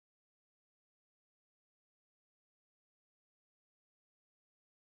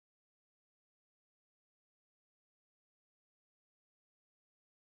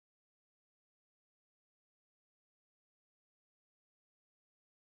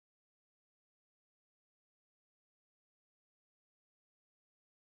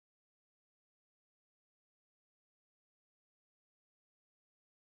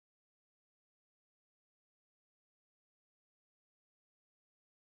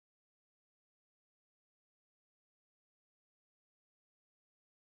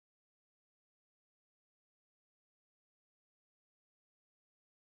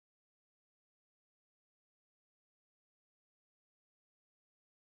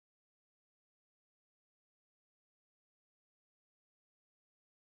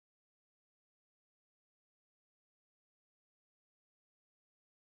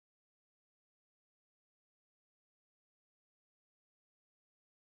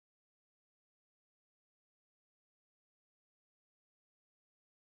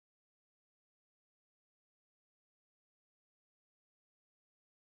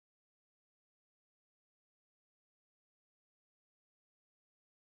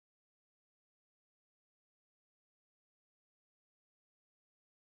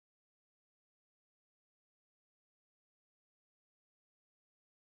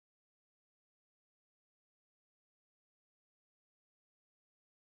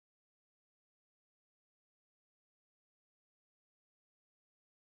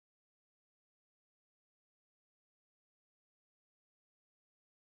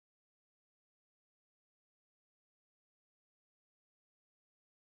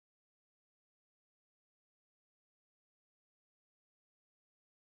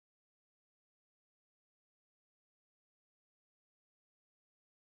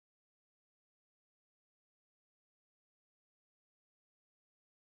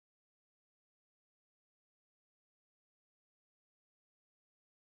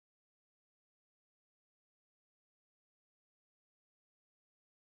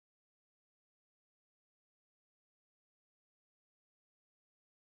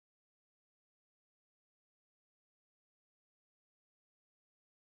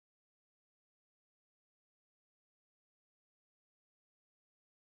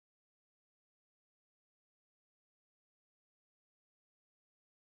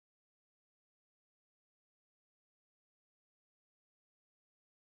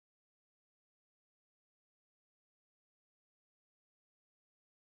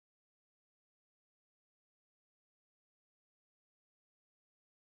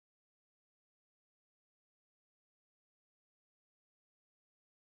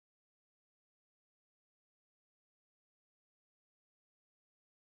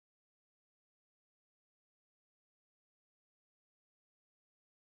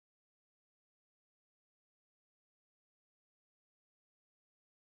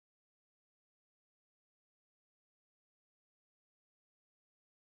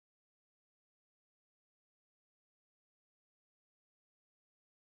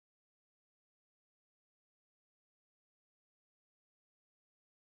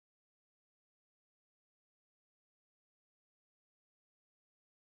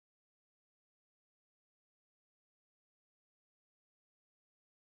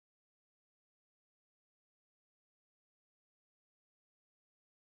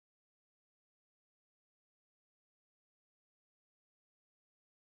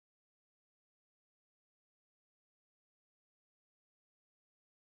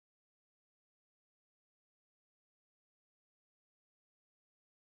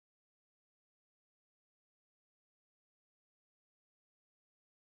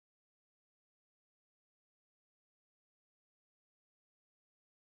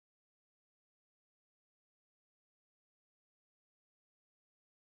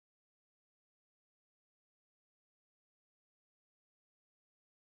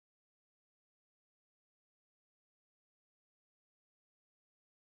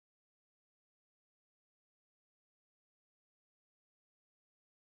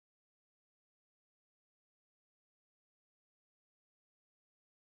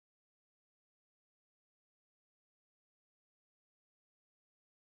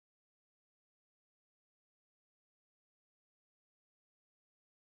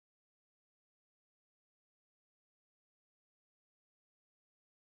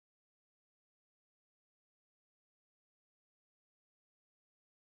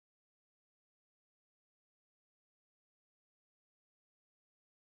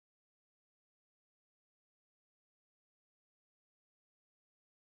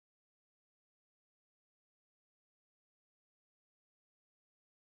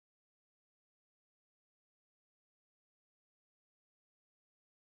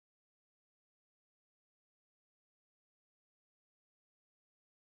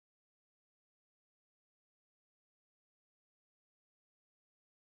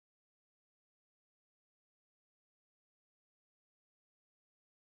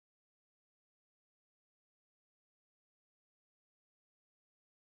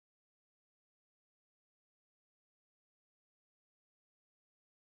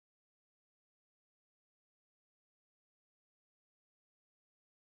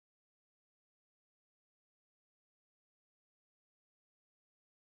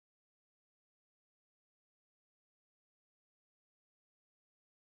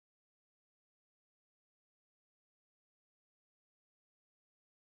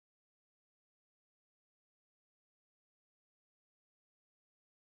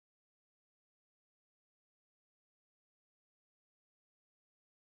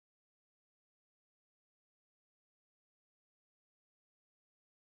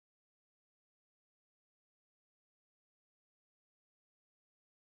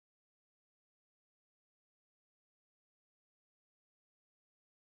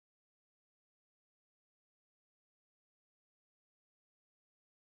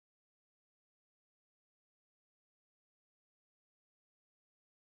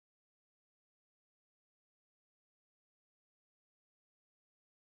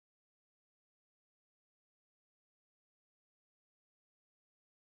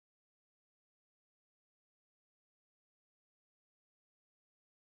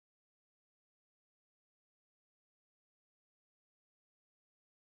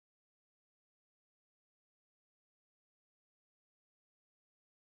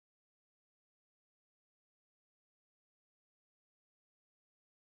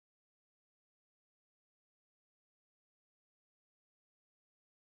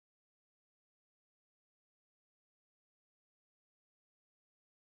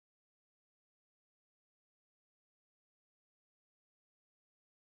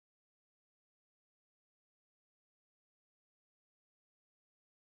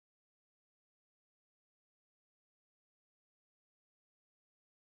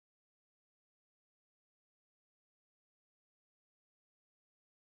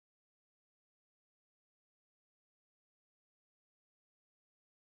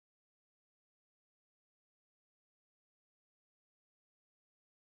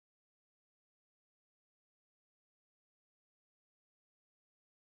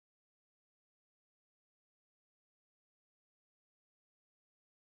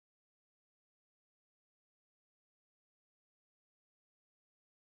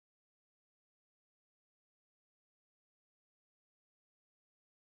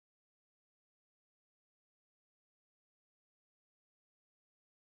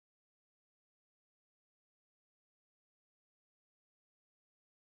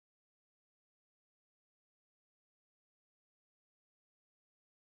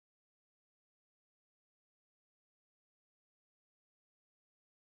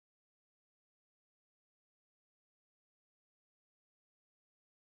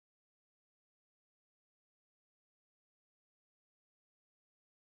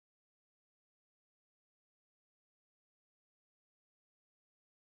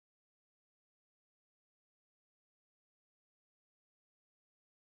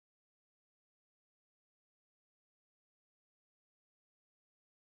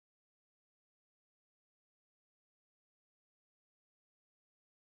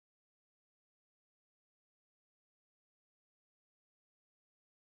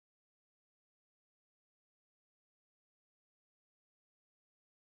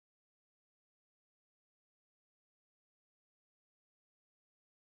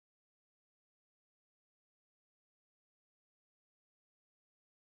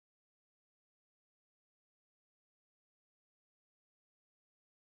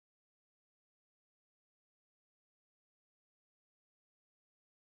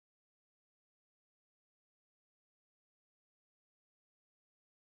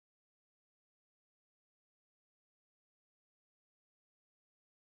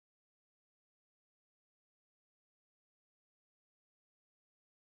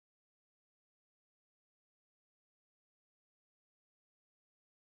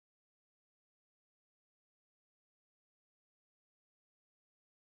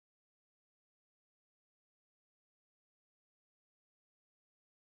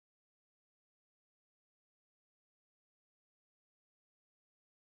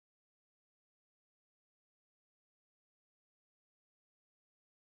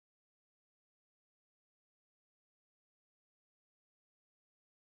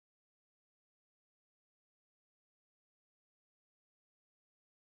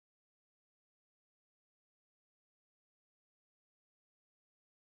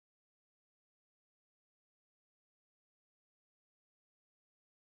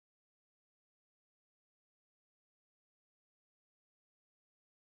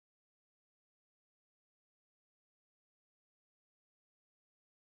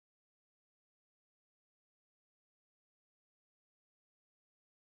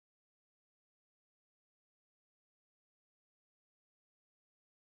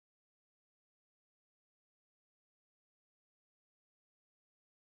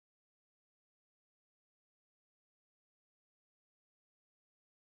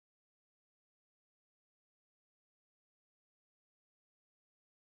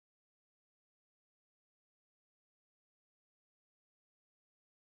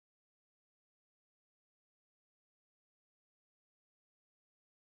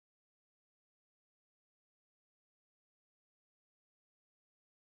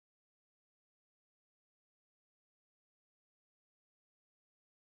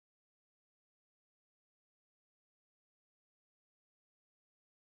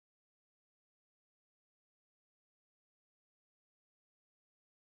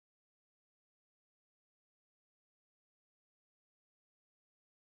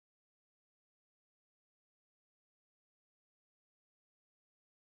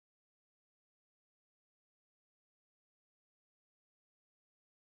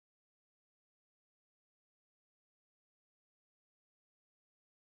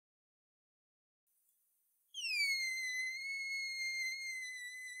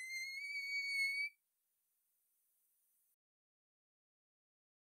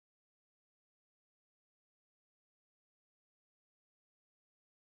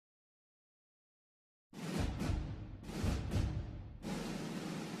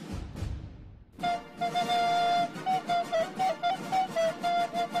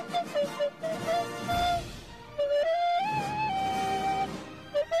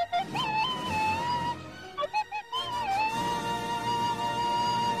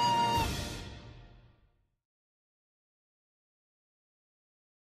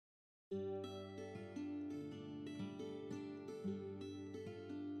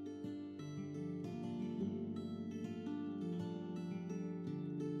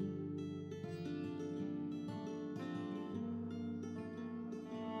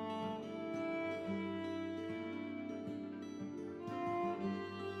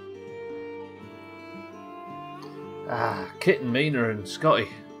Ah, Kitten, Mina and Scotty.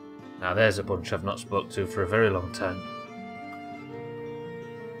 Now there's a bunch I've not spoke to for a very long time.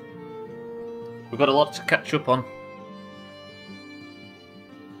 We've got a lot to catch up on.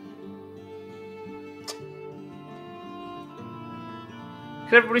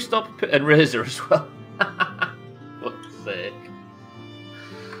 Can everybody stop and Razor as well? Fuck's sake.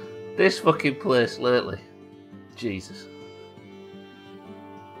 This fucking place lately. Jesus.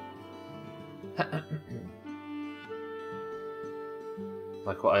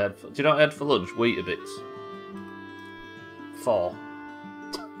 Like what I had for... Do you know what I had for lunch? Weetabix. 4.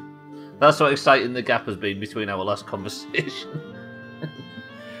 That's how exciting the gap has been between our last conversation.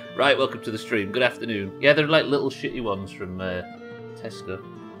 Right, welcome to the stream. Good afternoon. Yeah, they're like little shitty ones from Tesco.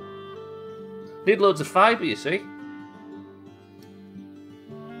 Need loads of fibre, you see.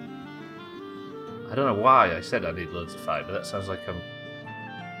 I don't know why I said I need loads of fibre. That sounds like I'm...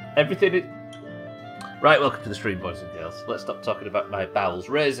 Everything is... Right, welcome to the stream, boys and girls. Let's stop talking about my bowels.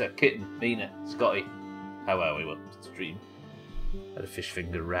 Razor, Kitten, Mina, Scotty. How are we? Welcome to the stream. Had a fish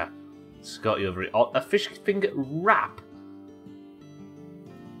finger wrap. Scotty over it. Oh, a fish finger wrap?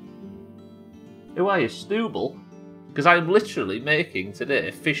 Who are you, Stubbler? Because I'm literally making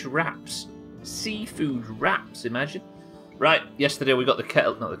today fish wraps. Seafood wraps, imagine. Right, yesterday we got the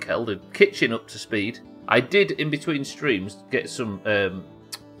kettle, not the kettle, the kitchen up to speed. I did, in between streams, get some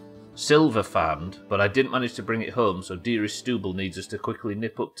silver farmed, but I didn't manage to bring it home, so dearest Stubbler needs us to quickly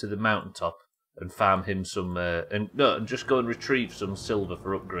nip up to the mountaintop and farm him some, and just go and retrieve some silver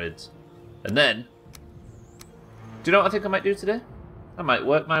for upgrades. And then, do you know what I think I might do today? I might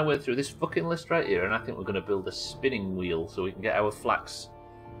work my way through this fucking list right here, and I think we're going to build a spinning wheel so we can get our flax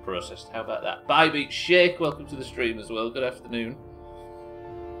processed. How about that? Bye, Beat Shake. Welcome to the stream as well. Good afternoon.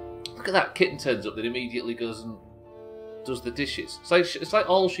 Look at that. Kitten turns up, then immediately goes and does the dishes. It's like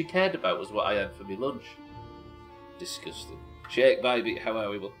all she cared about was what I had for my lunch. Disgusting. Shake, bye, Beat. How are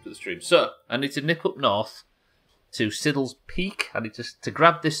we? Welcome to the stream. So, I need to nip up north to Siddle's Peak. I need to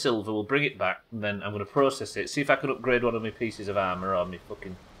grab this silver. We'll bring it back, and then I'm going to process it. See if I can upgrade one of my pieces of armour or my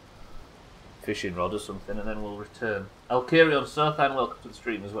fucking fishing rod or something, and then we'll return. Alkarion Sothan, welcome to the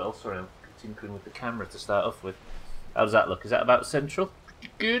stream as well. Sorry, I'm tinkering with the camera to start off with. How does that look? Is that about central?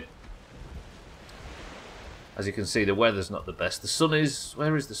 Pretty good. As you can see, the weather's not the best. The sun is...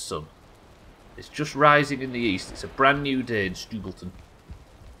 Where is the sun? It's just rising in the east. It's a brand new day in Stubbleton.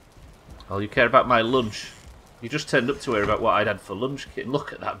 Oh, you care about my lunch? You just turned up to hear about what I'd had for lunch, Kitten.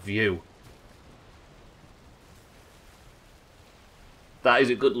 Look at that view. That is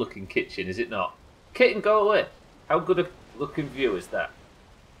a good-looking kitchen, is it not? Kitten, go away. How good a looking view is that?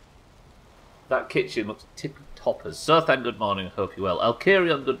 That kitchen looks tippy-toppers. Sothan, good morning. I hope you're well.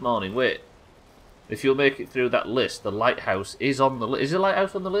 Alkarion, good morning. Wait. If you'll make it through that list, the lighthouse is on the list. Is the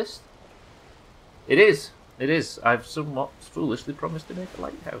lighthouse on the list? It is. It is. I've somewhat foolishly promised to make a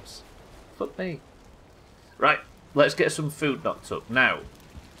lighthouse. Fuck me. Right. Let's get some food knocked up. Now,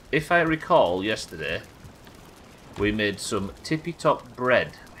 if I recall yesterday, we made some tippy-top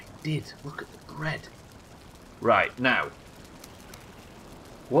bread. I did. Look at the bread. Right, now.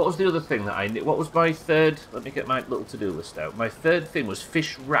 What was the other thing that I need? What was my third? Let me get my little to-do list out. My third thing was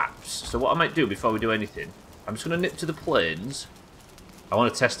fish wraps. So what I might do before we do anything, I'm just going to nip to the plains. I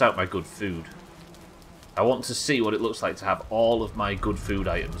want to test out my good food. I want to see what it looks like to have all of my good food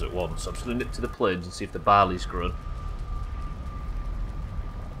items at once. So I'm just going to nip to the plains and see if the barley's grown.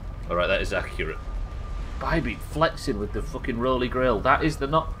 Alright, that is accurate. Bybeat flexing with the fucking Roly Grail. That is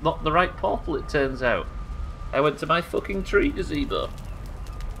not the right portal, it turns out. I went to my fucking tree gazebo.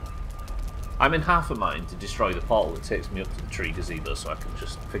 I'm in half a mind to destroy the portal that takes me up to the tree gazebo so I can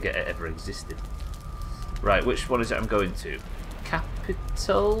just forget it ever existed. Right, which one is it I'm going to?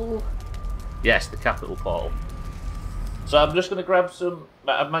 Capital? Yes, the capital portal. So I'm just going to grab some...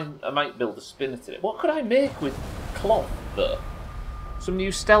 I might build a spinner today. What could I make with cloth, though? Some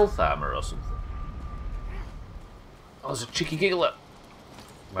new stealth armour or something? Oh, there's a Chicky Giggler.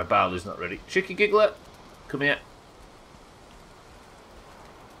 My barley's not ready. Chicky Giggler, come here.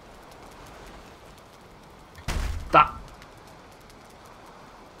 That.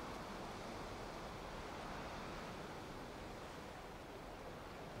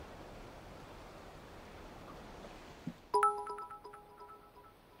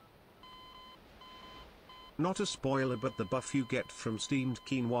 Not a spoiler, but the buff you get from steamed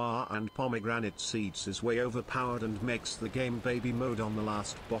quinoa and pomegranate seeds is way overpowered and makes the game baby mode on the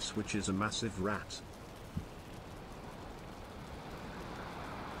last boss, which is a massive rat.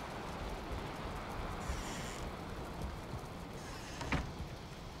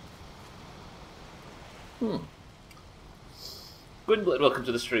 Gwynblade, welcome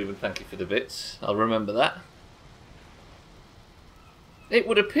to the stream and thank you for the bits. I'll remember that. It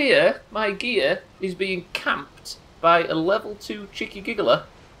would appear my gear is being camped by a level 2 Chicky Giggler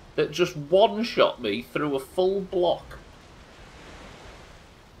that just one-shot me through a full block.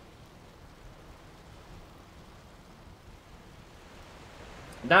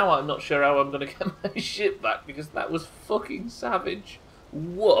 Now I'm not sure how I'm going to get my shit back because that was fucking savage.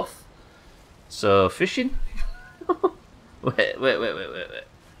 Woof. So, fishing? Wait.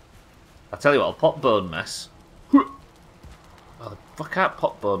 I'll tell you what, I'll pop Bone Mass. Oh, I can't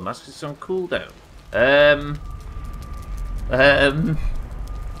pop Bone Mass because it's on cooldown.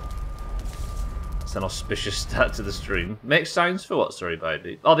 It's an auspicious start to the stream. Make signs for what, sorry,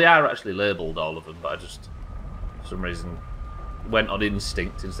 Bidey? Oh, they are actually labelled, all of them, but I just, for some reason, went on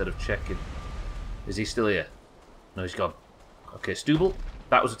instinct instead of checking. Is he still here? No, he's gone. Okay, Stubbler.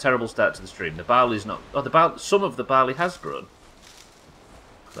 That was a terrible start to the stream. The barley's not... Oh, some of the barley has grown.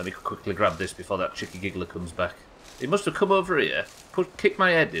 Let me quickly grab this before that Chicky Giggler comes back. He must have come over here, kicked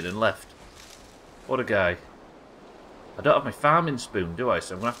my head in and left. What a guy. I don't have my farming spoon, do I?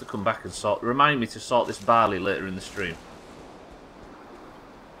 So I'm going to have to come back and remind me to sort this barley later in the stream.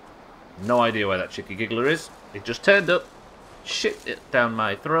 No idea where that Chicky Giggler is. He just turned up, shit it down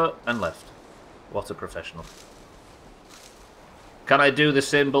my throat and left. What a professional. Can I do the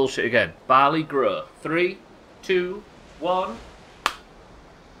same bullshit again? Barley grow. 3, 2, 1...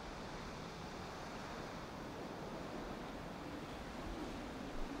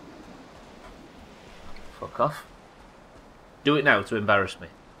 Fuck off. Do it now to embarrass me.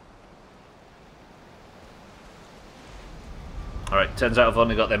 Alright, turns out I've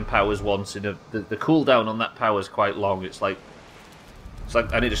only got them powers once. The cooldown on that power is quite long. It's like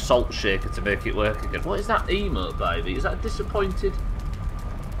I need a salt shaker to make it work again. What is that emote, baby? Is that a disappointed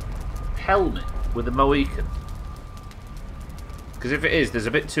helmet with a Mohican? Because if it is, there's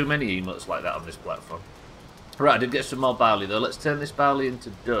a bit too many emotes like that on this platform. Right, I did get some more barley though. Let's turn this barley into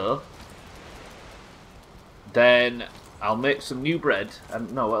dough. Then I'll make some new bread.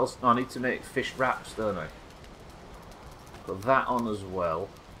 And no, what else? No, I need to make fish wraps, don't I? Put that on as well.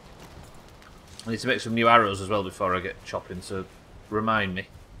 I need to make some new arrows as well before I get chopping, so remind me.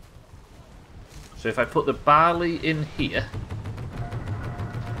 So if I put the barley in here...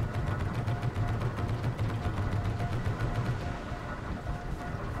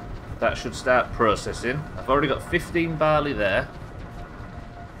 that should start processing. I've already got 15 barley there.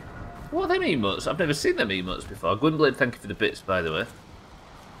 What are them emotes? I've never seen them emotes before. Gwynblade, thank you for the bits, by the way.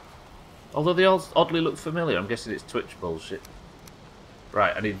 Although they all oddly look familiar. I'm guessing it's Twitch bullshit.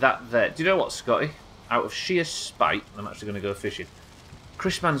 Right, I need that there. Do you know what, Scotty? Out of sheer spite, I'm actually going to go fishing.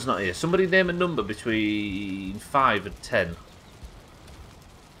 Chris Man's not here. Somebody name a number between 5 and 10.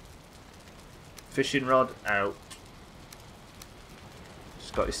 Fishing rod out.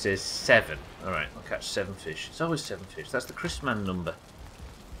 Scotty says 7. Alright, I'll catch 7 fish. It's always 7 fish. That's the Chris Man number.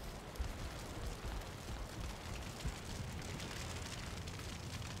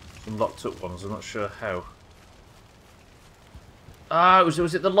 Some locked up ones, I'm not sure how. Ah, was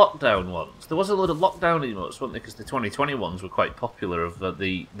it the lockdown ones? There was a load of lockdown emotes, weren't there? Because the 2020 ones were quite popular, of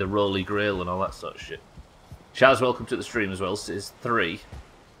the Roly Grail and all that sort of shit. Shaz, welcome to the stream as well, says 3.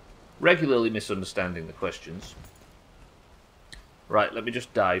 Regularly misunderstanding the questions. Right, let me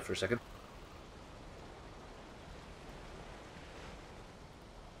just dive for a second.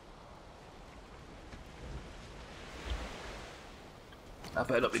 I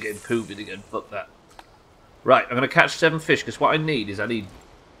better not be getting pooped again, fuck that. Right, I'm going to catch 7 fish, because what I need is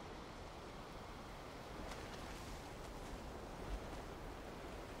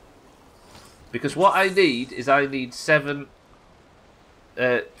Because what I need 7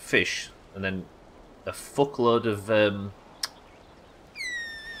 fish, and then a fuckload of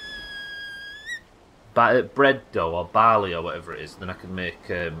bread dough, or barley, or whatever it is. Then I can make,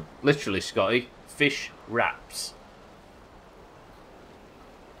 literally, Scotty, fish wraps.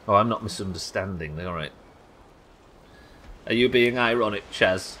 Oh, I'm not misunderstanding. Alright. Are you being ironic,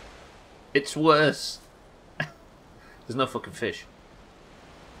 Chaz? It's worse. There's no fucking fish.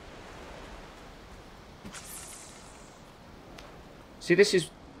 See, this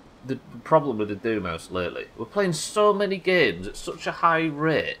is the problem with the Doomhaus lately. We're playing so many games at such a high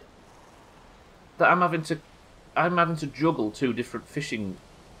rate that I'm having to juggle 2 different fishing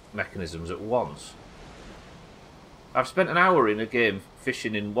mechanisms at once. I've spent an hour in a game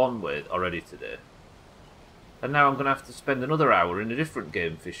fishing in one way already today. And now I'm going to have to spend another hour in a different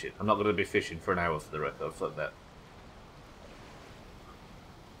game fishing. I'm not going to be fishing for an hour for the record, fuck that.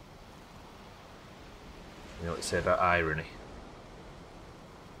 You know what they say about irony?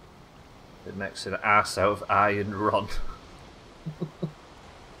 It makes an ass out of Iron Ron.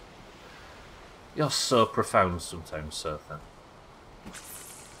 You're so profound sometimes, Sothan.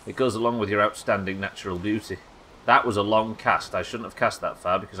 It goes along with your outstanding natural beauty. That was a long cast. I shouldn't have cast that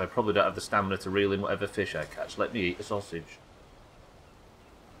far because I probably don't have the stamina to reel in whatever fish I catch. Let me eat a sausage.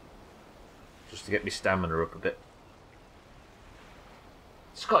 Just to get my stamina up a bit.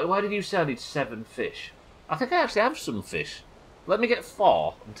 Scotty, why did you say I need 7 fish? I think I actually have some fish. Let me get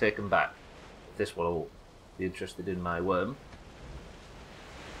 4 and take them back. If this one will be interested in my worm.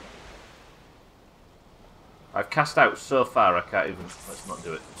 I've cast out so far I can't even... Let's not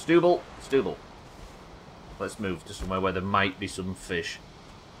do it. Stubble! Stubble! Let's move to somewhere where there might be some fish.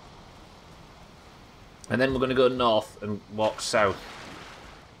 And then we're going to go north and walk south.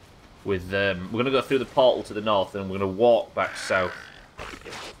 With we're going to go through the portal to the north and we're going to walk back south.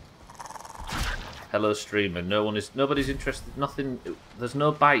 Hello, streamer. Nobody's interested. Nothing. There's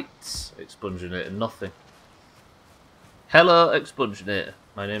no bites. Expunginator. Nothing. Hello, Expunginator.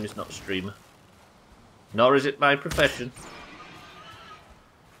 My name is not streamer. Nor is it my profession.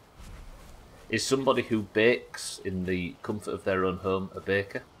 Is somebody who bakes in the comfort of their own home a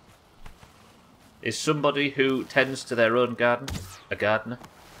baker? Is somebody who tends to their own garden a gardener?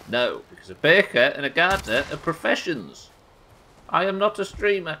 No, because a baker and a gardener are professions. I am not a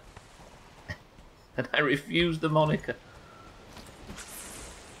streamer. And I refuse the moniker.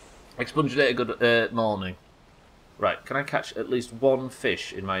 Expunginator, good morning. Right, can I catch at least 1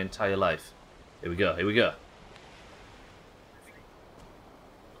 fish in my entire life? Here we go, here we go.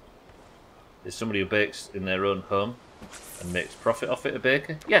 Is somebody who bakes in their own home and makes profit off it a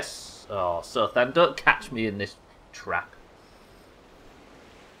baker? Yes. Oh, Sothan, don't catch me in this trap.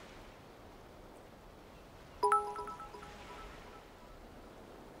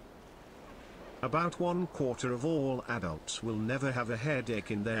 About 1/4 of all adults will never have a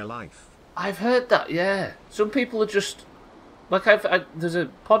headache in their life. I've heard that, yeah. Some people are just... Like, there's a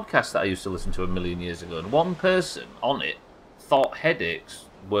podcast that I used to listen to a million years ago, and one person on it thought headaches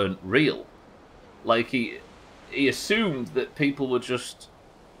weren't real. Like, he assumed that people were just...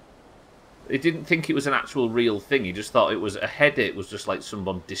 He didn't think it was an actual real thing. He just thought it was... A headache was just like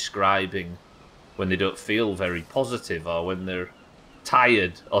someone describing when they don't feel very positive or when they're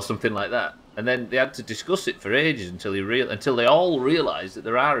tired or something like that. And then they had to discuss it for ages until they all realised that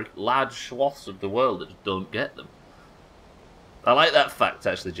there are large swaths of the world that just don't get them. I like that fact,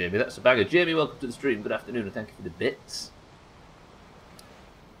 actually, Jamie. That's a banger. Jamie, welcome to the stream. Good afternoon, and thank you for the bits.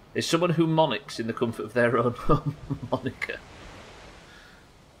 Is someone who monics in the comfort of their own home moniker?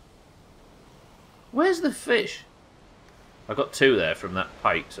 Where's the fish? I got 2 there from that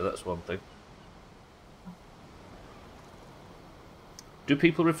pike, so that's one thing. Do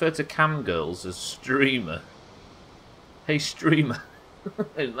people refer to cam girls as streamer? Hey, streamer.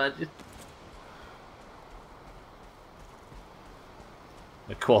 Imagine.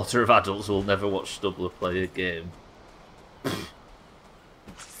 1/4 of adults will never watch Stubbler play a game. That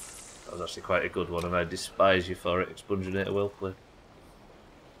was actually quite a good one, and I despise you for it. Expunginator, well played.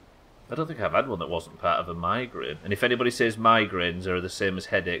 I don't think I've had one that wasn't part of a migraine. And if anybody says migraines are the same as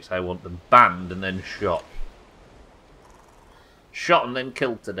headaches, I want them banned and then shot. Shot and then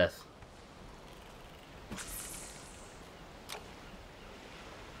killed to death.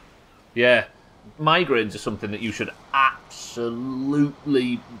 Yeah, migraines are something that you should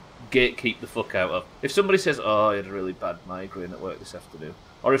absolutely gatekeep the fuck out of. If somebody says, oh, I had a really bad migraine at work this afternoon,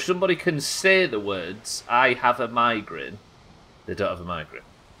 or if somebody can say the words, I have a migraine, they don't have a migraine.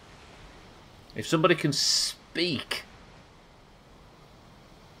 If somebody can speak...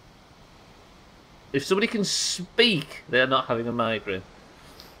 If somebody can speak, they're not having a migraine.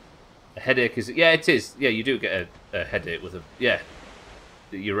 A headache is... Yeah, it is. Yeah, you do get a headache with a... Yeah,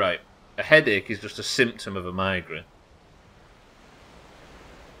 you're right. A headache is just a symptom of a migraine.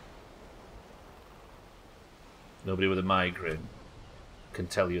 Nobody with a migraine can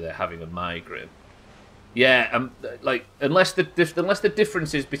tell you they're having a migraine. Yeah, like, unless the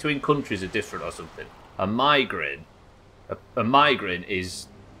differences between countries are different or something. A migraine is...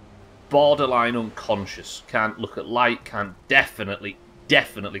 borderline unconscious, can't look at light, definitely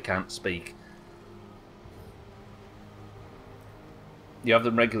can't speak. You have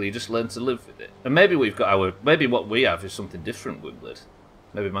them regularly, you just learn to live with it. And maybe maybe what we have is something different, Wimblid.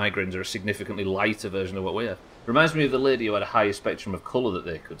 Maybe migraines are a significantly lighter version of what we have. Reminds me of the lady who had a higher spectrum of colour that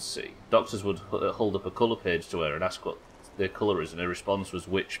they could see. Doctors would hold up a colour page to her and ask what their colour is, and her response was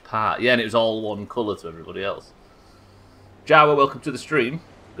which part. Yeah, and it was all one colour to everybody else. Jawa, welcome to the stream.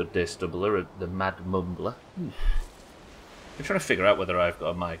 Good day, Stubbler, the mad mumbler. I'm trying to figure out whether I've got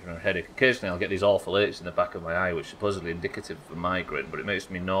a migraine or a headache. Occasionally I'll get these awful aches in the back of my eye, which is supposedly indicative of a migraine, but it makes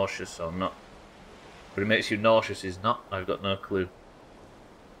me nauseous or not. But it makes you nauseous is not. I've got no clue.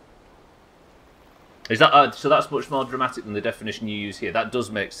 Is that so? That's much more dramatic than the definition you use here. That does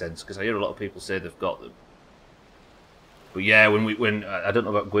make sense because I hear a lot of people say they've got them. But yeah, when I don't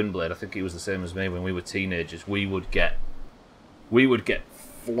know about Gwynblade, I think he was the same as me. When we were teenagers, we would get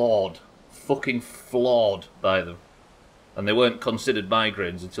flawed, fucking flawed by them, and they weren't considered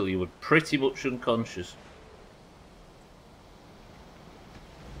migraines until you were pretty much unconscious.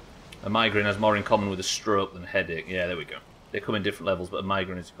 A migraine has more in common with a stroke than a headache. Yeah, there we go. They come in different levels, but a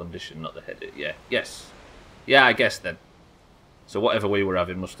migraine is a condition, not the headache. Yeah, yes. Yeah, I guess then. So whatever we were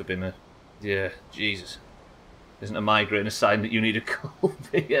having must have been a... Yeah, Jesus. Isn't a migraine a sign that you need a cold?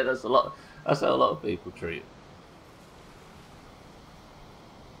 Yeah, that's how a lot of people treat it.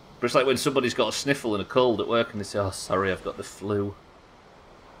 But it's like when somebody's got a sniffle and a cold at work and they say, oh, sorry, I've got the flu.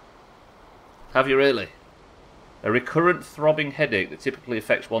 Have you really? A recurrent throbbing headache that typically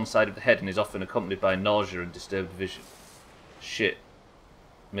affects one side of the head and is often accompanied by nausea and disturbed vision. Shit.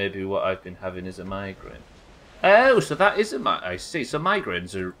 Maybe what I've been having is a migraine. Oh, so that is a migraine. I see. So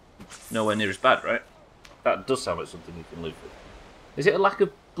migraines are nowhere near as bad, right? That does sound like something you can live with. Is it a lack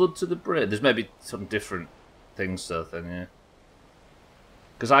of blood to the brain? There's maybe some different things, though, then, yeah.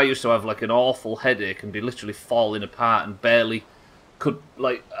 Because I used to have, like, an awful headache and be literally falling apart and barely could,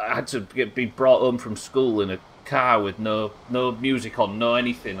 like, I had to be brought home from school in a car with no music on, no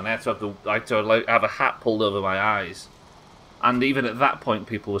anything, and I had to have a hat pulled over my eyes. And even at that point,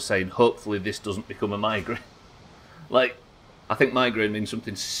 people were saying, hopefully this doesn't become a migraine. Like, I think migraine means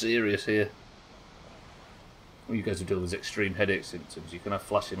something serious here. Well, you guys are dealing with extreme headache symptoms. You can have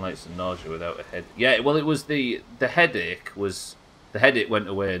flashing lights and nausea without a head. Yeah, well, it was the headache was... The headache went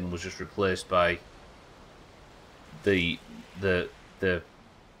away and was just replaced by the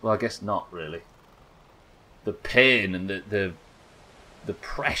well, I guess not really. The pain and the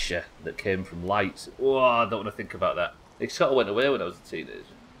pressure that came from lights. Oh, I don't want to think about that. It sort of went away when I was a teenager.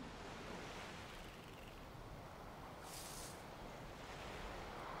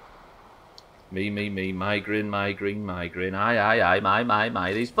 Me, migraine, aye,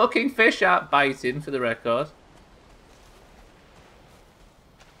 my. These fucking fish aren't biting, for the record.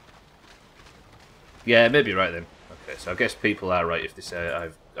 Yeah, maybe you're right then. Okay, so I guess people are right if they say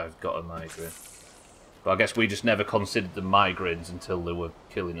I've got a migraine. But I guess we just never considered them migraines until they were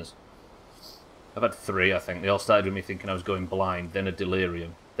killing us. I've had 3, I think. They all started with me thinking I was going blind, then a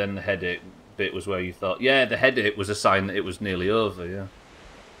delirium, then the headache bit was where you thought, yeah, the headache was a sign that it was nearly over, yeah.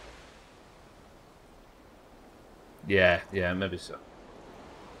 Yeah, maybe so.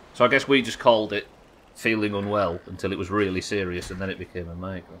 So I guess we just called it feeling unwell until it was really serious, and then it became a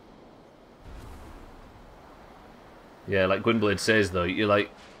migraine. Yeah, like Gwynblade says, though, you're like...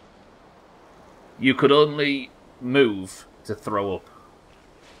 You could only move to throw up.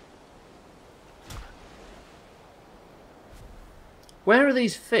 Where are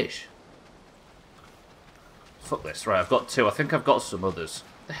these fish? Fuck this. Right, I've got 2. I think I've got some others.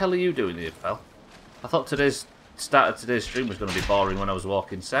 What the hell are you doing here, pal? I thought start of today's stream was going to be boring when I was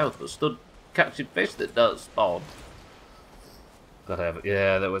walking south, but stood catching fish that don't spawn. Gotta have it.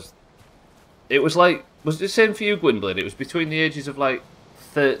 Yeah, that was... It was like... Was it the same for you, Gwynblade? It was between the ages of, like,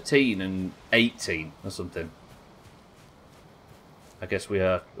 13 and 18 or something. I guess we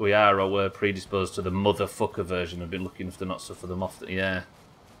are or were predisposed to the motherfucker version and been lucky enough to not suffer them often. Yeah.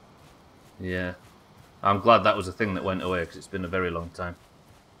 Yeah. I'm glad that was a thing that went away, because it's been a very long time.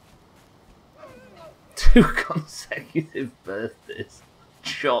 2 consecutive birthdays.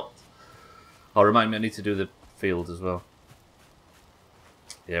 Shocked. Oh, remind me, I need to do the field as well.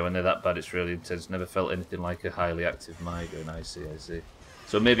 Yeah, when they're that bad, it's really intense. Never felt anything like a highly active migraine. I see.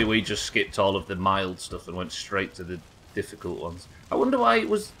 So maybe we just skipped all of the mild stuff and went straight to the difficult ones. I wonder why it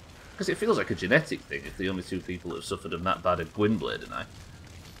was... Because it feels like a genetic thing if the only 2 people that have suffered them that bad are Gwynblade and I.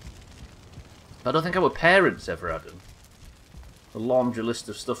 I don't think our parents ever had them. A laundry list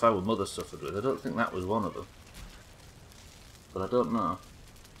of stuff our mother suffered with. I don't think that was one of them. But I don't know.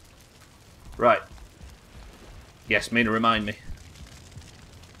 Right. Yes, Mina, remind me.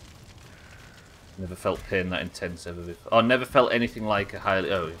 Never felt pain that intense ever before. Oh, never felt anything like a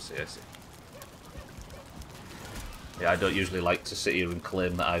highly... Oh, I see. Yeah, I don't usually like to sit here and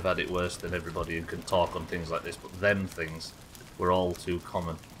claim that I've had it worse than everybody and can talk on things like this, but them things were all too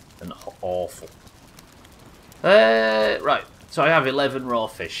common and awful. Right. So I have 11 raw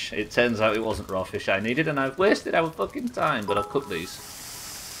fish. It turns out it wasn't raw fish I needed, and I've wasted our fucking time, but I'll cook these.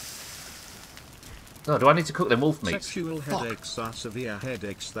 Oh, do I need to cook them wolf meats? Sexual headaches are severe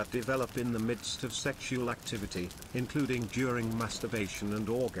headaches that develop in the midst of sexual activity, including during masturbation and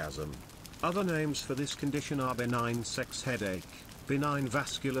orgasm. Other names for this condition are benign sex headache, benign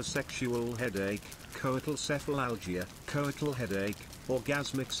vascular sexual headache, coital cephalalgia, coital headache,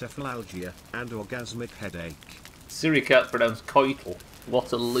 orgasmic cephalalgia, and orgasmic headache. Siri can't pronounce coital.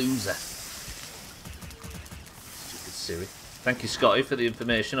 What a loser. Stupid Siri. Thank you, Scotty, for the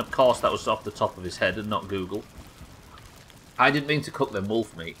information. Of course, that was off the top of his head and not Google. I didn't mean to cook them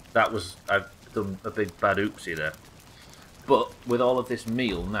wolf meat. That was... I've done a big bad oopsie there. But with all of this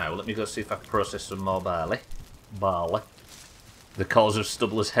meal now, let me go see if I can process some more barley. Barley. The cause of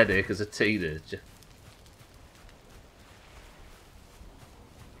Stubbler's headache as a teenager.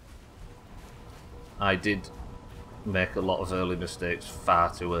 I did make a lot of early mistakes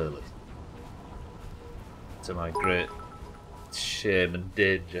far too early. To my great shame and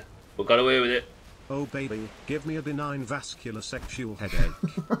danger. But got away with it. Oh baby, give me a benign vascular sexual headache.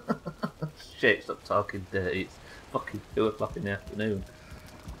 Shit, stop talking dirty. It's fucking 2 o'clock in the afternoon.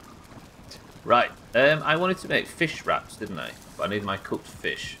 Right, I wanted to make fish wraps, didn't I? But I need my cooked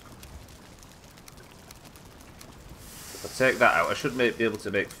fish. If I take that out, I should be able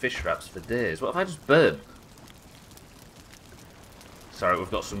to make fish wraps for days. What if I just burn? Sorry,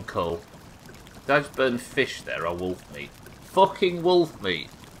 we've got some coal. Did I just burn fish there, or wolf meat? Fucking wolf meat!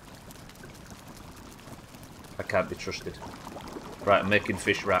 I can't be trusted. Right, I'm making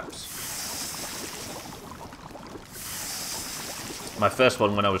fish wraps. My first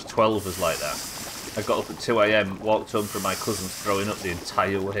one when I was 12 was like that. I got up at 2 AM, walked home from my cousin's throwing up the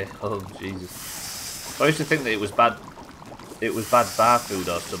entire way. Oh, Jesus. I used to think that it was bad bar food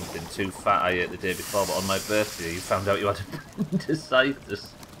or something, too fat I ate the day before, but on my birthday you found out you had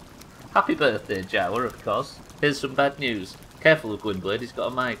appendicitis. Happy birthday, Jawa, of course. Here's some bad news. Careful of Gwynblade, he's got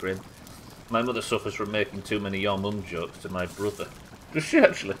a migraine. My mother suffers from making too many your mum jokes to my brother. Does she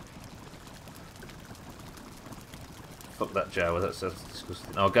actually? Fuck that, Jawa, that sounds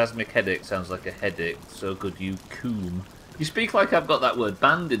disgusting. Orgasmic headache sounds like a headache. So good, you coon. You speak like I've got that word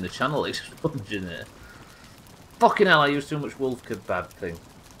banned in the channel expunging it. Fucking hell, I use too much wolf kebab thing.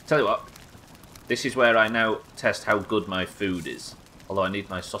 Tell you what, this is where I now test how good my food is. Although I need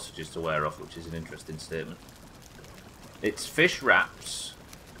my sausages to wear off, which is an interesting statement. It's fish wraps.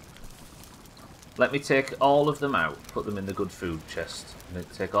 Let me take all of them out, put them in the good food chest. And then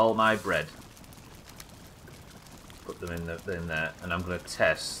take all my bread. Put them in there, and I'm going to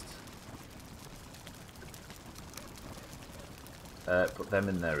test. Put them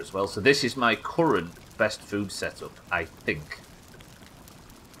in there as well. So this is my current best food setup, I think.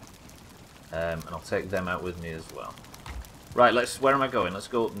 And I'll take them out with me as well. Right, where am I going? Let's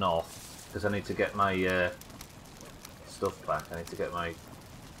go up north, because I need to get my stuff back. I need to get my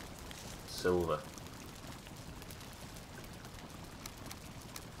silver.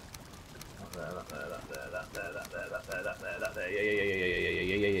 That there.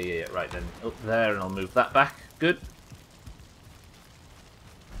 Yeah. Right then, up there, and I'll move that back. Good.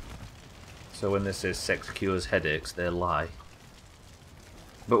 So when this says sex cures headaches, they lie.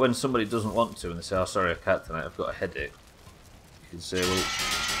 But when somebody doesn't want to, and they say, "Oh, sorry, I can't tonight. I've got a headache," you can say, "Well,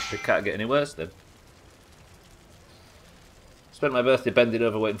 it can't get any worse then." Spent my birthday bending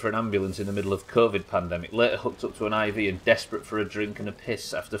over waiting for an ambulance in the middle of COVID pandemic. Later hooked up to an IV and desperate for a drink and a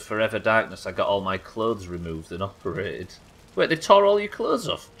piss. After forever darkness, I got all my clothes removed and operated. Wait, they tore all your clothes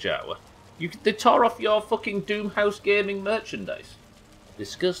off, Jawa? They tore off your fucking Doomhaus gaming merchandise?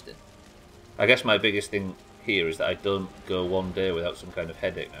 Disgusting. I guess my biggest thing here is that I don't go one day without some kind of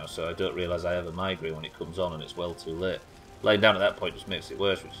headache now, so I don't realise I have a migraine when it comes on and it's well too late. Laying down at that point just makes it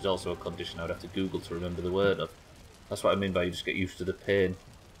worse, which is also a condition I would have to Google to remember the word of. That's what I mean by you just get used to the pain.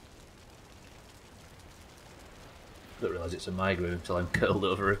 I don't realise it's a migraine until I'm curled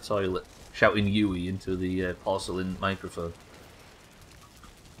over a toilet, shouting Yui into the porcelain microphone.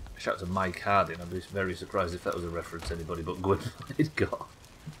 Shout to Mike Harding, I'd be very surprised if that was a reference to anybody but Gwynplaine got.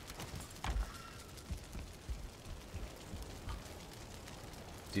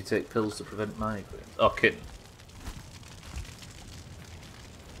 Do you take pills to prevent migraines? Oh, kitten.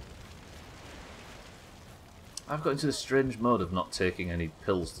 I've got into the strange mode of not taking any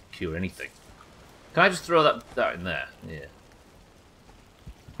pills to cure anything. Can I just throw that in there? Yeah.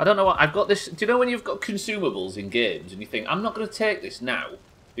 I don't know what... I've got this... Do you know when you've got consumables in games and you think, I'm not going to take this now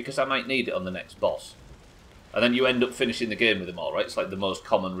because I might need it on the next boss. And then you end up finishing the game with them all, right? It's like the most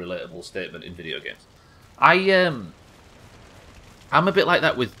common relatable statement in video games. I'm a bit like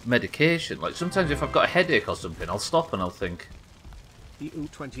that with medication. Like, sometimes if I've got a headache or something, I'll stop and I'll think... EU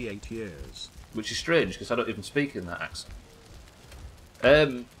 28 years. Which is strange, because I don't even speak in that accent.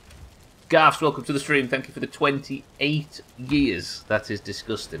 Garths, welcome to the stream. Thank you for the 28 years. That is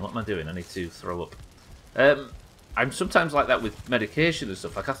disgusting. What am I doing? I need to throw up. I'm sometimes like that with medication and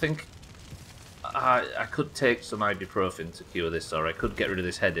stuff. Like, I think I could take some ibuprofen to cure this, or I could get rid of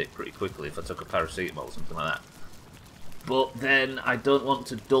this headache pretty quickly if I took a paracetamol or something like that. But then I don't want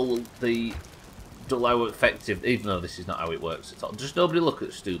to dull how effective, even though this is not how it works at all. Just nobody look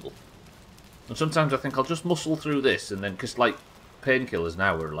at Stubbler. And sometimes I think I'll just muscle through this, and then, because like painkillers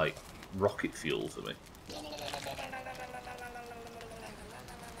now are like rocket fuel for me.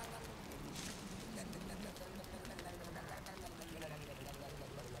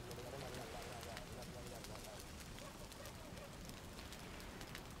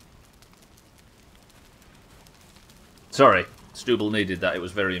 Sorry, Stubbler needed that. It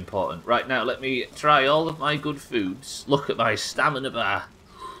was very important. Right, now let me try all of my good foods. Look at my stamina bar.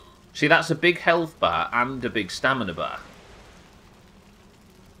 See, that's a big health bar and a big stamina bar.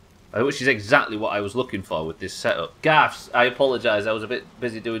 Which is exactly what I was looking for with this setup. Gaffs, I apologise. I was a bit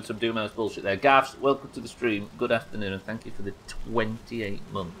busy doing some Doomhaus bullshit there. Gaffs, welcome to the stream. Good afternoon, and thank you for the 28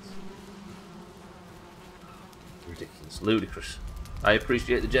 months. Ridiculous. Ludicrous. I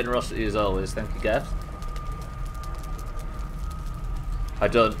appreciate the generosity as always. Thank you, Gaffs.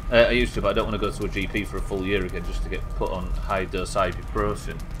 I used to, but I don't want to go to a GP for a full year again just to get put on high-dose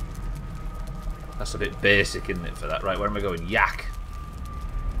ibuprofen. That's a bit basic, isn't it, for that? Right, where am I going? Yak!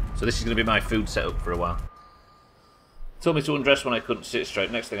 So this is going to be my food setup for a while. Told me to undress when I couldn't sit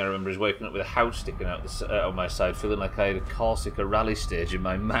straight. Next thing I remember is waking up with a house sticking out on my side, feeling like I had a Corsica rally stage in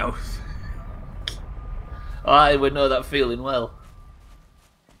my mouth. I would know that feeling well.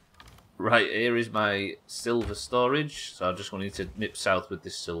 Right, here is my silver storage, so I just wanted to nip south with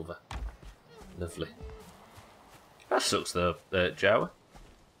this silver. Lovely. That sucks though, Jawa.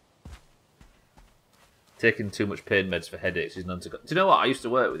 Taking too much pain meds for headaches is none to go. Do you know what? I used to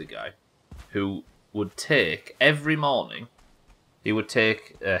work with a guy who would take, every morning, he would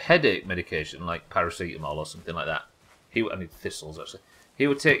take a headache medication, like paracetamol or something like that. I need thistles, actually. He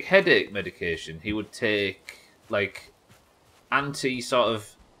would take headache medication. He would take, like, sort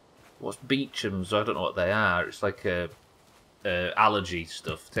of... What's Beecham's? I don't know what they are. It's like allergy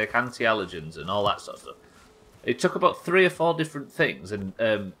stuff. Take anti-allergens and all that sort of stuff. It took about 3 or 4 different things and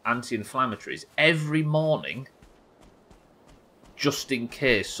anti-inflammatories every morning, just in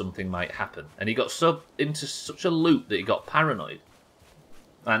case something might happen. And he got into such a loop that he got paranoid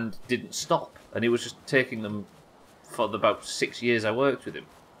and didn't stop. And he was just taking them for the about 6 years I worked with him.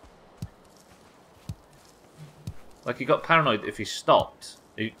 Like, he got paranoid if he stopped.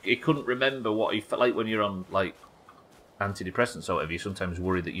 He couldn't remember what he felt like when you're on, like, antidepressants or whatever. You sometimes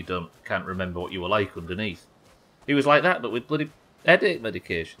worry that you can't remember what you were like underneath. He was like that, but with bloody headache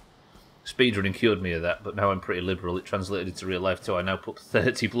medication. Speedrunning cured me of that, but now I'm pretty liberal. It translated into real life too. I now put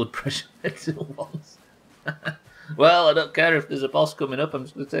 30 blood pressure meds at once. Well, I don't care if there's a boss coming up. I'm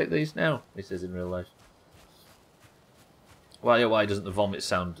just going to take these now, he says in real life. Why doesn't the vomit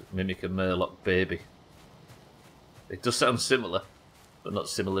sound mimic a Murloc baby? It does sound similar, but not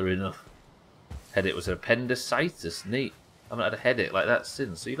similar enough. Headache was appendicitis. Neat. I haven't had a headache like that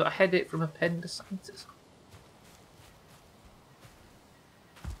since. So you got a headache from appendicitis?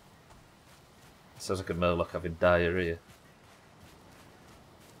 Sounds like a Murloc having diarrhea.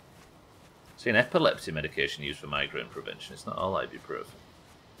 See, an epilepsy medication used for migraine prevention. It's not all ibuprofen.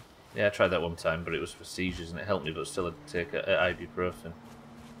 Yeah, I tried that one time, but it was for seizures and it helped me, but still I had to take ibuprofen.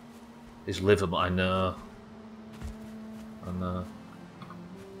 His liver, I know. I know.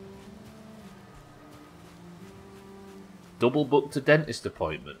 Double booked a dentist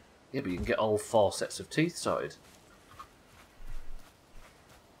appointment. Yeah, but you can get all 4 sets of teeth sorted.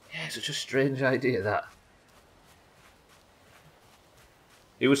 Yeah, it's such a strange idea, that.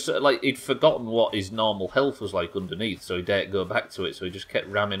 He was sort of like, he'd forgotten what his normal health was like underneath, so he dared go back to it, so he just kept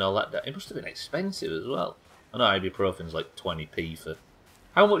ramming all that down. It must have been expensive as well. I know ibuprofen's like 20p for...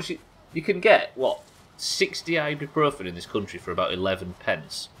 How much... You can get, what, 60 ibuprofen in this country for about 11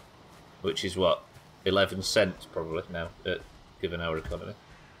 pence. Which is what? 11 cents probably now, given our economy.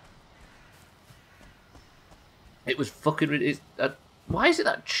 It was fucking ridiculous. Why is it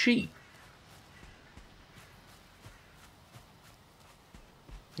that cheap?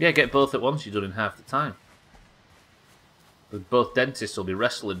 Yeah, get both at once, you're done in half the time. But both dentists will be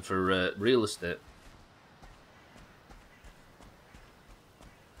wrestling for real estate.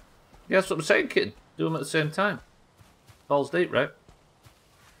 Yeah, that's what I'm saying, kid. Do them at the same time. Balls deep, right?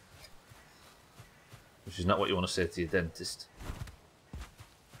 Which is not what you want to say to your dentist.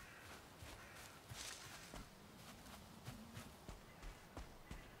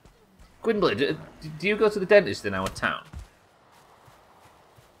 Gwynblade, do you go to the dentist in our town?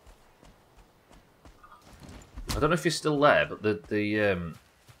 I don't know if you're still there, but the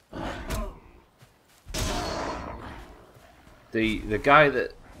guy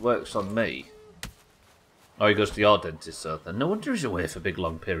that works on me, oh, he goes to your dentist, so then no wonder he's away for big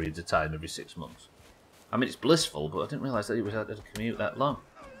long periods of time every 6 months. I mean, it's blissful, but I didn't realise that he was had to commute that long.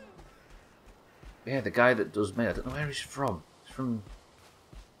 Yeah, the guy that does me, I don't know where he's from. He's from...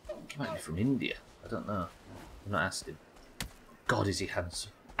 He might be from India. I don't know. I'm not asked him. God, is he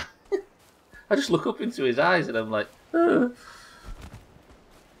handsome. I just look up into his eyes and I'm like... I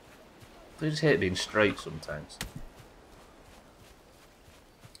just hate being straight sometimes.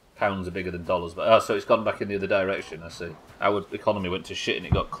 Pounds are bigger than dollars, but... Oh, so it's gone back in the other direction, I see. Our economy went to shit and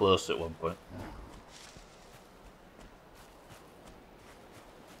it got close at one point.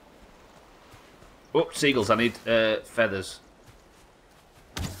 Oh, seagulls, I need feathers.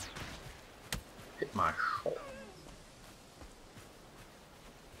 Hit my shot.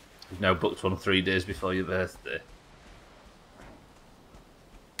 You've now booked one 3 days before your birthday.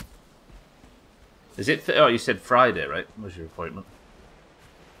 Is it... Oh, you said Friday, right? What was your appointment?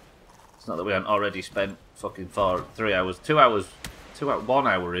 It's not that we haven't already spent fucking 3 hours, 2 hours, 1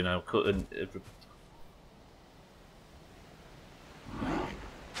 hour in our cutting.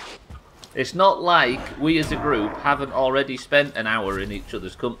 It's not like we as a group haven't already spent an hour in each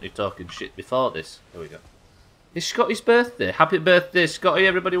other's company talking shit before this. There we go. It's Scotty's birthday. Happy birthday, Scotty.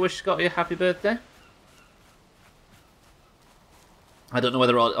 Everybody wish Scotty a happy birthday. I don't know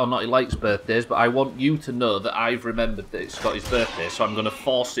whether or not he likes birthdays, but I want you to know that I've remembered that it's Scotty's birthday, so I'm going to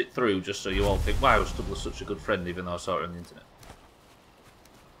force it through just so you all think, wow, Stubbler's such a good friend, even though I saw it on the internet.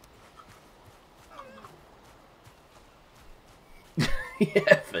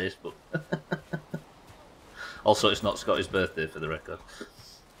 Yeah, Facebook. Also, it's not Scotty's birthday, for the record.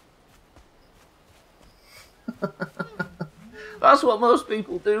 That's what most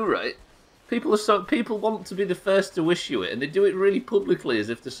people do, right? People want to be the first to wish you it, and they do it really publicly, as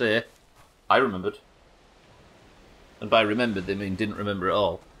if to say, "I remembered." And by remembered, they mean didn't remember at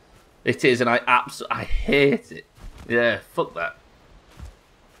all. It is, and I hate it. Yeah, fuck that.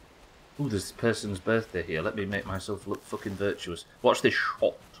 Ooh, there's this person's birthday here. Let me make myself look fucking virtuous. Watch this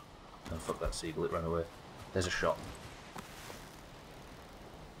shot. Oh, fuck that seagull, it ran away. There's a shot.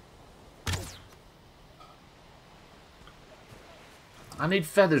 I need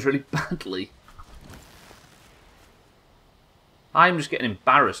feathers really badly. I'm just getting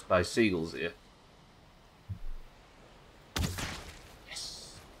embarrassed by seagulls here.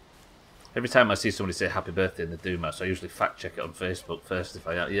 Yes. Every time I see somebody say happy birthday in the Doomhaus, I usually fact check it on Facebook first if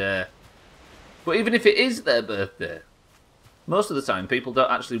I... Yeah. But even if it is their birthday, most of the time people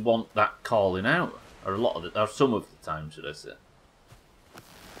don't actually want that calling out. Or a lot of the... Or some of the time, should I say.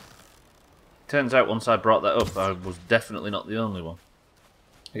 Turns out once I brought that up, I was definitely not the only one.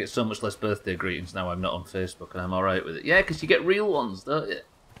 I get so much less birthday greetings now I'm not on Facebook and I'm alright with it. Yeah, because you get real ones, don't you?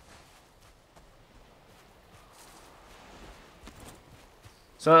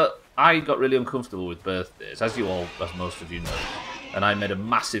 So, I got really uncomfortable with birthdays, as most of you know. And I made a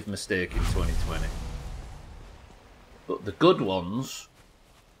massive mistake in 2020. But the good ones...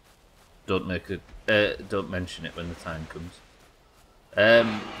 Don't mention it when the time comes.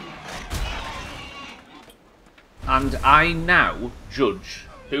 And I now judge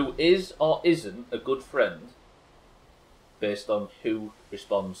who is or isn't a good friend based on who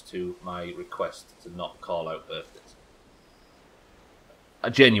responds to my request to not call out birthdays.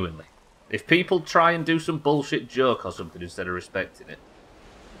 Genuinely. If people try and do some bullshit joke or something instead of respecting it,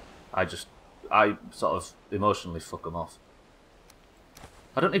 I sort of emotionally fuck them off.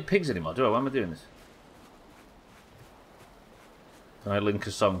 I don't need pigs anymore, do I? Why am I doing this? Can I link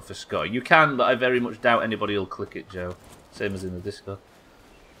a song for Scott? You can, but I very much doubt anybody will click it, Joe. Same as in the Discord.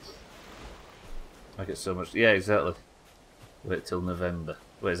 I get so much... Yeah, exactly. Wait till November.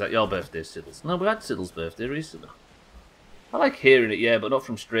 Wait, is that your birthday, Siddles? No, we had Siddles' birthday recently. I like hearing it, yeah, but not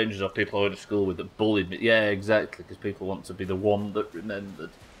from strangers or people I went to school with that bullied me. Yeah, exactly, because people want to be the one that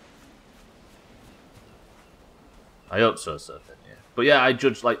remembered. I hope so, then, yeah. But yeah, I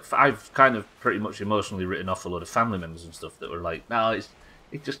judge, like, I've kind of pretty much emotionally written off a lot of family members and stuff that were like, no,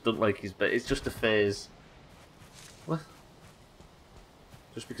 it just doesn't like his, but it's just a phase. What?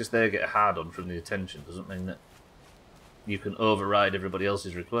 Just because they get a hard on from the attention doesn't mean that you can override everybody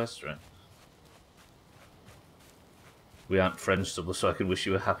else's requests, right? We aren't friends, Stubbler, so I can wish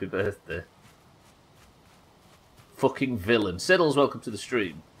you a happy birthday. Fucking villain. Siddles, welcome to the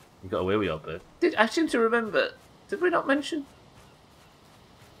stream. You got away with your birthday. I seem to remember. Did we not mention?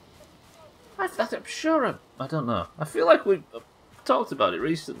 I'm sure I don't know. I feel like we talked about it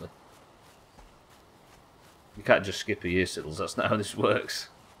recently. You can't just skip a year, Siddles. That's not how this works.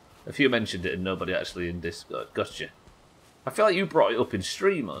 A few mentioned it and nobody actually in Discord. Gotcha. I feel like you brought it up in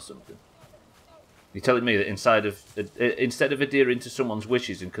stream or something. You're telling me that instead of adhering to someone's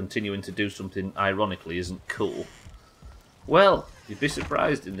wishes and continuing to do something ironically isn't cool? Well, you'd be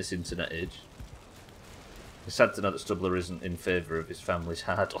surprised in this internet age. It's sad to know that Stubbler isn't in favour of his family's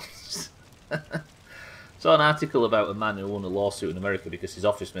hard-ons. Saw an article about a man who won a lawsuit in America because his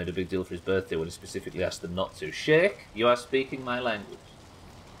office made a big deal for his birthday when he specifically asked them not to. Sheikh, you are speaking my language.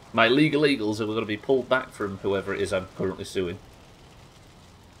 My legal eagles are going to be pulled back from whoever it is I'm currently suing.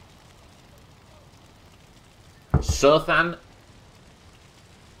 Sothan,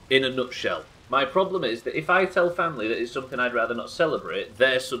 in a nutshell. My problem is that if I tell family that it's something I'd rather not celebrate,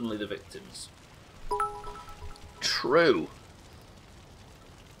 they're suddenly the victims. True.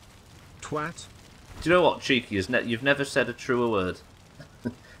 Twat. Do you know what, Cheeky? You've never said a truer word.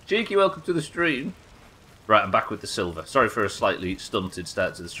 Cheeky, welcome to the stream. Right, I'm back with the silver. Sorry for a slightly stunted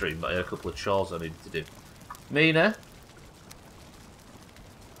start to the stream, but I had a couple of chores I needed to do. Mina?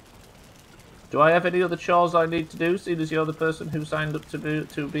 Do I have any other chores I need to do, seeing as you're the person who signed up to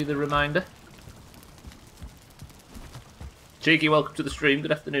be the reminder? Cheeky, welcome to the stream.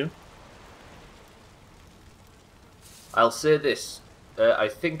 Good afternoon. I'll say this. I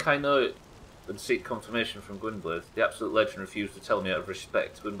think I know it and seek confirmation from Gwynblade. The absolute legend refused to tell me out of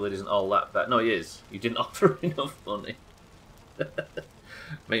respect. Gwynblade isn't all that bad. No, he is. You didn't offer enough money.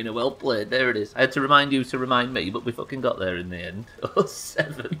 Mina, well played. There it is. I had to remind you to remind me, but we fucking got there in the end. Oh,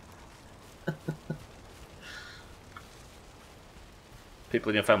 7.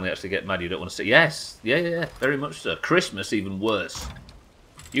 People in your family actually get mad you don't want to say. Yes. Yeah, very much so. Christmas, even worse.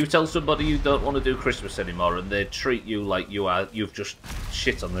 You tell somebody you don't want to do Christmas anymore and they treat you like you've just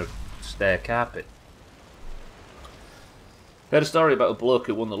shit on the stair carpet. I heard a story about a bloke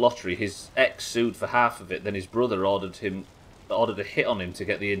who won the lottery. His ex sued for half of it, then his brother ordered a hit on him to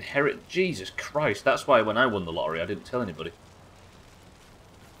get the inherit. Jesus Christ, that's why when I won the lottery I didn't tell anybody.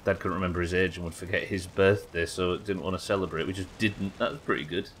 Dad couldn't remember his age and would forget his birthday, so didn't want to celebrate. We just didn't. That was pretty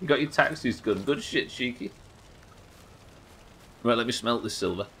good. You got your taxis done. Good shit, Cheeky. Right, let me smelt this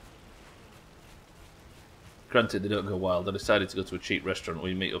silver. Granted, they don't go wild. I decided to go to a cheap restaurant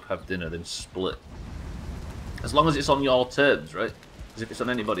where you meet up, have dinner, then split. As long as it's on your terms, right? Because if it's on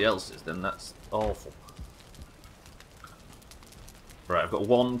anybody else's, then that's awful. Right, I've got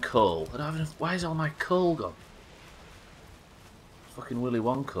 1 coal. I don't have enough. Why is all my coal gone? Fucking Willy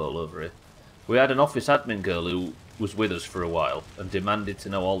Wonka all over here. We had an office admin girl who was with us for a while and demanded to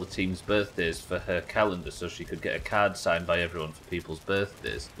know all the team's birthdays for her calendar so she could get a card signed by everyone for people's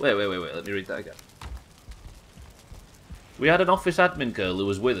birthdays. Wait, let me read that again. We had an office admin girl who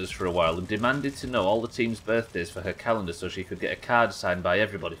was with us for a while and demanded to know all the team's birthdays for her calendar so she could get a card signed by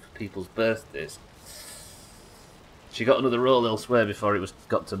everybody for people's birthdays. She got another role elsewhere before it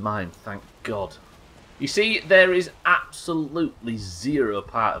got to mine, thank God. You see, there is absolutely zero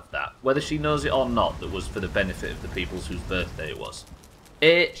part of that, whether she knows it or not, that was for the benefit of the people whose birthday it was.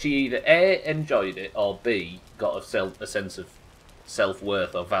 She either A, enjoyed it, or B, got a sense of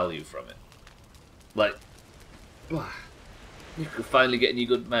self-worth or value from it. Like, you could finally get any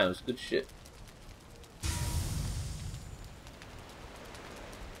good mouse, good shit.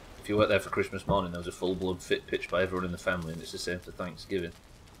 If you weren't there for Christmas morning, there was a full-blood fit pitched by everyone in the family, and it's the same for Thanksgiving.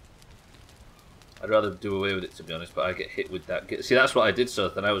 I'd rather do away with it, to be honest, but I get hit with that. See, that's what I did,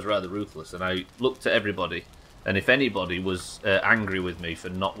 Sothan. I was rather ruthless, and I looked at everybody, and if anybody was angry with me for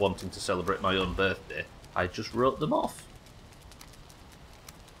not wanting to celebrate my own birthday, I just wrote them off.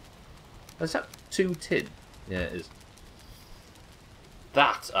 Is that 2 tin? Yeah, it is.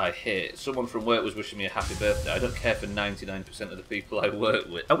 That I hate. Someone from work was wishing me a happy birthday. I don't care for 99% of the people I work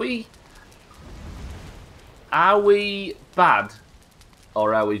with. Are we bad,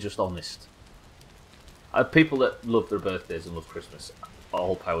 or are we just honest? People that love their birthdays and love Christmas,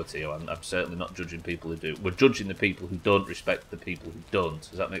 all power to you. I'm certainly not judging people who do. We're judging the people who don't respect the people who don't.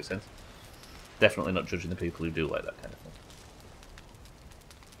 Does that make sense? Definitely not judging the people who do like that kind of thing.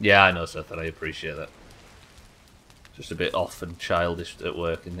 Yeah, I know, Seth, and I appreciate that. Just a bit off and childish at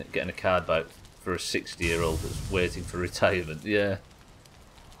work and getting a card back for a 60-year-old that's waiting for retirement. Yeah.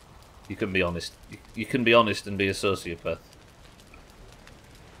 You can be honest. You can be honest and be a sociopath.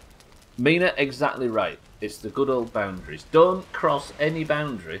 Mina, exactly right. It's the good old boundaries. Don't cross any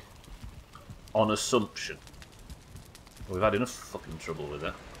boundary on assumption. We've had enough fucking trouble with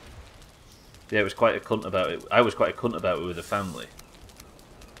that. Yeah, it was quite a cunt about it. I was quite a cunt about it with the family.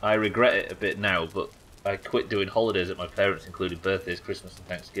 I regret it a bit now, but I quit doing holidays at my parents', including birthdays, Christmas and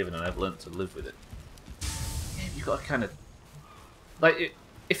Thanksgiving, and I've learnt to live with it. Yeah, you've got to kind of... Like,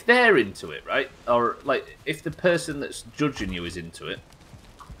 if they're into it, right? Or, like, if the person that's judging you is into it,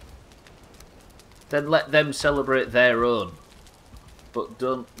 then let them celebrate their own. But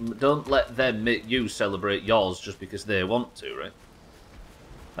don't let them make you celebrate yours just because they want to, right?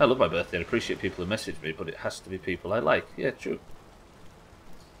 I love my birthday and appreciate people who message me, but it has to be people I like. Yeah, true.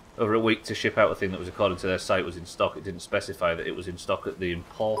 over a week to ship out a thing that was, according to their site, was in stock. It didn't specify that it was in stock at the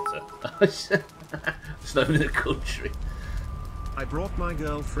importer. It's not even in the country. I brought my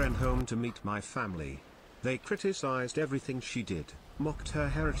girlfriend home to meet my family. They criticized everything she did, mocked her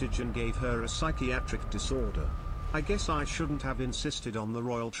heritage and gave her a psychiatric disorder. I guess I shouldn't have insisted on the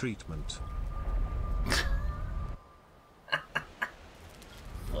royal treatment.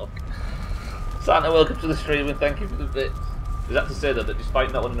 Fuck. Santa, welcome to the stream and thank you for the bits. Is that to say though that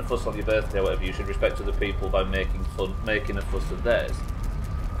despite not wanting a fuss on your birthday or whatever, you should respect other people by making a fuss of theirs?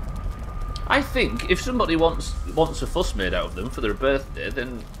 I think if somebody wants a fuss made out of them for their birthday,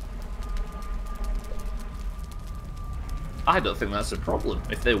 then I don't think that's a problem.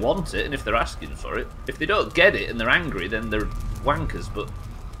 If they want it and if they're asking for it. If they don't get it and they're angry, then they're wankers. But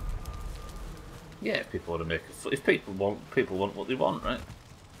yeah, if people want to make a fuss, if people want what they want, right?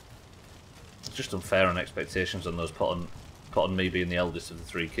 It's just unfair on expectations on those put on me being the eldest of the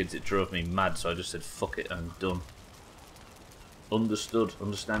 3 kids. It drove me mad, so I just said, fuck it, I'm done. Understood,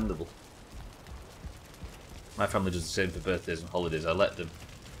 understandable. My family does the same for birthdays and holidays. I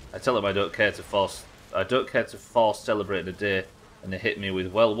tell them I don't care to force celebrating a day, and they hit me with,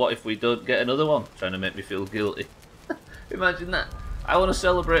 well, what if we don't get another one? Trying to make me feel guilty. Imagine that. I want to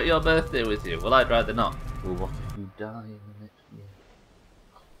celebrate your birthday with you. Well, I'd rather not. Well, what if you die in the next year?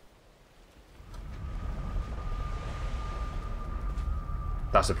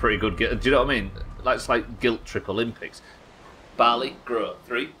 That's a pretty good guilt. Do you know what I mean? It's like guilt trip Olympics. Barley, grow.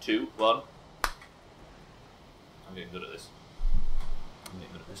 3, 2, 1. I'm getting good at this.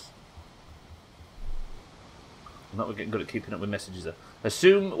 I'm not getting good at keeping up with messages though.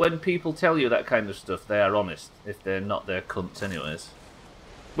 Assume when people tell you that kind of stuff, they are honest. If they're not, they're cunts anyways.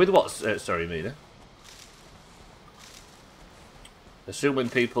 With what? Sorry, Mina. Assume when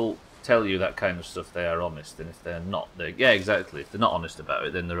people tell you that kind of stuff, they are honest. And if they're not, yeah, exactly. If they're not honest about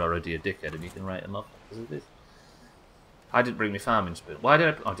it, then they're already a dickhead and you can write them off as it is. I didn't bring my farming spoon. Why did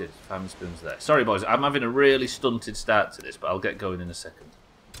I? Oh, I did. Farming spoon's there. Sorry, boys. I'm having a really stunted start to this, but I'll get going in a second.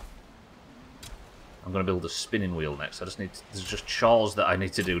 I'm going to build a spinning wheel next. There's just chores that I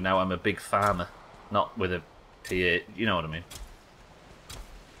need to do now. I'm a big farmer, not with a PA. You know what I mean?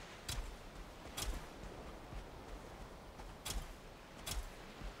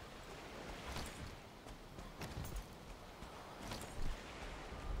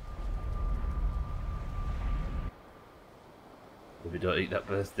 If you don't eat that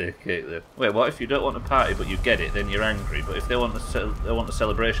birthday cake, then wait. What if you don't want a party but you get it? Then you're angry. But if they want a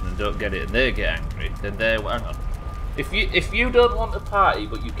celebration and don't get it, and they get angry, then they're hang on. If you don't want a party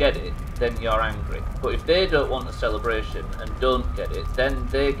but you get it, then you're angry. But if they don't want a celebration and don't get it, then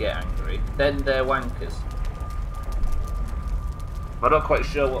they get angry. Then they're wankers. I'm not quite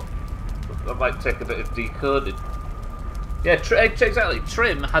sure what. I might take a bit of decoding. Yeah, exactly.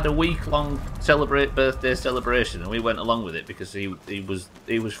 Trim had a week-long birthday celebration, and we went along with it because he was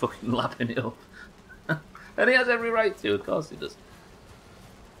fucking lapping it up, and he has every right to. Of course, he does.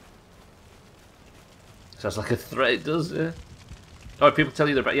 Sounds like a threat. It does. Yeah. Oh, people tell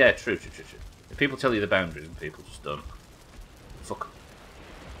you the yeah, true. If people tell you the boundaries, and people just don't. Fuck.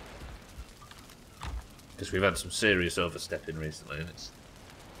 Because we've had some serious overstepping recently,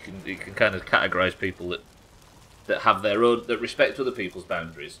 and you can kind of categorise people that have their own, that respect other people's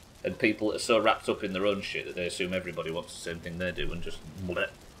boundaries, and people that are so wrapped up in their own shit that they assume everybody wants the same thing they do and just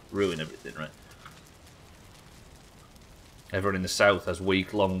ruin everything, right? Everyone in the South has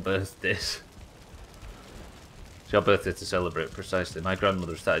week-long birthdays. It's your birthday to celebrate, precisely. My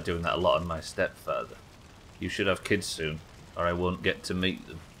grandmother started doing that a lot, and my stepfather. You should have kids soon, or I won't get to meet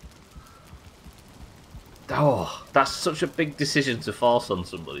them. Oh, that's such a big decision to force on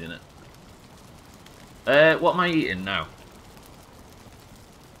somebody, isn't it? What am I eating now?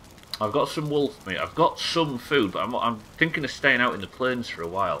 I've got some wolf meat. I've got some food, but I'm thinking of staying out in the plains for a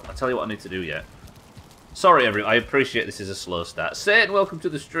while. I'll tell you what I need to do yet. Sorry, everyone. I appreciate this is a slow start. Satan, welcome to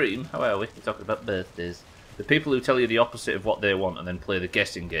the stream. How are we? We're talking about birthdays. The people who tell you the opposite of what they want and then play the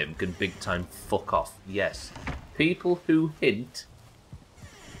guessing game can big time fuck off. Yes. People who hint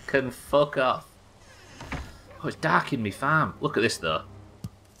can fuck off. Oh, it's dark in me farm. Look at this, though.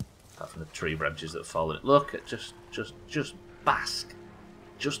 Apart from the tree branches that have fallen. Look at just bask.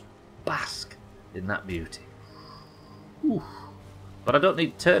 Just bask in that beauty. Ooh. But I don't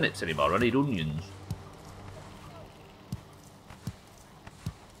need turnips anymore, I need onions.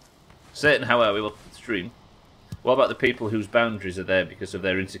 Satan, how are we? Welcome to the stream. What about the people whose boundaries are there because of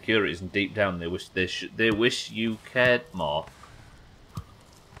their insecurities and deep down they wish you cared more?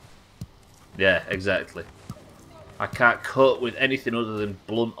 Yeah, exactly. I can't cope with anything other than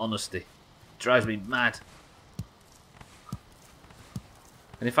blunt honesty. It drives me mad.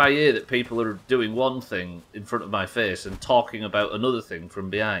 And if I hear that people are doing one thing in front of my face and talking about another thing from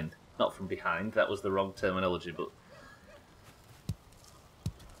behind, not from behind, that was the wrong terminology, but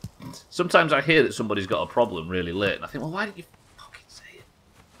sometimes I hear that somebody's got a problem really late, and I think, well, why didn't you fucking say it?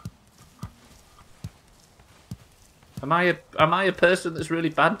 Am I a person that's really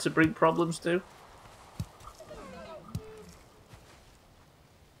bad to bring problems to?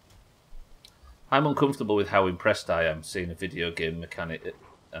 I'm uncomfortable with how impressed I am seeing a video game mechanic.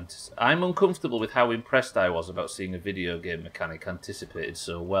 I'm uncomfortable with how impressed I was about seeing a video game mechanic anticipated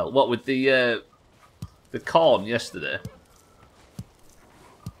so well. What with the corn yesterday?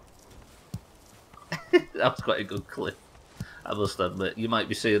 That was quite a good clip, I must admit. You might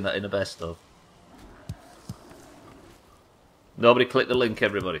be seeing that in a best of. Nobody click the link,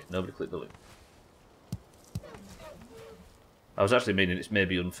 everybody. Nobody click the link. I was actually meaning it's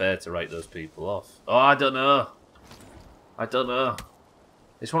maybe unfair to write those people off. Oh, I don't know. I don't know.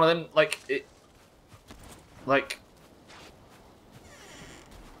 It's one of them, I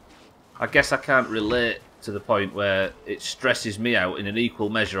guess I can't relate to the point where it stresses me out in an equal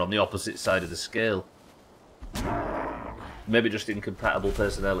measure on the opposite side of the scale. Maybe just incompatible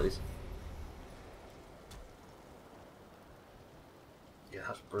personalities. Yeah,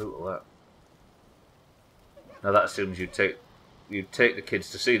 that's brutal, that. Now that assumes you take the kids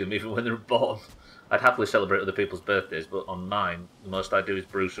to see them even when they're born. I'd happily celebrate other people's birthdays, but on mine, the most I do is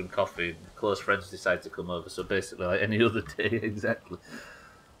brew some coffee and close friends decide to come over, so basically like any other day, exactly.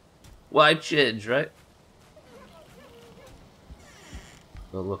 Why change, right?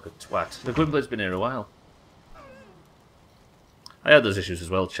 Well, look at twat. The Gwynblade's been here a while. I had those issues as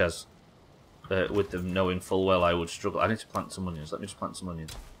well, Chaz, with them knowing full well I would struggle. I need to plant some onions. Let me just plant some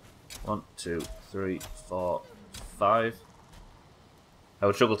onions. 1, 2, 3, 4, 5. I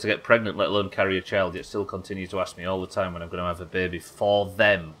would struggle to get pregnant, let alone carry a child, yet still continue to ask me all the time when I'm going to have a baby for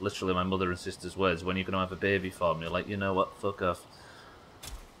them. Literally my mother and sister's words, when are you going to have a baby for me? Like, you know what, fuck off.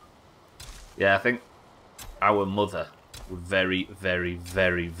 Yeah, I think our mother would very, very,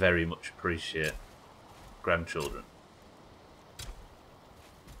 very, very much appreciate grandchildren.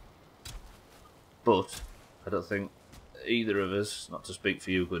 But I don't think either of us, not to speak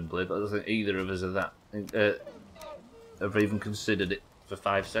for you, Gwynblade, but I don't think either of us are that, have even considered it for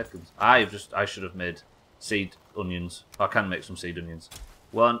 5 seconds. I should have made seed onions. I can make some seed onions.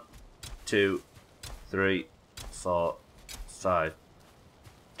 1, 2, 3, 4, 5.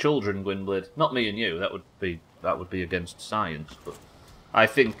 Children, Gwynblade. Not me and you. That would be against science. But I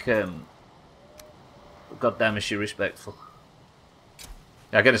think, God damn, is she respectful?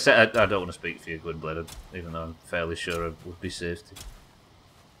 I'm gonna say I don't want to speak for you, Gwynblade, even though I'm fairly sure I would be safe to.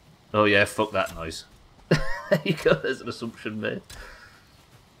 Oh yeah, fuck that noise. There you go. There's an assumption made.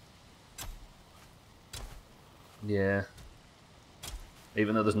 Yeah.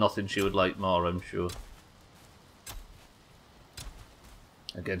 Even though there's nothing she would like more, I'm sure.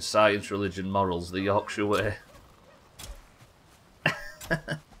 Again, science, religion, morals, the Yorkshire way.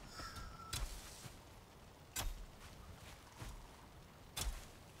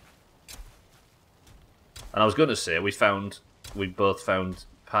 And I was going to say, we both found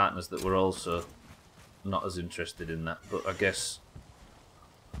partners that were also not as interested in that, but I guess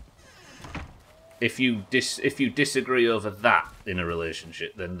if you disagree over that in a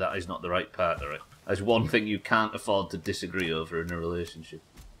relationship, then that is not the right partner. Right? There's one thing you can't afford to disagree over in a relationship.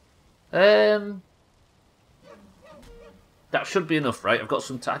 That should be enough, right? I've got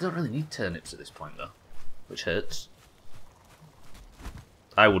some I don't really need turnips at this point, though, which hurts.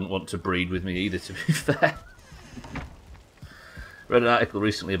 I wouldn't want to breed with me either, to be fair. Read an article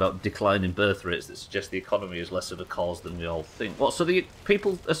recently about declining birth rates that suggest the economy is less of a cause than we all think. What? So the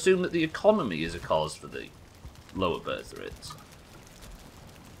people assume that the economy is a cause for the lower birth rates?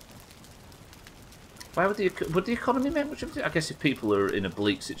 Why would the economy make much of it? I guess if people are in a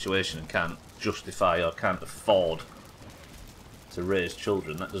bleak situation and can't justify or can't afford to raise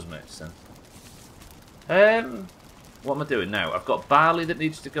children, that does make sense. What am I doing now? I've got barley that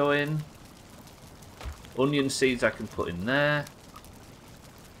needs to go in. Onion seeds I can put in there.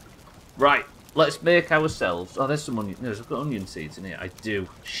 Right, let's make ourselves... Oh, there's some onion... No, I've got onion seeds in here. I do.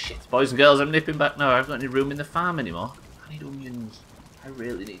 Shit. Boys and girls, I'm nipping back now. I haven't got any room in the farm anymore. I need onions. I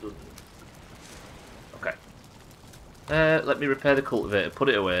really need onions. Okay. Let me repair the cultivator, put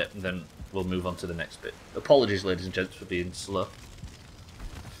it away, and then we'll move on to the next bit. Apologies, ladies and gents, for being slow.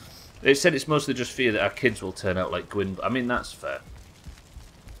 It said it's mostly just fear that our kids will turn out like Gwyn. I mean, that's fair.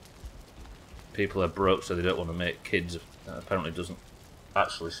 People are broke, so they don't want to make kids. That apparently doesn't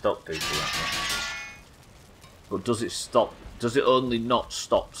actually stop people that much. But does it stop? Does it only not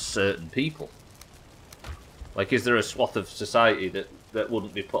stop certain people? Like, is there a swath of society that that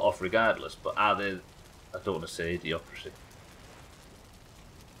wouldn't be put off regardless, but are they, I don't want to say idiocracy.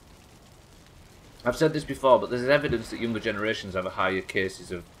 I've said this before, but there's evidence that younger generations have a higher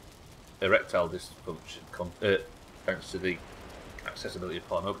cases of erectile dysfunction thanks to the accessibility of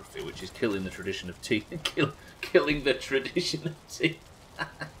pornography, which is killing the tradition of tea. Killing the tradition of tea.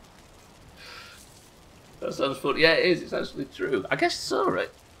 That sounds funny. Yeah, it is. It's actually true. I guess so,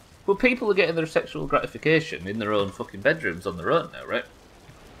 right? But people are getting their sexual gratification in their own fucking bedrooms on their own now, right?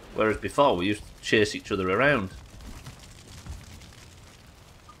 Whereas before, we used to chase each other around.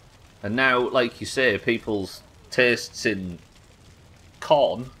 And now, like you say, people's tastes in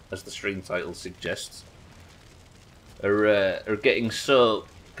corn, as the stream title suggests, are getting so...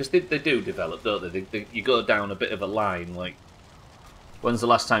 Because they do develop, don't they? You go down a bit of a line, like... When's the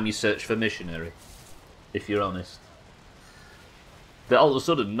last time you searched for missionary? If you're honest. That all of a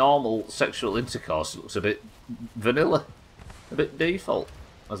sudden, normal sexual intercourse looks a bit vanilla. A bit default,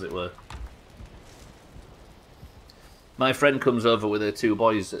 as it were. My friend comes over with her 2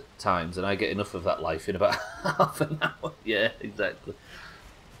 boys at times, and I get enough of that life in about half an hour. Yeah, exactly.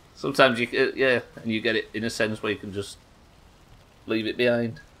 Sometimes you, yeah, and you get it in a sense where you can just leave it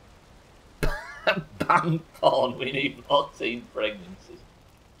behind. Ban porn, we need 14 pregnancies.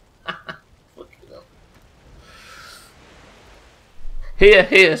 Fucking hell.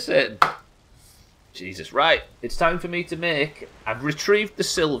 Here, Satan. Jesus, right, it's time for me to make... I've retrieved the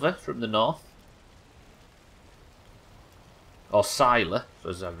silver from the north. Or Siler,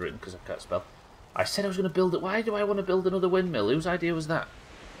 as I've written, because I can't spell. I said I was going to build it. Why do I want to build another windmill? Whose idea was that?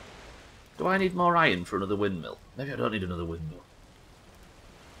 Do I need more iron for another windmill? Maybe I don't need another windmill.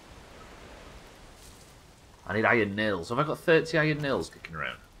 I need iron nails. Have I got 30 iron nails kicking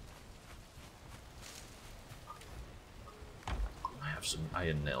around? I have some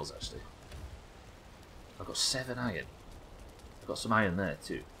iron nails, actually. I've got 7 iron. I've got some iron there,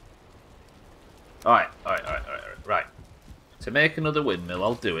 too. Alright. Right. To make another windmill,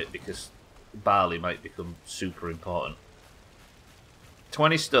 I'll do it because barley might become super important.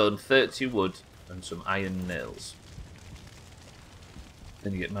 20 stone, 30 wood, and some iron nails.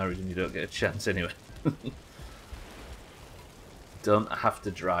 Then you get married and you don't get a chance anyway. Don't have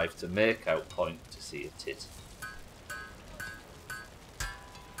to drive to make out point to see a tit.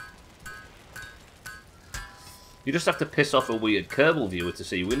 You just have to piss off a weird Kerbal viewer to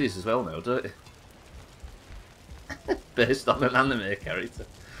see Willies as well now, don't you? Based on an anime character.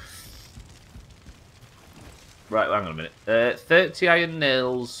 Right, hang on a minute. 30 iron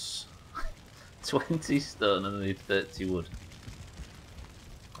nails, 20 stone, and I need 30 wood.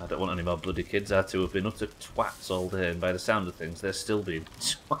 I don't want any more bloody kids. Our 2 have been utter twats all day, and by the sound of things, they're still being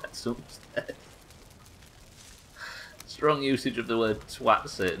twats upstairs. Strong usage of the word twat,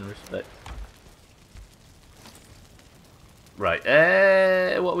 Satan, respect. Right,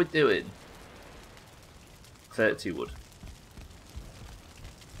 what are we doing? 30 wood.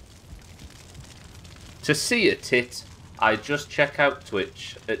 To see a tit, I just check out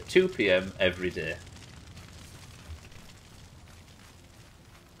Twitch at 2 PM every day.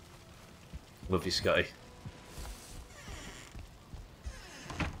 Love you, Scotty.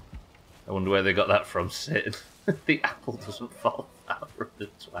 I wonder where they got that from, Satan. The apple doesn't fall far from the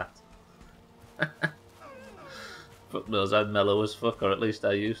twat. Fuck knows, I'm mellow as fuck, or at least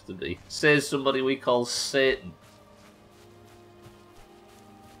I used to be. Says somebody we call Satan.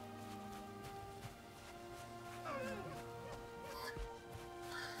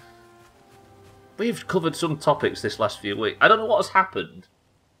 We've covered some topics this last few weeks. I don't know what has happened.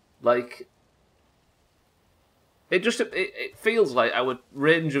 Like, it feels like our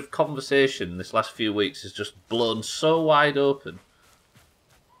range of conversation this last few weeks has just blown so wide open.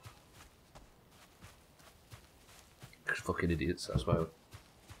 Fucking idiots, that's why.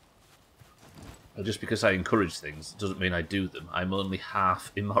 And just because I encourage things doesn't mean I do them. I'm only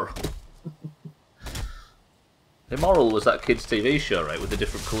half immoral. Immoral was that kids' TV show, right, with the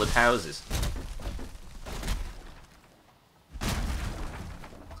different coloured houses.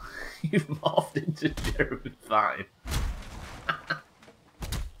 You've morphed into Jeremy Vine.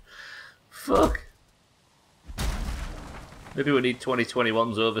 Fuck. Maybe we need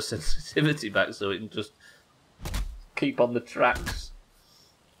 2021's oversensitivity back so we can just keep on the tracks.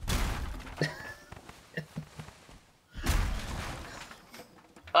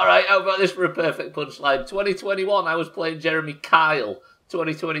 Alright, how about this for a perfect punchline? 2021, I was playing Jeremy Kyle.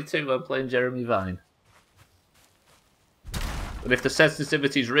 2022, I'm playing Jeremy Vine. And if the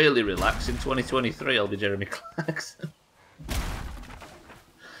sensitivities really relax, in 2023 I'll be Jeremy Clarkson.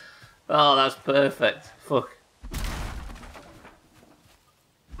 Oh, that's perfect. Fuck.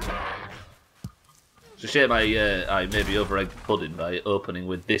 It's a shame I maybe over-egged the pudding by opening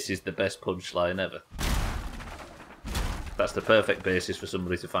with "This is the best punchline ever." That's the perfect basis for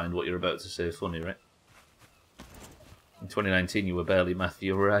somebody to find what you're about to say funny, right? In 2019, you were barely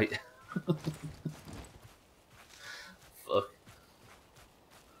Matthew Wright. Fuck.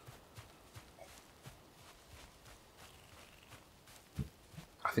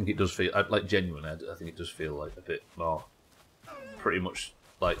 I think it does feel, like, genuine. I think it does feel like a bit more, pretty much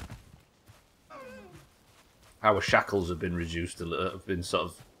like our shackles have been reduced a little, have been sort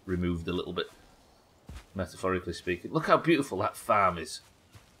of removed a little bit, metaphorically speaking. Look how beautiful that farm is.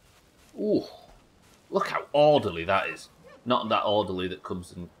 Ooh, look how orderly that is. Not that orderly that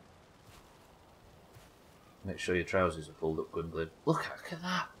comes and make sure your trousers are pulled up, Gwynblade. Look at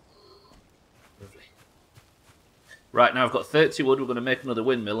that. Lovely. Right, now I've got 30 wood, we're going to make another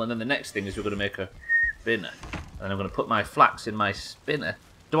windmill, and then the next thing is we're going to make a spinner. And I'm going to put my flax in my spinner.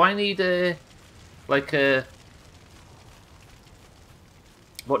 Do I need a, like a,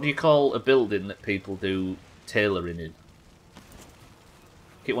 what do you call a building that people do tailoring in?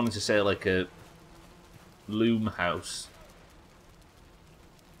 I keep wanting to say like a loom house.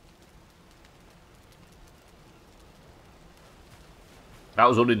 That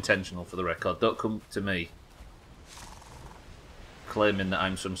was unintentional, for the record. Don't come to me claiming that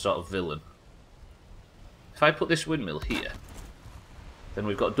I'm some sort of villain. If I put this windmill here, then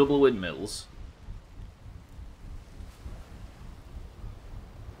we've got double windmills.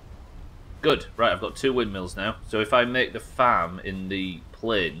 Good. Right, I've got 2 windmills now. So if I make the farm in the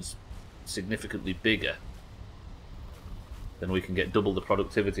plains significantly bigger, then we can get double the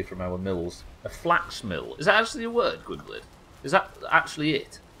productivity from our mills. A flax mill. Is that actually a word, Gwynblade? Is that actually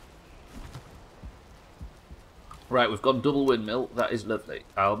it? Right, we've got double windmill. That is lovely.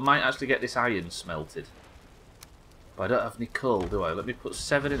 I might actually get this iron smelted. But I don't have any coal, do I? Let me put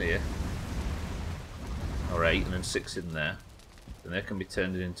 7 in here. Or 8, and then 6 in there. Then they can be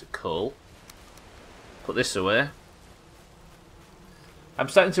turned into coal. Put this away. I'm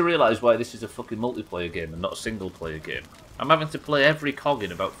starting to realise why this is a fucking multiplayer game and not a single player game. I'm having to play every cog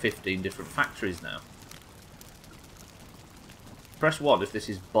in about 15 different factories now. Press 1 if this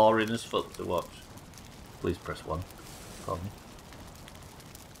is boring as fuck to watch. Please press 1 for me.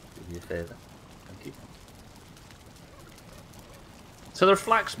 Do me a favour. Thank you. So there are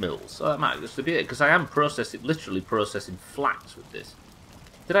flax mills. So that might just be it, because I am literally processing flax with this.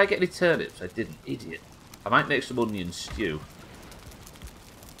 Did I get any turnips? I didn't. Idiot. I might make some onion stew.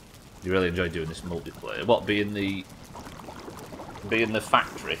 You really enjoy doing this multiplayer. What, being the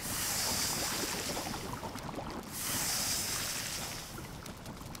factory?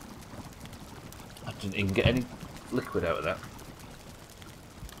 I didn't even get any liquid out of that.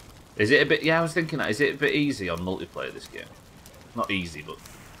 Is it a bit... Yeah, I was thinking that. Is it a bit easy on multiplayer, this game? Not easy, but...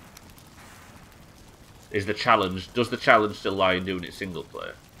 Is the challenge... Does the challenge still lie in doing it single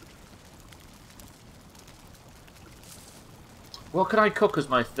player? What can I cook as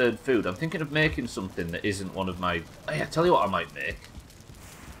my third food? I'm thinking of making something that isn't one of my... Hey, I tell you what I might make.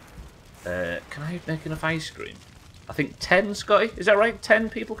 Can I make enough ice cream? I think 10, Scotty? Is that right? 10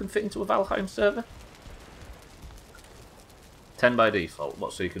 people can fit into a Valheim server? 10 by default.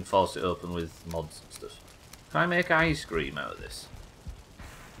 What, so you can force it open with mods and stuff? Can I make ice cream out of this?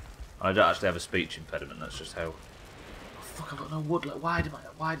 I don't actually have a speech impediment, that's just how... Oh, fuck, I've got no wood. Like,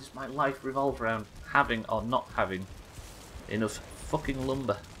 why does my life revolve around having or not having enough fucking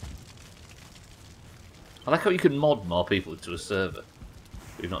lumber? I like how you can mod more people into a server.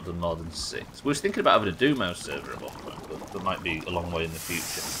 We've not done more than 6. We was thinking about having a Doomhaus server at one point, but that might be a long way in the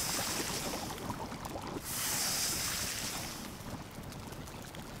future.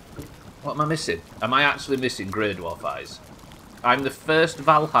 What am I missing? Am I actually missing Grey Dwarf Eyes? I'm the first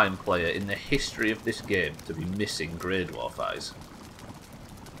Valheim player in the history of this game to be missing Grey Dwarf Eyes.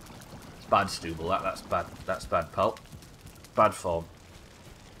 It's bad, Stubbler. That's bad. That's bad, pal. Bad form.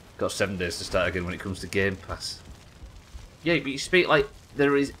 Got 7 days to start again when it comes to Game Pass. Yeah, but you speak like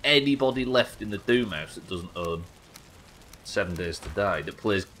there is anybody left in the Doomhaus that doesn't own 7 Days to Die, that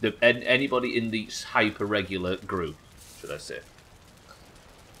plays... anybody in the hyper-regular group, should I say.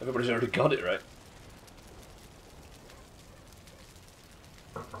 Everybody's already got it, right?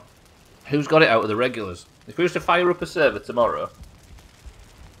 Who's got it out of the regulars? If we was to fire up a server tomorrow,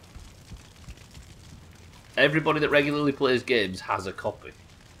 everybody that regularly plays games has a copy.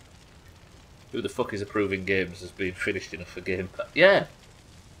 Who the fuck is approving games as being finished enough for Game Pass? Yeah.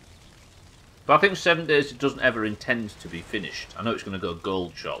 But I think 7 Days doesn't ever intend to be finished. I know it's going to go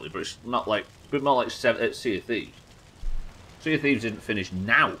gold shortly, but it's not like... It's a bit more like Sea of Thieves. Sea of Thieves isn't finished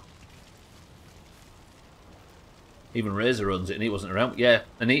now. Even Razor owns it and he wasn't around. Yeah,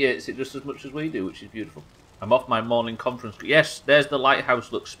 and he hates it just as much as we do, which is beautiful. I'm off my morning conference. Yes, there's the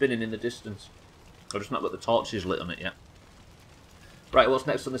lighthouse, look, spinning in the distance. I've just not got the torches lit on it yet. Right, what's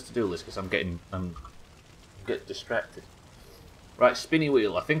next on this to-do list? Because I'm getting distracted. Right, spinny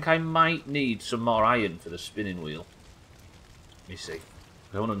wheel. I think I might need some more iron for the spinning wheel. Let me see.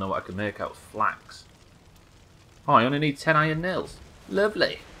 I want to know what I can make out of flax. Oh, I only need 10 iron nails.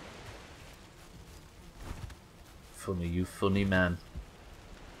 Lovely. Funny, you funny man.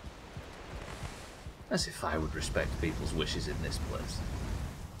 As if I would respect people's wishes in this place.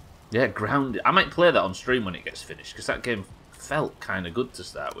 Yeah, grounded. I might play that on stream when it gets finished, because that game felt kind of good to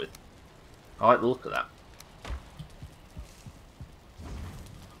start with. I like the look of that.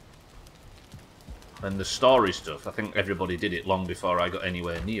 And the story stuff, I think everybody did it long before I got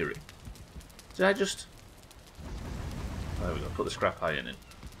anywhere near it. Did I just... There we go, put the scrap iron in.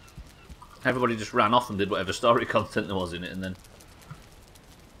 Everybody just ran off and did whatever story content there was in it, and then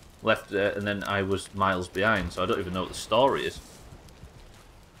left, and then I was miles behind, so I don't even know what the story is.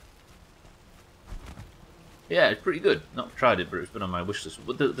 Yeah, it's pretty good. Not tried it, but it's been on my wish list.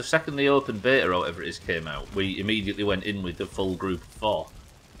 But the second the open beta or whatever it is came out, we immediately went in with the full group of 4.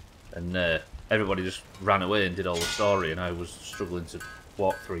 And everybody just ran away and did all the story, and I was struggling to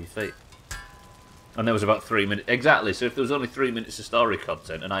walk 3 feet. And there was about 3 minutes. Exactly, so if there was only 3 minutes of story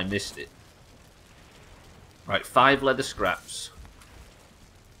content and I missed it. Right, 5 leather scraps.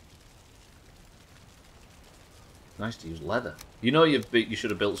 Nice to use leather. You know you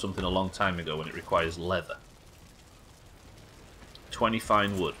should have built something a long time ago when it requires leather. 20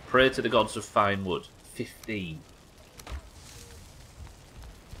 fine wood. Pray to the gods of fine wood. 15.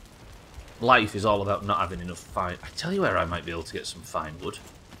 Life is all about not having enough fine... I tell you where I might be able to get some fine wood.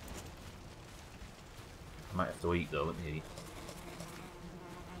 I might have to eat though, let me eat.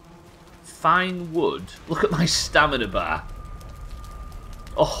 Fine wood. Look at my stamina bar.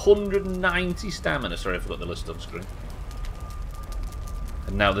 190 stamina. Sorry, I forgot the list on screen.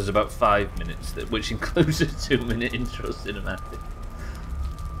 And now there's about 5 minutes, which includes a 2-minute intro cinematic.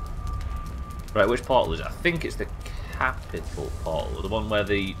 Right, which portal is it? I think it's the capital portal, the one where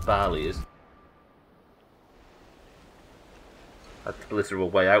the barley is. I had to glitter a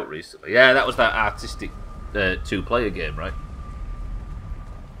way out recently. Yeah, that was that artistic 2-player game, right?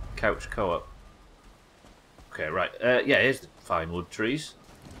 Couch co-op. Okay, right. Yeah, here's the fine wood trees.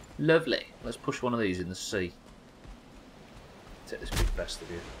 Lovely. Let's push one of these in the sea. Take this big best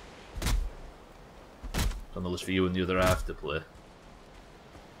of you. It's on the list for you and the other half to play.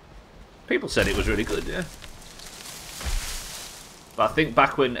 People said it was really good, yeah. But I think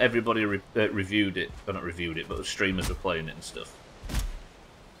back when everybody reviewed it, or not reviewed it, but the streamers were playing it and stuff,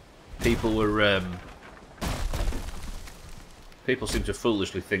 people were... people seem to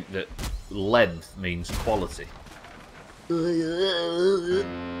foolishly think that length means quality.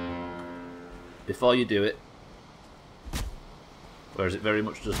 Before you do it, whereas it very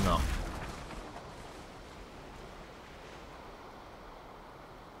much does not.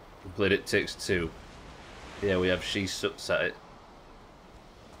 We played It Takes Two. Yeah, we have She Sucks at It.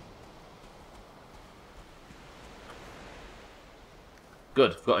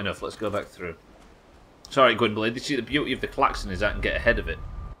 Good, I've got enough. Let's go back through. Sorry, Gwynblade. You see the beauty of the klaxon is that I can get ahead of it.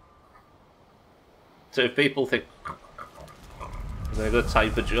 So if people think they're going to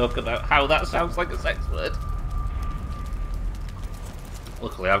type a joke about how that sounds like a sex word,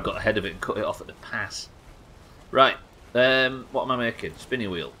 luckily I've got ahead of it and cut it off at the pass. Right, what am I making? Spinny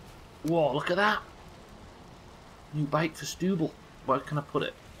wheel. Whoa, look at that! New bike for Stubbler. Where can I put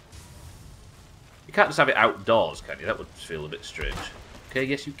it? You can't just have it outdoors, can you? That would feel a bit strange. Okay,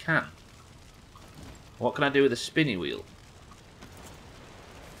 yes you can. What can I do with a spinny wheel?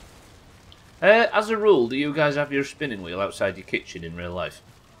 As a rule, do you guys have your spinning wheel outside your kitchen in real life?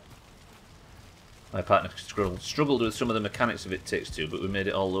 My partner struggled with some of the mechanics of It Takes Two, but we made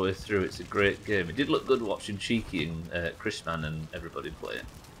it all the way through. It's a great game. It did look good watching Cheeky and Chrisman and everybody play it.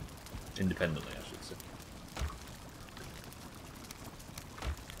 Independently, I should say.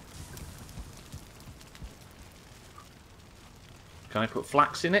 Can I put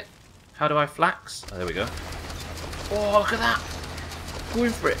flax in it? How do I flax? Oh, there we go. Oh, look at that!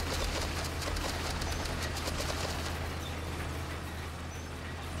 Going for it!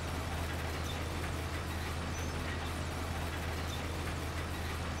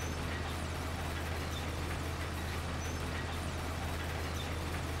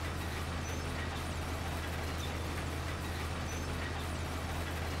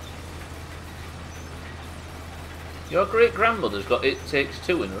 Your great-grandmother's got It Takes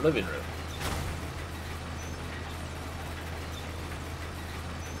Two in her living room.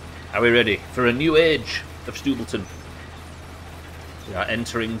 Are we ready for a new age of Stubbleton? We are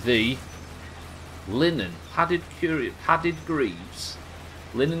entering the linen, padded greaves,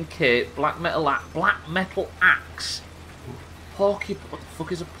 linen cape, black metal axe, porcupine. What the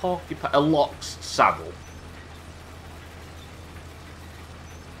fuck is a porcupine? A lox saddle.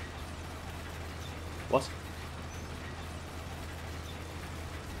 What?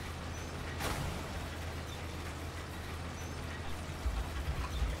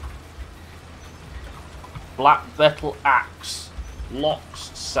 Black metal axe,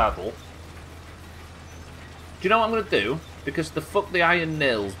 lox saddle. Do you know what I'm going to do? Because the fuck the iron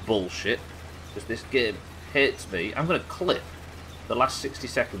nails bullshit, because this game hates me, I'm going to clip the last 60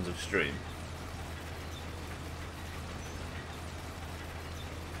 seconds of stream.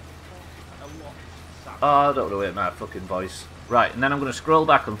 Oh, I don't want to wait my fucking voice. Right, and then I'm going to scroll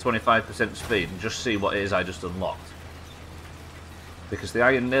back on 25% speed and just see what it is I just unlocked. Because the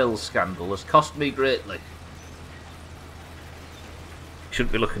iron nails scandal has cost me greatly. You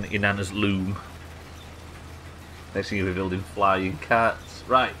shouldn't be looking at your nana's loom. Next thing you'll be building flying cats.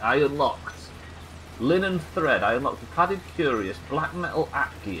 Right, I unlocked linen thread. I unlocked the padded curious, black metal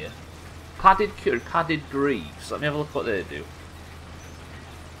axe gear, padded greaves. Let me have a look what they do.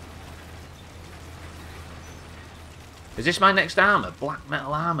 Is this my next armour? Black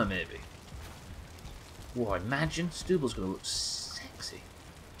metal armour, maybe? Whoa, imagine Stubbler's going to look sexy.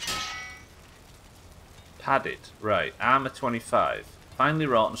 Padded. Right, armour 25. Finely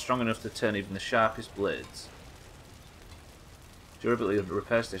wrought and strong enough to turn even the sharpest blades. Durability of the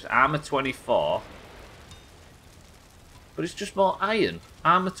repair station. Armour 24. But it's just more iron.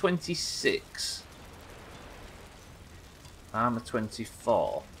 Armour 26. Armour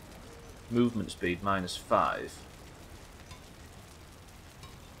 24. Movement speed -5.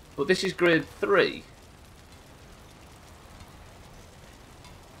 But this is grade 3.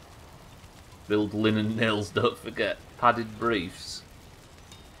 Build linen nails, don't forget. Padded briefs.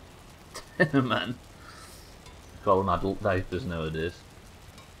 Man. Call them adult diapers nowadays.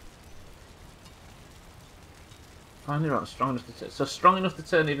 Finally right, strong enough to turn. So strong enough to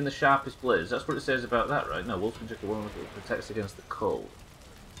turn even the sharpest blades. That's what it says about that, right? No, wolf jacket one that protects against the cold.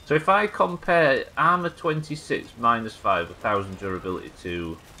 So if I compare armor 26 -5, 1000 durability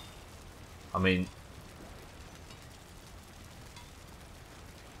to, I mean,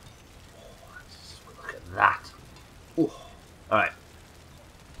 look at that. Ooh. All right.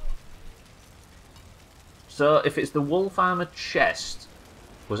 So if it's the wolf armor chest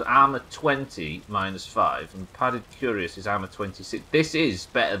was armor 20 -5 and padded curious is armor 26, this is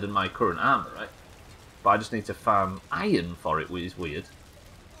better than my current armor, right? But I just need to farm iron for it, which is weird.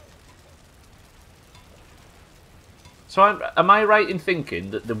 So am I right in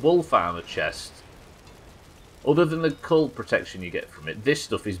thinking that the wolf armor chest, other than the cold protection you get from it, this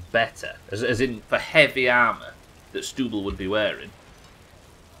stuff is better, as in for heavy armor that Stubbler would be wearing?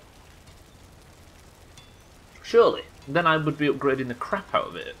 Surely. Then I would be upgrading the crap out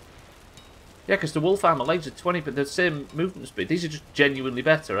of it. Yeah, because the wolf armor legs are 20, but the same movement speed. These are just genuinely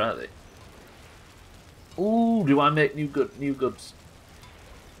better, aren't they? Ooh, do I make new goods?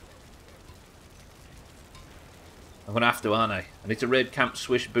 I'm going to have to, aren't I? I need to raid camp,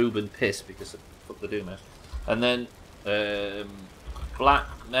 swish, boob, and piss, because fuck the Doomhaus. And then, black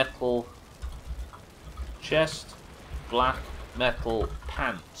metal chest, black metal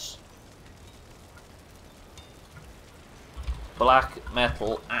pants. Black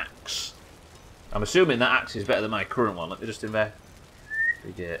metal axe. I'm assuming that axe is better than my current one. Let me just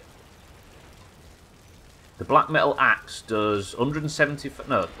investigate. The black metal axe does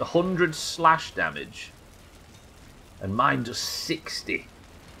 100 slash damage, and mine does 60.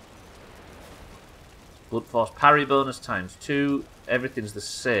 Blunt force parry bonus ×2. Everything's the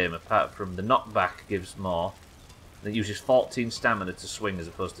same apart from the knockback gives more. And it uses 14 stamina to swing as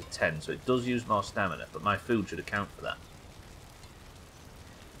opposed to 10, so it does use more stamina. But my food should account for that.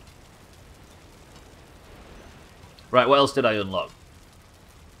 Right, what else did I unlock?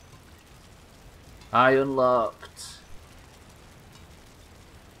 I unlocked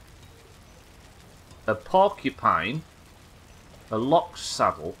a porcupine, a lox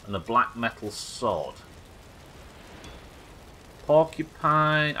saddle, and a black metal sword.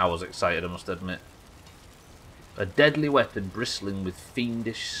 Porcupine, I was excited, I must admit. A deadly weapon bristling with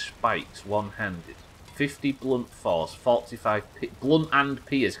fiendish spikes, one-handed. 50 blunt force, 45 blunt and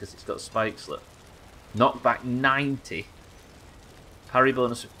pierce because it's got spikes left. Knockback 90. Parry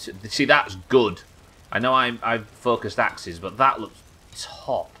bonus of 2. See, that's good. I know I've focused axes, but that looks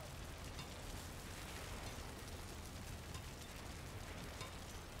top.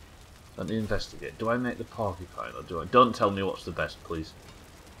 Let me investigate. Do I make the porcupine or do I? Don't tell me what's the best, please.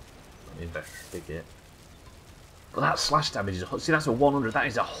 Let me investigate. But that slash damage is... See, that's a 100. That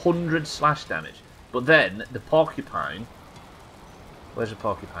is 100 slash damage. But then, the porcupine... Where's the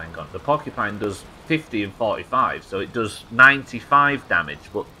porcupine gone? The porcupine does 50 and 45, so it does 95 damage,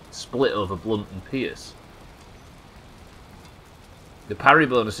 but split over blunt and pierce. The parry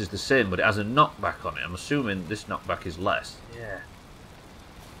bonus is the same, but it has a knockback on it. I'm assuming this knockback is less. Yeah.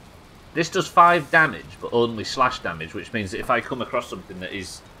 This does 5 damage, but only slash damage, which means that if I come across something that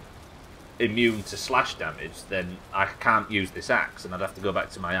is immune to slash damage, then I can't use this axe, and I'd have to go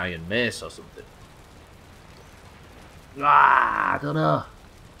back to my iron mace or something. I don't know.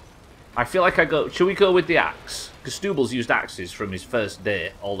 I feel like I go... Should we go with the axe? Because Stubbler's used axes from his first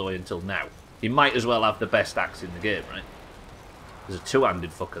day all the way until now. He might as well have the best axe in the game, right? There's a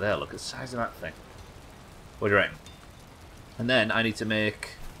two-handed fucker there. Look at the size of that thing. What do you reckon? And then I need to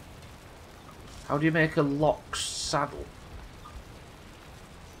make... How do you make a lock saddle?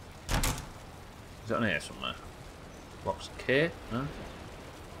 Is that on here somewhere? Lock's K? No?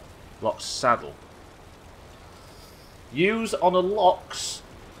 Lock saddle. Use on a lox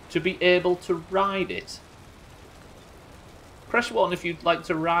to be able to ride it. Press 1 if you'd like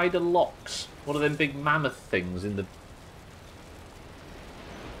to ride a lox. One of them big mammoth things in the...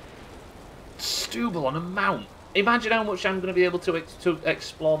 Stubbler on a mount. Imagine how much I'm going to be able to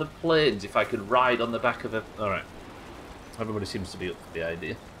explore the plains if I could ride on the back of a... Alright. Everybody seems to be up for the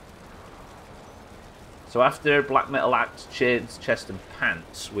idea. So after black metal axe, chains, chest and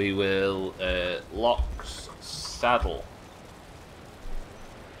pants, we will lox saddle.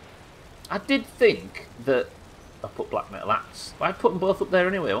 I did think that I put black metal axe. I put them both up there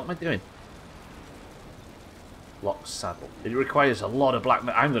anyway. What am I doing? Lock saddle. It requires a lot of black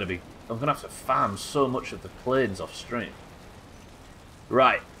metal. I'm gonna have to farm so much of the plains off stream.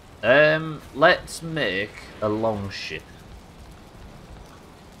 Right. Let's make a long ship.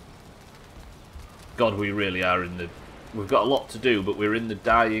 God, we really are in the... We've got a lot to do, but we're in the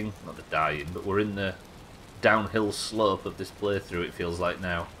dying... Not the dying, but we're in the downhill slope of this playthrough, it feels like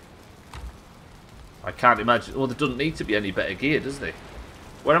now. I can't imagine... Well, there doesn't need to be any better gear, does there?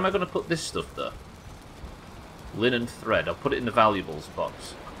 Where am I going to put this stuff, though? Linen thread. I'll put it in the valuables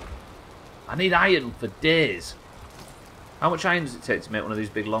box. I need iron for days. How much iron does it take to make one of these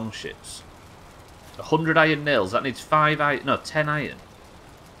big long ships? 100 iron nails. That needs 5 iron... No, 10 iron.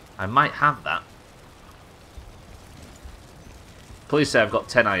 I might have that. Please say I've got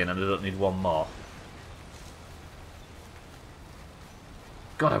 10 iron and I don't need one more.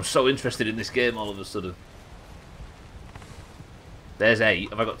 God, I'm so interested in this game all of a sudden. There's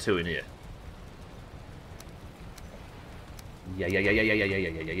 8. Have I got 2 in here? Yeah. Are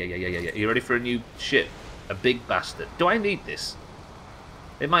you ready for a new ship? A big bastard. Do I need this?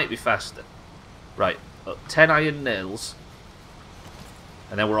 It might be faster. Right, 10 iron nails.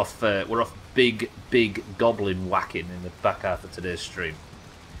 And then we're off big goblin whacking in the back half of today's stream.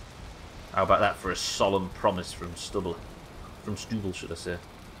 How about that for a solemn promise from Stubbler? From Stubbler, should I say.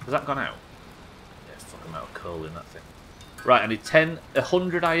 Has that gone out? Yeah, fucking out of coal in that thing. Right, I need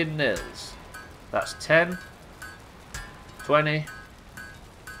 100 iron nails. That's 10, 20,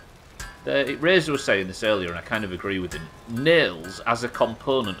 30. Razor was saying this earlier, and I kind of agree with him. Nails, as a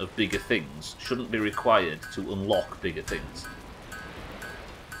component of bigger things, shouldn't be required to unlock bigger things.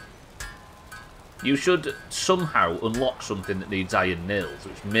 You should somehow unlock something that needs iron nails,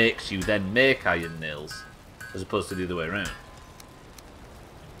 which makes you then make iron nails, as opposed to the other way around.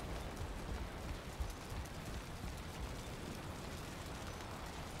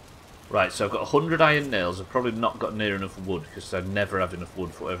 Right, so I've got 100 iron nails. I've probably not got near enough wood, because I never have enough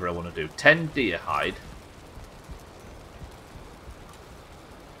wood for whatever I want to do. 10 deer hide.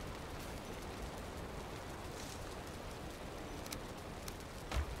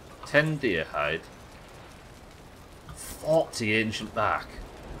 Deer hide. 40 ancient bark.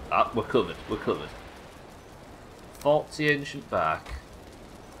 Ah, we're covered. 40 ancient bark.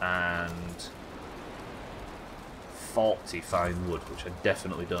 And 40 fine wood, which I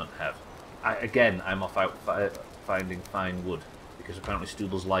definitely don't have. I'm off out finding fine wood, because apparently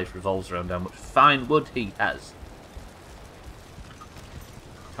Stubbler's life revolves around how much fine wood he has.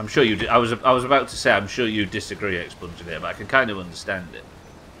 I'm sure you. I was about to say I'm sure you disagree, Expungeonator, but I can kind of understand it.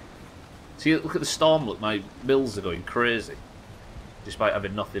 See, look at the storm. Look, my mills are going crazy, despite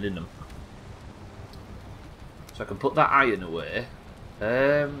having nothing in them. So I can put that iron away.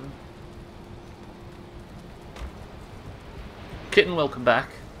 Kitten, welcome back.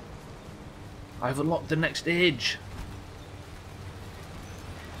 I've unlocked the next age.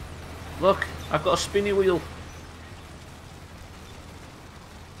 Look, I've got a spinny wheel.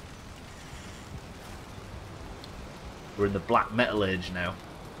 We're in the black metal age now.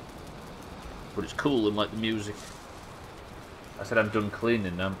 But it's cool and like the music. I said I'm done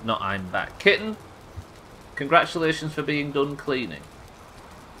cleaning, not I'm back. Kitten, congratulations for being done cleaning.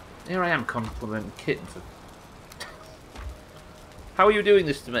 Here I am complimenting Kitten for... How are you doing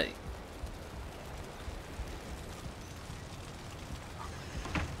this to me?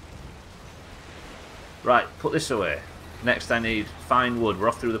 Right, put this away. Next I need fine wood. We're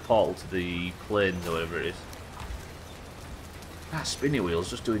off through the portal to the plains or whatever it is. That spinny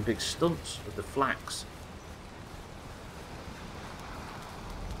wheel's just doing big stunts with the flax.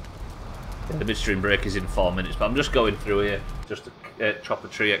 Yeah, the midstream break is in 4 minutes, but I'm just going through here just to chop a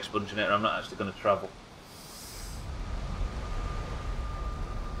tree expunginator. I'm not actually going to travel.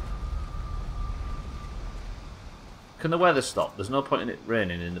 Can the weather stop? There's no point in it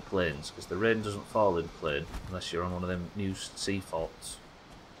raining in the plains, because the rain doesn't fall in the plain unless you're on one of them new sea forts.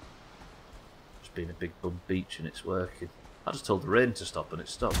 Just being a big bum beach and it's working. I just told the rain to stop and it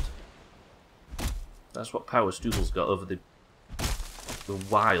stopped. That's what power Stubbler's got over the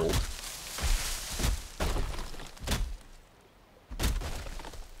wild.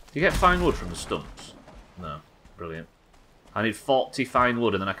 Do you get fine wood from the stumps? No. Brilliant. I need 40 fine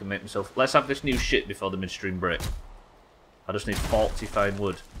wood and then I can make myself... Let's have this new shit before the midstream break. I just need 40 fine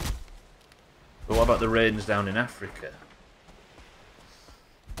wood. But what about the rains down in Africa?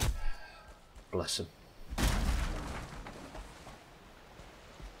 Bless them.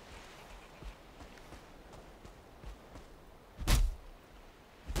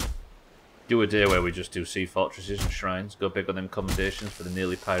 Do a day where we just do sea fortresses and shrines. Go big on them commendations for the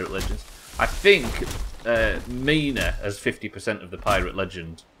nearly pirate legends. I think Mina has 50% of the pirate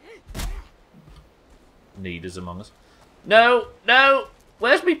legend needers among us. No, no!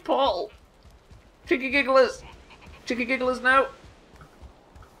 Where's me portal? Chicky gigglers! Chicky gigglers now!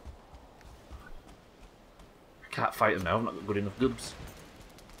 I can't fight them now, I've not got good enough goods.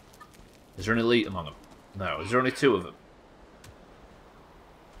 Is there an elite among them? No. Is there only 2 of them?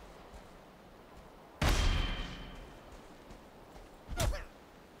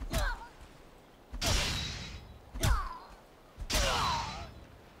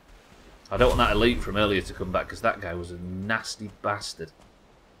 I don't want that elite from earlier to come back because that guy was a nasty bastard.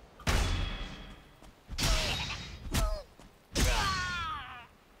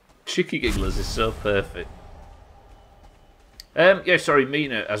 Chicky Gigglers is so perfect. Yeah, sorry,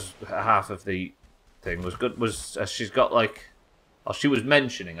 Mina as half of the thing was good. She's got like, or she was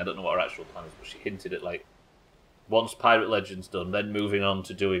mentioning, I don't know what her actual plan is, but she hinted at like once Pirate Legends done, then moving on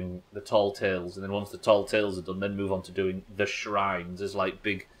to doing the Tall Tales, and then once the Tall Tales are done, then move on to doing the Shrines as like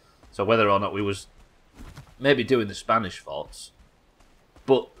big. So whether or not we was maybe doing the Spanish forts,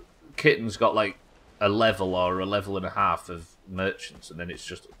 but Kitten's got like a level or a level and a half of merchants, and then it's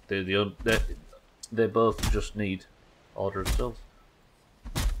just they both just need Order of Souls.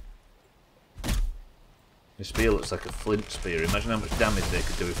 The spear looks like a flint spear. Imagine how much damage they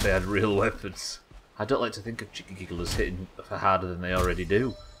could do if they had real weapons. I don't like to think of Chicky Giggle as hitting harder than they already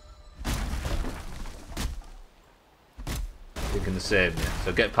do. Thinking the same, yeah.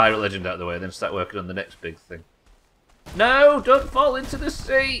 So get Pirate Legend out of the way, and then start working on the next big thing. No! Don't fall into the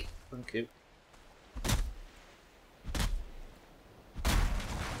sea! Thank you.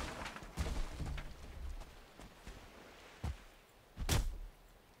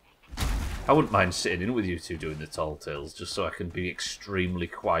 I wouldn't mind sitting in with you two doing the Tall Tales, just so I can be extremely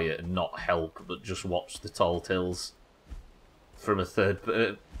quiet and not help, but just watch the Tall Tales from a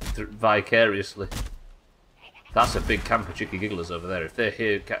third... vicariously. That's a big camp of Chicky Gigglers over there. If they're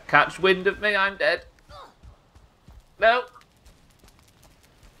here, catch wind of me, I'm dead. No.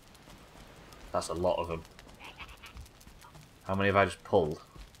 That's a lot of them. How many have I just pulled?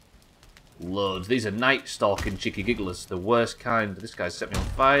 Loads. These are night stalking Chicky Gigglers, the worst kind. This guy's set me on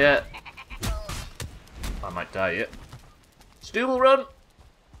fire. I might die yet. Stubbler, run!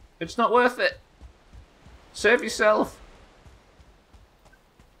 It's not worth it. Save yourself.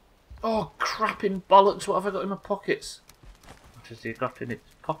 Oh, crapping bollocks, what have I got in my pockets? What has he got in his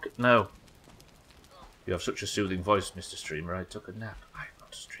pocket? No. You have such a soothing voice, Mr. Streamer. I took a nap. I'm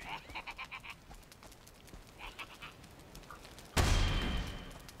not a streamer.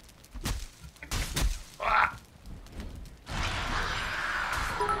 Ah!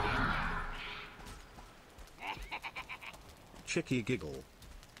 Chicky Giggle.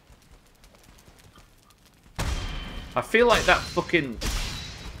 I feel like that fucking...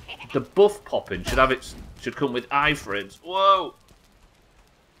 The buff popping should come with iframes. Whoa!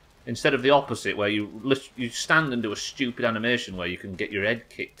 Instead of the opposite, where you stand and do a stupid animation where you can get your head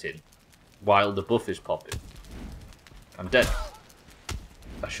kicked in while the buff is popping. I'm dead.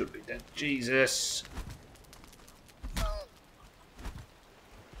 I should be dead. Jesus!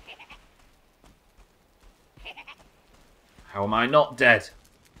 How am I not dead?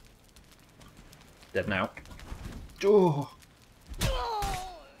 Dead now. Oh.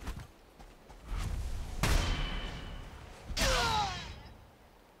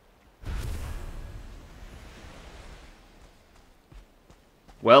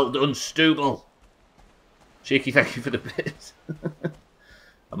 Well done, Stubbler. Cheeky, thank you for the bit.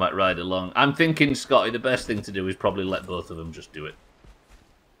 I might ride along. I'm thinking, Scotty, the best thing to do is probably let both of them just do it.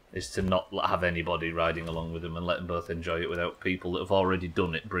 Is to not have anybody riding along with them and let them both enjoy it without people that have already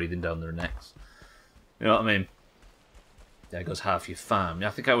done it breathing down their necks. You know what I mean? There goes half your farm. I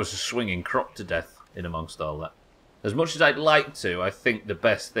think I was a swinging crop to death in amongst all that. As much as I'd like to, I think the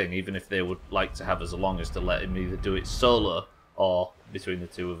best thing, even if they would like to have us along, is to let him either do it solo or between the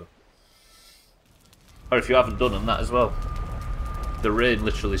two of them. Or if you haven't done them, that as well. The rain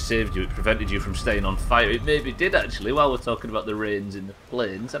literally saved you. It prevented you from staying on fire. It maybe did, actually, while we're talking about the rains in the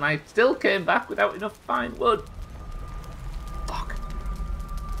plains. And I still came back without enough fine wood. Fuck.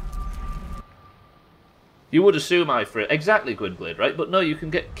 You would assume I for it. Exactly, Gwynblade, right? But no, you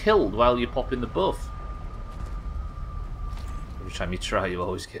can get killed while you're popping the buff. Every time you try, you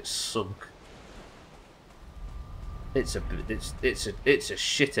always get sunk. It's a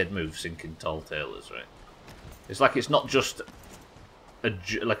shithead move, sinking tall tailors, right? It's like it's not just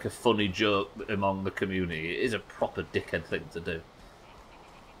like a funny joke among the community. It is a proper dickhead thing to do.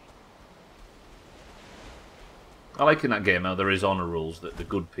 I like in that game how there is honour rules that the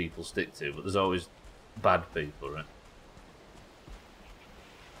good people stick to, but there's always bad people, right?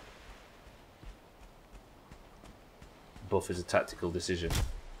 Buff is a tactical decision.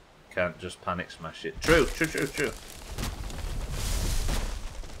 Can't just panic smash it. True.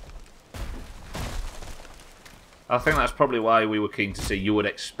 I think that's probably why we were keen to see you would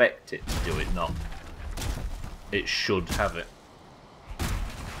expect it to do it, not it should have it.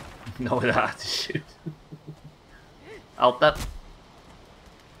 Not with that attitude. I'll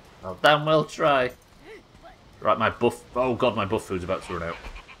damn well try. Right, my buff. Oh god, my buff food's about to run out.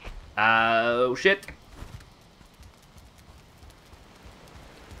 Oh shit.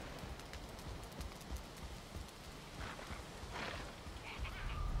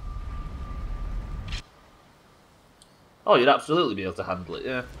 Oh, you'd absolutely be able to handle it,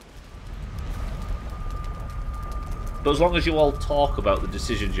 yeah. But as long as you all talk about the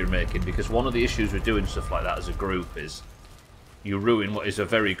decisions you're making, because one of the issues with doing stuff like that as a group is you ruin what is a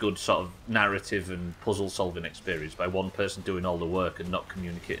very good sort of narrative and puzzle-solving experience by one person doing all the work and not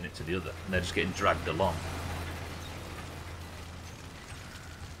communicating it to the other, and they're just getting dragged along.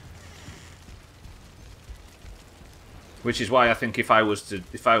 Which is why I think if I was to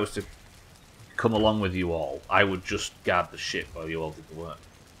come along with you all, I would just guard the ship while you all did the work.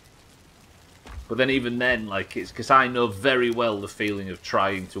 But then even then, like, it's because I know very well the feeling of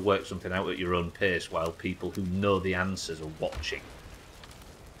trying to work something out at your own pace while people who know the answers are watching.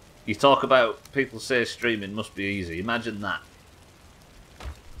 You talk about, people say streaming must be easy, imagine that.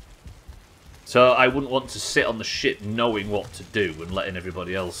 So I wouldn't want to sit on the ship knowing what to do and letting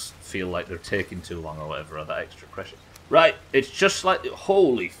everybody else feel like they're taking too long or whatever, or that extra pressure. Right, it's just like,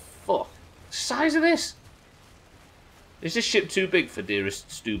 holy fuck. Size of this? Is this ship too big for dearest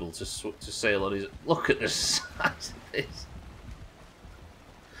Stubbler to sail on his... Look at the size of this.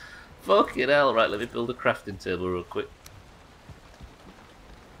 Fucking hell. Right, let me build a crafting table real quick.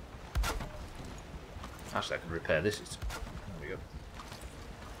 Actually, I can repair this. There we go.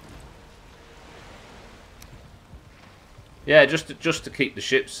 Yeah, just to keep the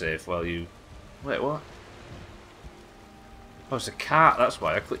ship safe while you... Wait, what? Oh, it's a cart. That's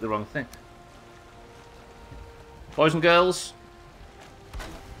why I clicked the wrong thing. Boys and girls.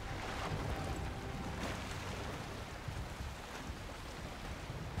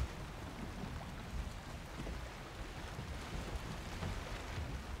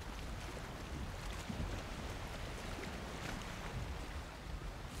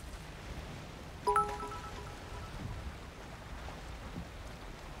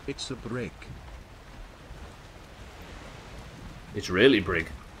 It's a brig. It's really big.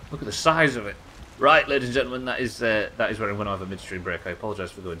 Look at the size of it. Right, ladies and gentlemen, that is where I'm going to have a midstream break. I apologise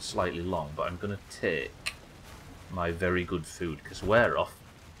for going slightly long, but I'm going to take my very good food, because we're off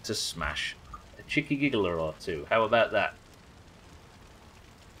to smash a cheeky giggler or two. How about that?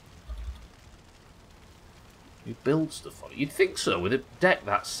 You build stuff on it. You'd think so, with a deck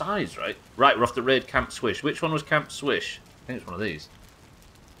that size, right? Right, we're off to raid Camp Swish. Which one was Camp Swish? I think it's one of these.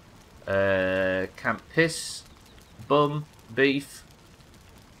 Camp Piss, Bum, Beef.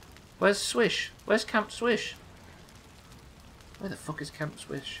 Where's Swish? Where's Camp Swish? Where the fuck is Camp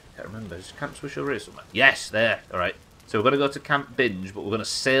Swish? I can't remember. Is Camp Swish over here somewhere? Yes, there. Alright. So we're going to go to Camp Binge, but we're going to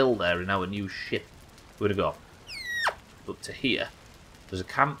sail there in our new ship. We're going to go. up to here. There's a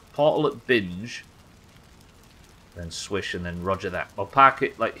camp portal at Binge. Then Swish and then roger that. I'll park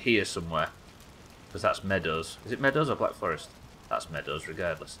it like here somewhere. Because that's Meadows. Is it Meadows or Black Forest? That's Meadows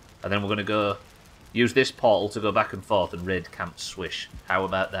regardless. And then we're going to go use this portal to go back and forth and raid Camp Swish. How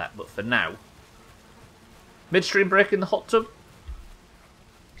about that? But for now, midstream break in the hot tub.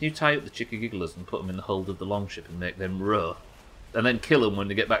 Can you tie up the chicky gigglers and put them in the hold of the longship and make them row? And then kill them when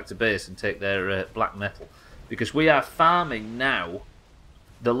they get back to base and take their black metal. Because we are farming now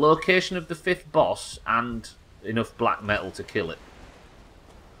the location of the 5th boss and enough black metal to kill it.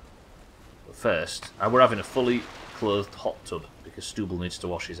 But first, we're having a fully clothed hot tub because Stubbler needs to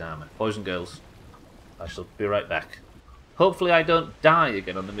wash his armour. Boys and girls, I shall be right back. Hopefully I don't die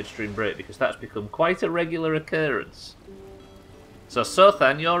again on the midstream break because that's become quite a regular occurrence. So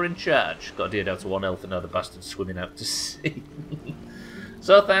Sothan, you're in charge. Got a deer down to 1 health and now the bastard's swimming out to sea.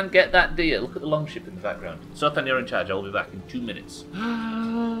 Sothan, get that deer. Look at the longship in the background. Sothan, you're in charge. I'll be back in 2 minutes.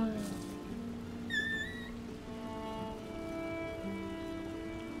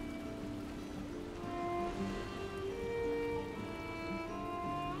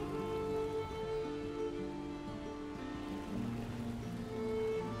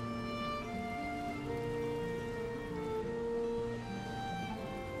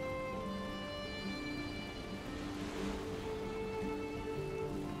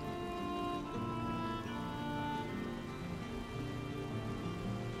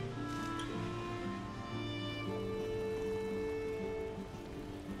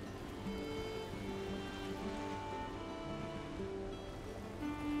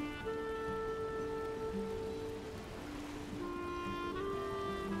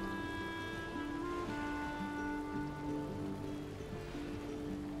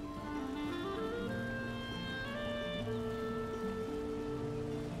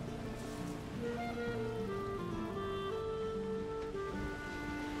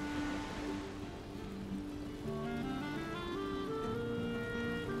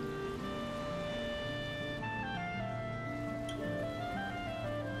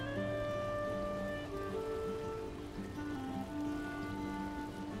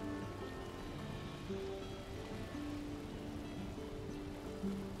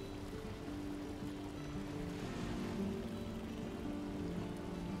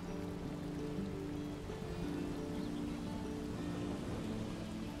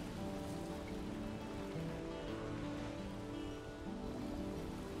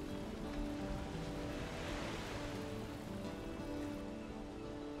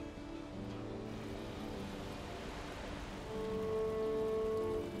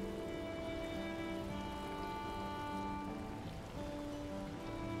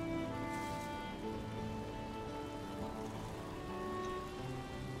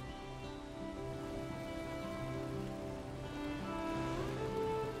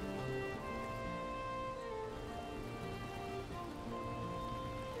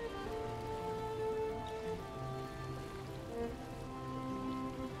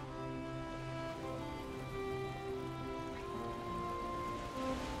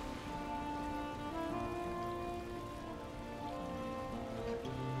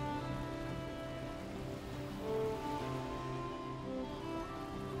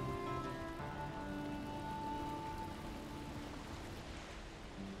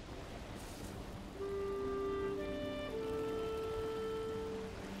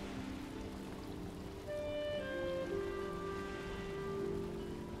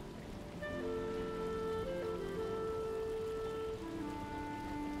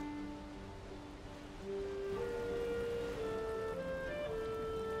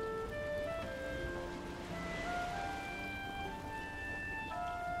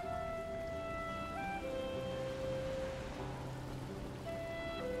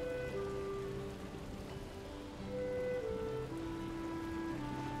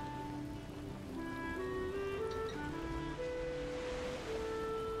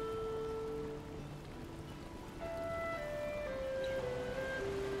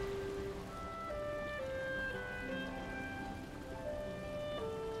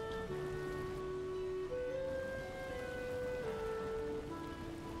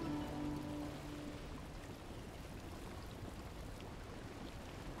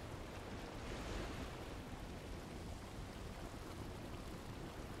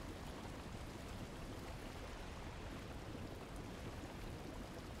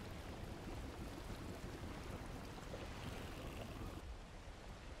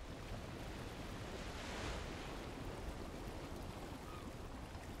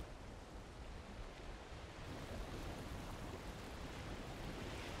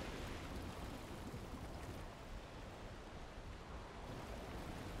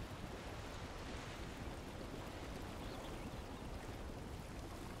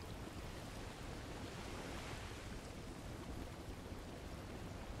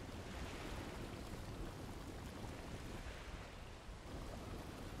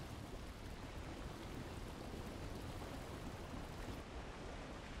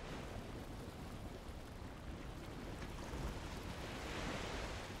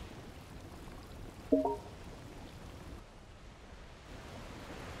 Fucking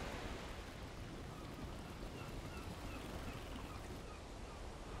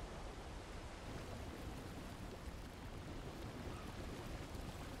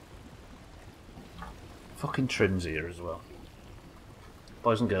trims here as well.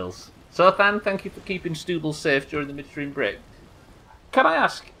 Boys and girls. So, Than, thank you for keeping Stubbler safe during the midstream break. Can I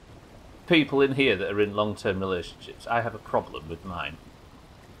ask people in here that are in long-term relationships? I have a problem with mine.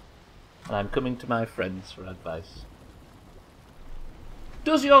 And I'm coming to my friends for advice.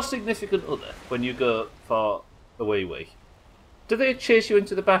 Does your significant other, when you go for a wee-wee, do they chase you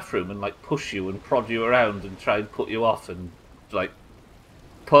into the bathroom and, like, push you and prod you around and try and put you off and, like,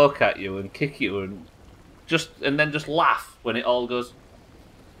 poke at you and kick you and then just laugh when it all goes?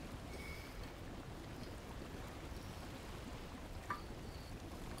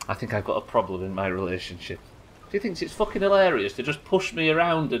 I think I've got a problem in my relationship. She thinks it's fucking hilarious to just push me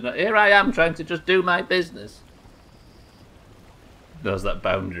around and here I am trying to just do my business. There's that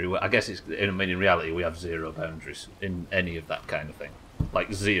boundary. I guess it's, in reality we have zero boundaries in any of that kind of thing.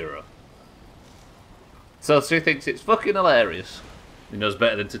 Like zero. So she thinks it's fucking hilarious. He knows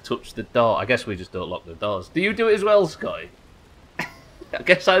better than to touch the door. I guess we just don't lock the doors. Do you do it as well, Scotty? I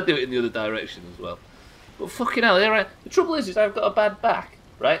guess I do it in the other direction as well. But fucking hell, right? The trouble is I've got a bad back,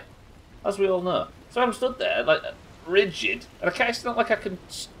 right? As we all know. So I'm stood there, like, rigid, and it's not like I can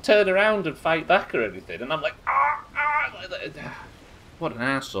turn around and fight back or anything. And I'm like, what an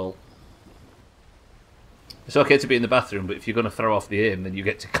asshole. It's okay to be in the bathroom, but if you're going to throw off the aim, then you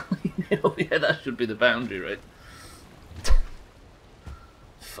get to clean it up. Yeah, that should be the boundary, right?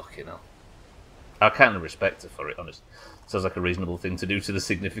 Fucking hell. I kind of respect her for it, honest. Sounds like a reasonable thing to do to the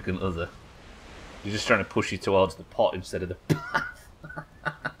significant other. You're just trying to push you towards the pot instead of the bath.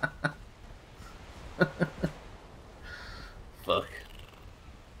 Fuck.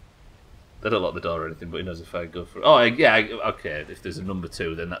 They don't lock the door or anything, but he knows if I go for it. Oh, yeah, okay, if there's a number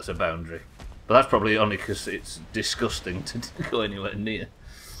 2, then that's a boundary. But that's probably only because it's disgusting to go anywhere near.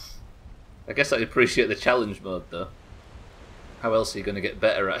 I guess I appreciate the challenge mode, though. How else are you going to get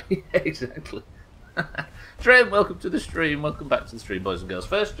better at it? Exactly. Trem, welcome to the stream. Welcome back to the stream, boys and girls.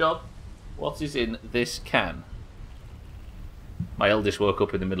 First job, what is in this can? My eldest woke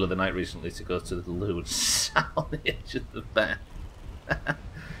up in the middle of the night recently to go to the loo and sat on the edge of the bed.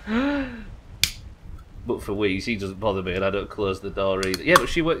 But for weeks, he doesn't bother me, and I don't close the door either. Yeah, but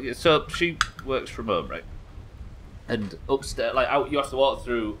she works from home, right? And upstairs, like you have to walk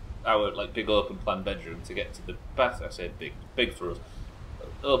through our big open plan bedroom to get to the bathroom. I say big for us.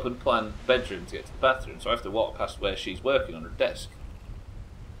 Open plan bedroom to get to the bathroom, so I have to walk past where she's working on her desk.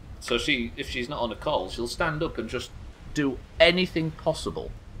 So if she's not on a call, she'll stand up and just do anything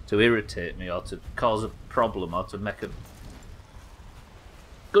possible to irritate me or to cause a problem or to make a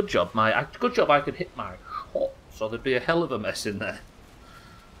good job. I could hit my hot, so there'd be a hell of a mess in there.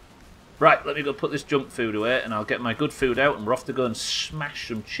 Right, let me go put this junk food away and I'll get my good food out and we're off to go and smash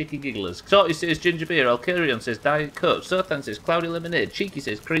some cheeky gigglers. Sorty says ginger beer, Alcarion says Diet Coke, Sothan says cloudy lemonade, Cheeky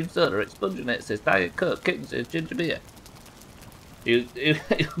says cream soda, Expungeonate says Diet Coke, Kitten says ginger beer. He'll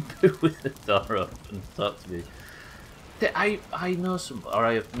poo with the door open and talk to me. I know somebody, or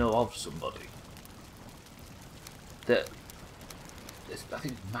I know of somebody that is, I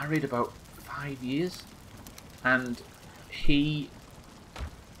think, married about 5 years, and he,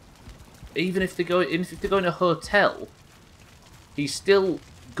 even if they go in a hotel, he's still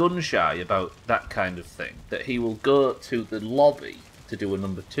gun shy about that kind of thing. That he will go to the lobby to do a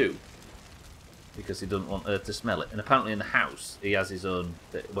number 2 because he doesn't want her to smell it. And apparently in the house he has his own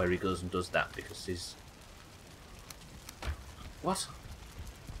where he goes and does that because he's what?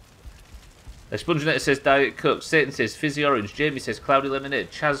 Expungeonate says Diet Coke, Satan says fizzy orange, Jamie says cloudy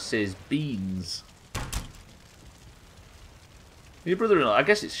lemonade, Chaz says beans. Your brother-in-law, I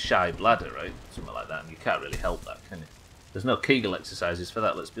guess it's shy bladder, right? Something like that, and you can't really help that, can you? There's no Kegel exercises for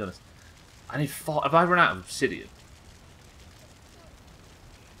that, let's be honest. I need 4. Have I run out of obsidian?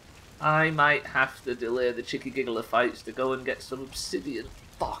 I might have to delay the Chicky Giggler fights to go and get some obsidian.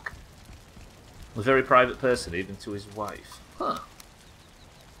 Fuck. A very private person, even to his wife. Huh.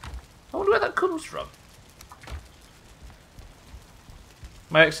 I wonder where that comes from.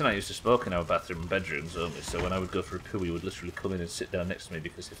 My ex and I used to smoke in our bathroom and bedrooms only, so when I would go for a poo, he would literally come in and sit down next to me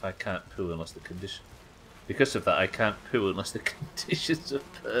because if I can't poo unless the condition... Because of that, I can't poo unless the conditions are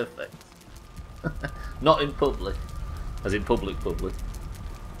perfect. Not in public. As in public. Do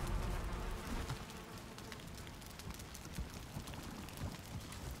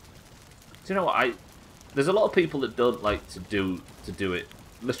you know what? There's a lot of people that don't like to do it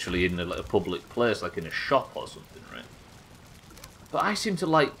literally in a public place, like in a shop or something, right? But I seem to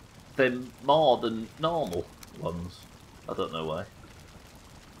like them more than normal ones. I don't know why.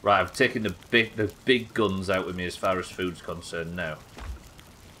 Right, I've taken the big guns out with me as far as food's concerned now.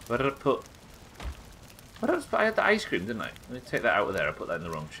 Where did I put... I had the ice cream, didn't I? Let me take that out of there. I put that in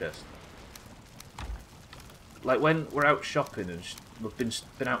the wrong chest. Like when we're out shopping and we've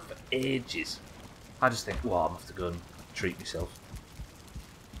been out for ages, I just think, well, I'm going to have to go and treat myself.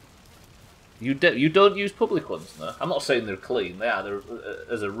 You don't use public ones, no? I'm not saying they're clean. They are.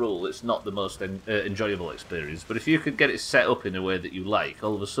 As a rule, it's not the most enjoyable experience. But if you could get it set up in a way that you like,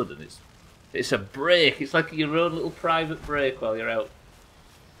 all of a sudden it's a break. It's like your own little private break while you're out.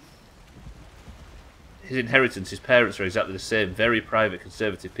 His inheritance, his parents are exactly the same. Very private,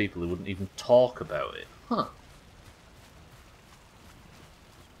 conservative people who wouldn't even talk about it. Huh.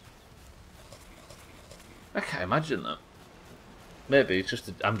 I can't imagine that. Maybe it's just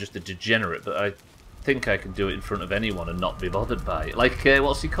I'm just a degenerate, but I think I can do it in front of anyone and not be bothered by it. Like,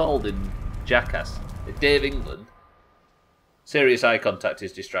 what's he called in Jackass? Dave England. Serious eye contact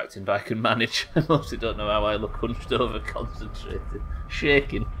is distracting, but I can manage. I mostly don't know how I look hunched over, concentrated,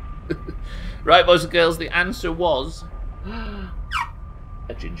 shaking. Right, boys and girls, the answer was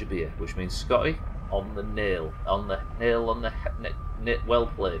a ginger beer, which means Scotty on the nail. On the nail, on the well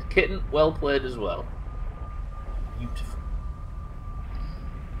played. Kitten, well played as well. Beautiful.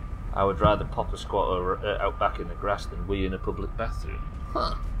 I would rather pop a squatter out back in the grass than wee in a public bathroom.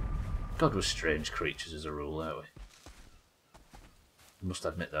 Huh. God, we're strange creatures as a rule, aren't we? I must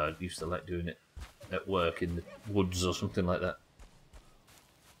admit that I used to like doing it at work in the woods or something like that.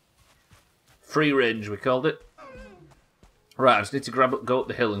 Free range, we called it. Right, I just need to go up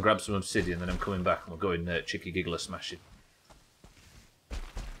the hill and grab some obsidian, then I'm coming back and we'll go in Chicky Giggler smashing.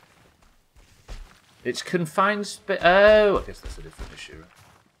 It's confined space. Oh, I guess that's a different issue, right?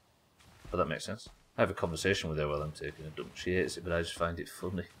 But that makes sense. I have a conversation with her while I'm taking a dump. She hates it, but I just find it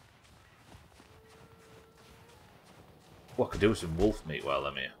funny. What I could do with some wolf meat while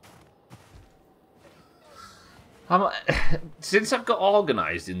I'm here. Since I've got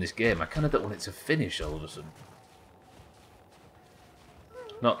organised in this game, I kind of don't want it to finish all of a sudden.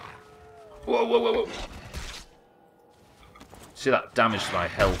 Not... Whoa, whoa, whoa, whoa! See that damage to my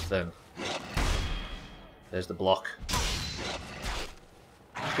health then. There's the block.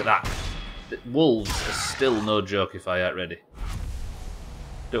 Look at that. The wolves are still no joke if I ain't ready.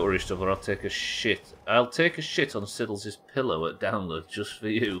 Don't worry, Stubbler, I'll take a shit. I'll take a shit on Siddles' pillow at download just for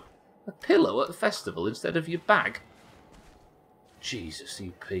you. A pillow at the festival instead of your bag? Jesus,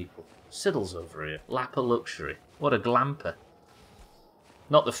 you people. Siddles over here. Lap of luxury. What a glamper.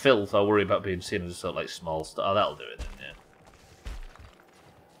 Not the filth, I'll worry about being seen as sort of like small stuff. Oh, that'll do it then, yeah.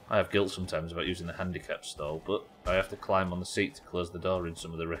 I have guilt sometimes about using the handicap stall, but I have to climb on the seat to close the door in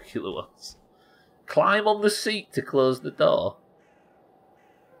some of the regular ones. Climb on the seat to close the door?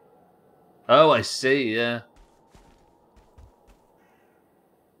 Oh, I see, yeah.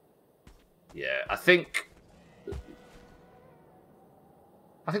 Yeah, I think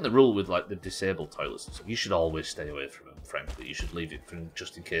the rule with like the disabled toilets and stuff, you should always stay away from them, frankly. You should leave it for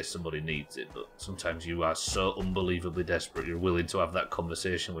just in case somebody needs it, but sometimes you are so unbelievably desperate you're willing to have that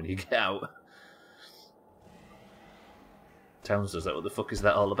conversation when you get out. Towns does that. What the fuck is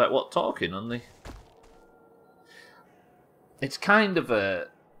that all about? What, talking on the... It's kind of a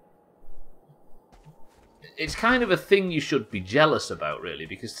thing you should be jealous about, really,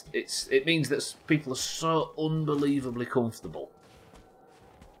 because it means that people are so unbelievably comfortable.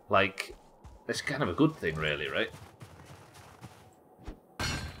 Like, it's kind of a good thing, really, right?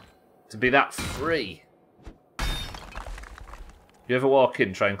 To be that free. You ever walk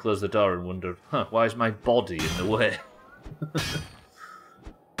in, try and close the door and wonder, huh, why is my body in the way?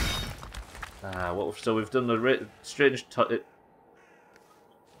 So we've done a strange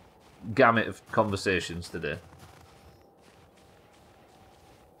gamut of conversations today.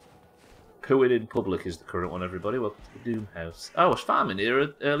 Pooing in public is the current one, everybody. Welcome to the Doomhaus. Oh, I was farming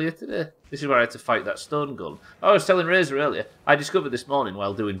here earlier today. This is where I had to fight that stone golem. Oh, I was telling Razor earlier. I discovered this morning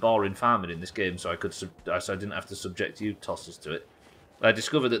while doing boring farming in this game, so I didn't have to subject you tossers to it. I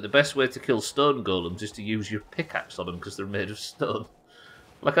discovered that the best way to kill stone golems is to use your pickaxe on them because they're made of stone.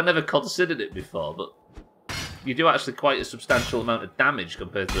 Like, I never considered it before, but you do actually quite a substantial amount of damage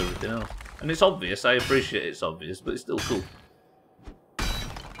compared to everything else. And it's obvious. I appreciate it's obvious, but it's still cool.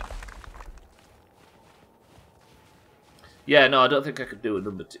 Yeah, no, I don't think I could do a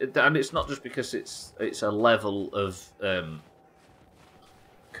number 2. And it's not just because it's a level of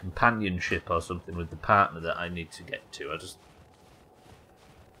companionship or something with the partner that I need to get to.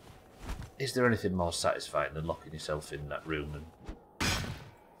 Is there anything more satisfying than locking yourself in that room? And do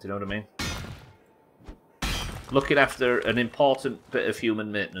you know what I mean? Looking after an important bit of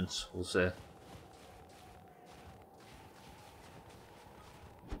human maintenance, we'll say.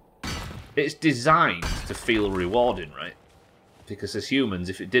 It's designed to feel rewarding, right? Because as humans,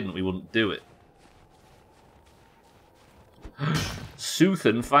 if it didn't, we wouldn't do it.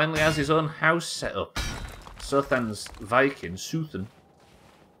 Suthen finally has his own house set up. Sothan's Viking, Suthen.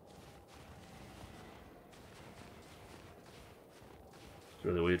 It's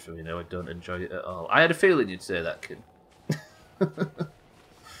really weird for me now, I don't enjoy it at all. I had a feeling you'd say that, kid.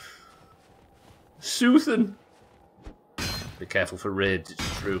 Suthen! Be careful for raids,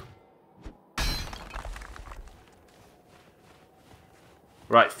 it's true.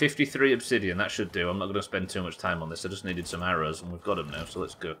 Right, 53 obsidian, that should do. I'm not going to spend too much time on this, I just needed some arrows, and we've got them now, so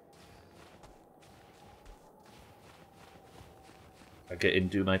let's go. I get in,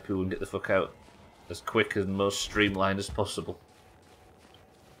 do my poo, and get the fuck out. As quick and most streamlined as possible.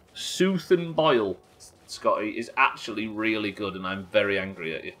 Suthen Boyle, Scotty, is actually really good, and I'm very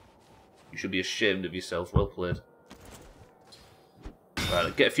angry at you. You should be ashamed of yourself. Well played.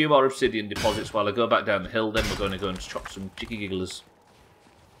 Right, get a few more obsidian deposits while I go back down the hill, then we're going to go and chop some chicky gigglers.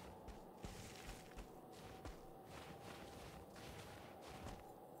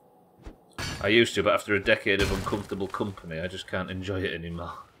 I used to, but after a decade of uncomfortable company, I just can't enjoy it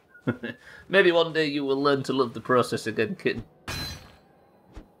anymore. Maybe one day you will learn to love the process again, kitten.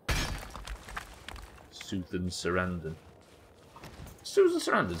 Suthen Sarandon. Susan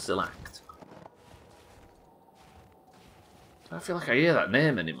Sarandon still act? I don't feel like I hear that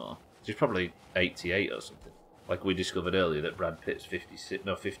name anymore. She's probably 88 or something. Like we discovered earlier that Brad Pitt's 56,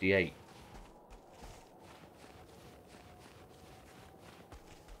 no, 58.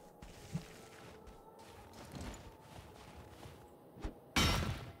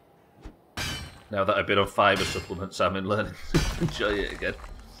 Now that I've been on fibre supplements, I'm learning to enjoy it again.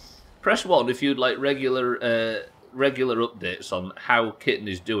 Press 1 if you'd like regular updates on how Kitten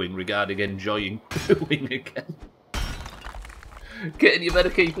is doing regarding enjoying pooing again. Kitten, you better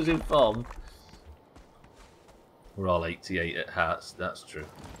keep us informed. We're all 88 at hearts, that's true.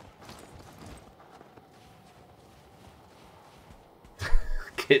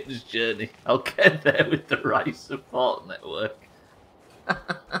 Kitten's journey. I'll get there with the right support network.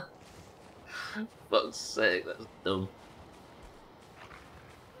 Fuck's sake, that's dumb.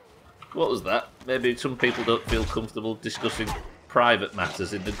 What was that? Maybe some people don't feel comfortable discussing private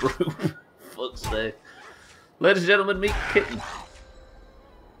matters in the group. Fuck's sake. Ladies and gentlemen, meet Kitten.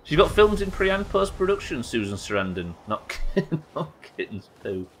 She's got films in pre- and post-production, Susan Sarandon. Not Kitten's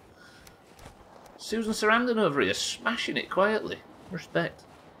poo. Susan Sarandon over here, smashing it quietly. Respect.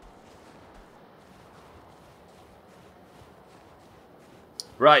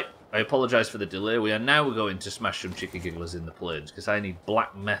 Right. I apologise for the delay. We are now going to smash some chicky gigglers in the plains because I need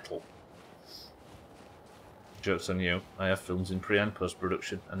black metal. Joke's on you. I have films in pre- and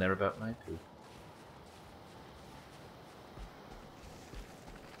post-production and they're about my poo.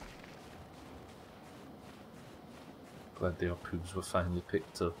 Glad the poos were finally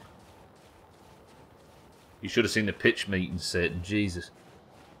picked up. You should have seen the pitch meeting, Satan. Jesus.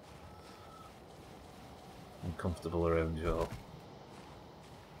 Uncomfortable around you all.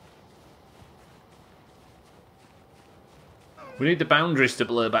 We need the boundaries to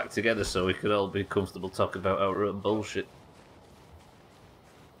blur back together so we could all be comfortable talking about our own bullshit.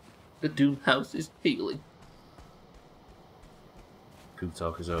 The Doomhaus is healing. Poo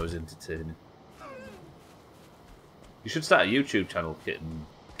talk is always entertaining. You should start a YouTube channel, Kit, and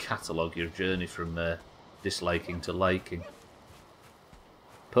catalogue your journey from disliking to liking.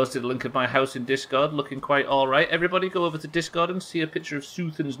 Posted a link of my house in Discord, looking quite alright. Everybody go over to Discord and see a picture of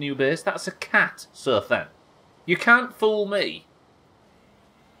Suthen's new base. That's a cat, Sothan. You can't fool me.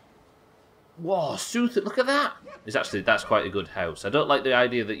 Whoa, Suthen, look at that! That's quite a good house. I don't like the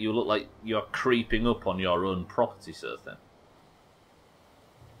idea that you look like you're creeping up on your own property, Sothan.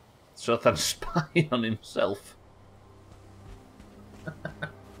 Sothan's spying on himself.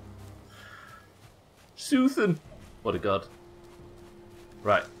 Suthen! What a god.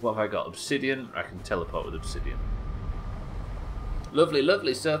 Right, what have I got? Obsidian? I can teleport with obsidian. Lovely,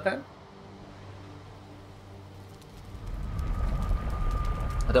 lovely, Sothan.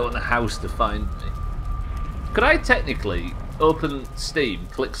 I don't want the house to find me. Could I technically open Steam,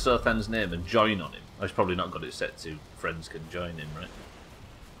 click Sothan's name and join on him? I've probably not got it set to friends can join him, right?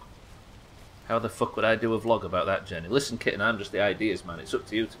 How the fuck would I do a vlog about that, Jenny? Listen, Kitten, I'm just the ideas man. It's up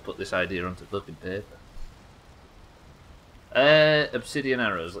to you to put this idea onto fucking paper. Obsidian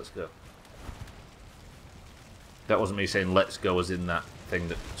arrows, let's go. That wasn't me saying let's go as in that thing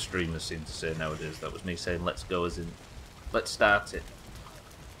that streamers seem to say nowadays. That was me saying let's go as in let's start it.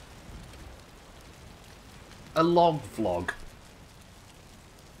 A log vlog.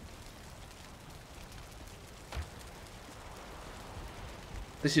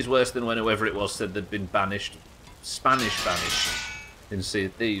 This is worse than when whoever it was said they'd been banished. Spanish banished in Sea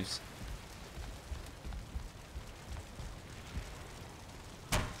of Thieves.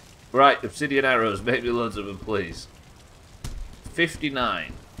 Right, obsidian arrows, make me loads of them, please.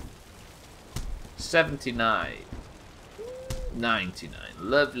 59. 79. 99.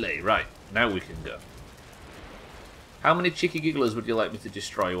 Lovely. Right, now we can go. How many cheeky gigglers would you like me to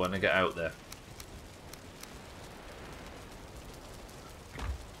destroy when I get out there?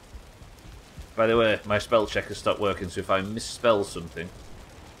 By the way, my spell checker stopped working, so if I misspell something...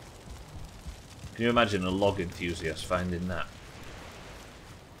 Can you imagine a log enthusiast finding that?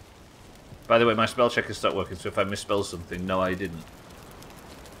 By the way, my spell checker stopped working, so if I misspell something, no, I didn't.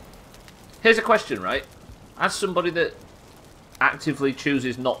 Here's a question, right? As somebody that actively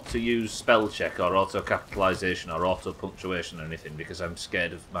chooses not to use spell check or auto-capitalisation or auto-punctuation or anything because I'm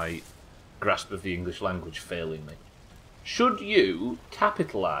scared of my grasp of the English language failing me, should you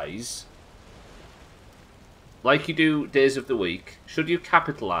capitalise, like you do days of the week, should you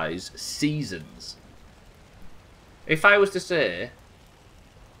capitalise seasons? If I was to say,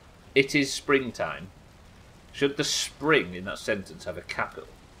 it is springtime, should the spring in that sentence have a capital?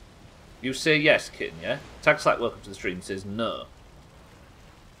 You say yes, kitten, yeah? Tags like welcome to the stream says no.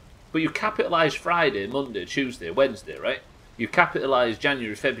 But you capitalise Friday, Monday, Tuesday, Wednesday, right? You capitalise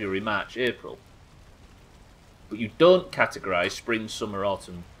January, February, March, April. But you don't categorise spring, summer,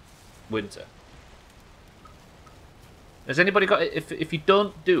 autumn, winter. Has anybody got it? If you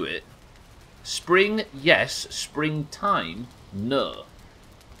don't do it, spring, yes. Springtime, no.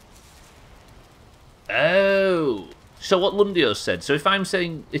 Oh. So what Lundio said, so if I'm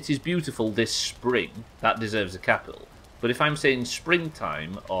saying it is beautiful this spring, that deserves a capital. But if I'm saying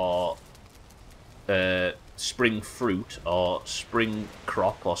springtime or spring fruit or spring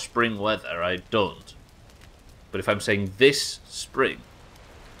crop or spring weather, I don't. But if I'm saying this spring...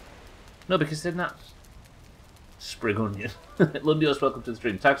 No, because then that's spring onion. Lundios, welcome to the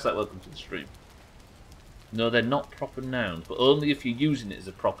stream. Tags like welcome to the stream. No, they're not proper nouns, but only if you're using it as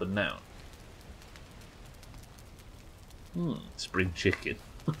a proper noun. Spring chicken.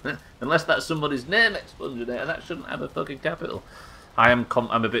 Unless that's somebody's name, Expunginator, that shouldn't have a fucking capital. I'm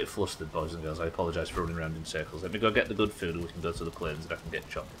a bit flustered, boys and girls. I apologise for running around in circles. Let me go get the good food and we can go to the plains and I can get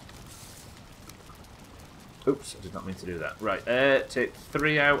chopped. Oops, I did not mean to do that. Right, take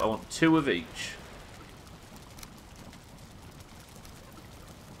 3 out. I want 2 of each.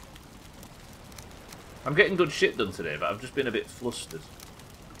 I'm getting good shit done today, but I've just been a bit flustered.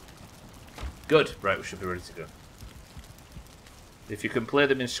 Good. Right, we should be ready to go. If you can play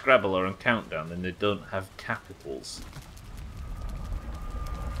them in Scrabble or on Countdown, then they don't have capitals.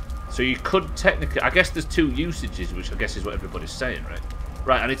 So you could technically... I guess there's 2 usages, which I guess is what everybody's saying, right?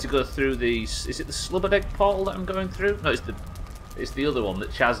 Right, I need to go through these... Is it the Slubberdeck portal that I'm going through? No, it's the other one that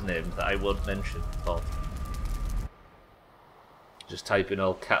Chaz named that I won't mention. Oh. Just type in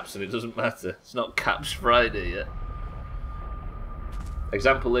all caps and it doesn't matter. It's not Caps Friday yet.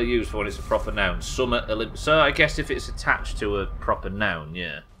 Example they use for when it's a proper noun. Summer Olympics. So I guess if it's attached to a proper noun,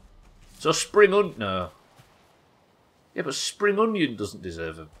 yeah. So spring onion... No. Yeah, but spring onion doesn't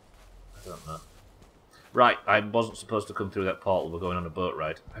deserve a... I don't know. Right, I wasn't supposed to come through that portal. We're going on a boat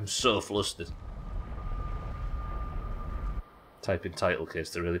ride. I'm so flustered. Type in title case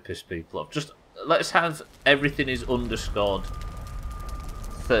to really piss people off. Just let's have everything is underscored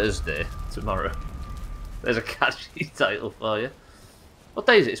Thursday tomorrow. There's a catchy title for you. What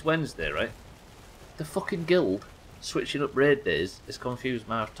day is it? It's Wednesday, right? The fucking guild switching up raid days has confused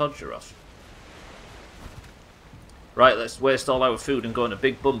my Todger off. Right, let's waste all our food and go on a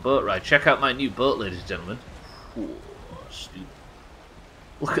big bum boat ride. Check out my new boat, ladies and gentlemen. Ooh, stupid.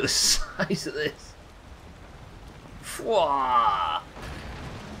 Look at the size of this. Fwah!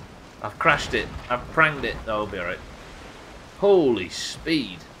 I've crashed it. I've pranged it. That'll be alright. Holy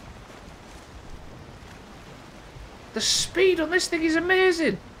speed. The speed on this thing is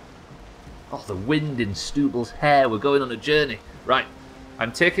amazing. Oh, the wind in Stubbler's hair. We're going on a journey. Right.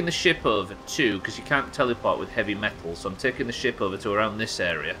 I'm taking the ship over to, because you can't teleport with heavy metal, so I'm taking the ship over to around this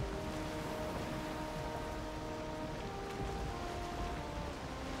area.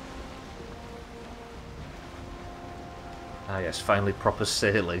 Ah yes, finally proper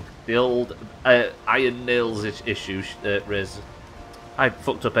sailing. The old iron nails issue, Razor. I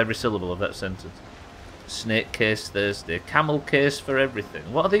fucked up every syllable of that sentence. Snake case Thursday. Camel case for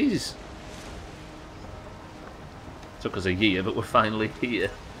everything. What are these? Took us a year, but we're finally here.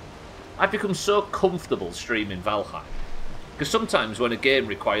 I've become so comfortable streaming Valheim. Because sometimes when a game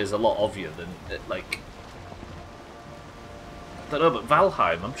requires a lot of you, then, like, don't know, but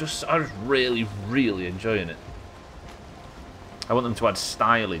Valheim, I'm just really, really enjoying it. I want them to add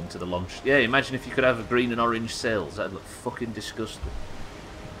styling to the launch. Yeah, imagine if you could have green and orange sails. That'd look fucking disgusting.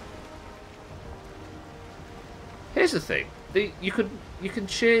 Here's the thing: you could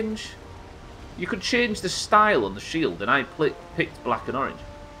change the style on the shield, and I picked black and orange.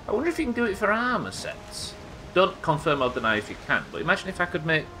 I wonder if you can do it for armor sets. Don't confirm or deny if you can, but imagine if I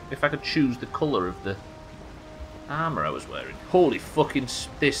could choose the colour of the armour I was wearing. Holy fucking...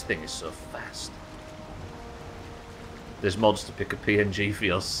 this thing is so fast. There's mods to pick a PNG for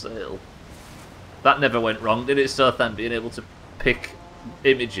your sail. That never went wrong, did it, Sothan, being able to pick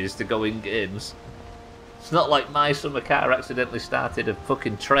images to go in games? It's not like My Summer Car accidentally started a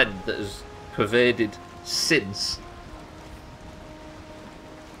fucking trend that has pervaded since.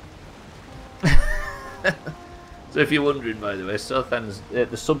 So if you're wondering, by the way, Sothan's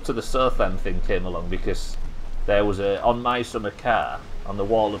the sub to the Sothan thing came along because there was on My Summer Car, on the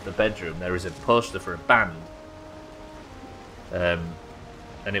wall of the bedroom, there is a poster for a band,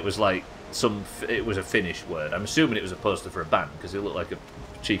 and it was like it was a Finnish word. I'm assuming it was a poster for a band because it looked like a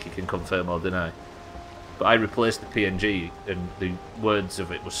cheeky can confirm or deny. But I replaced the PNG and the words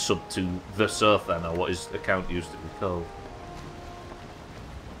of it was sub to the Sothan, or what his account used to be called.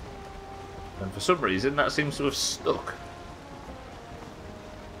 And for some reason, that seems to have stuck.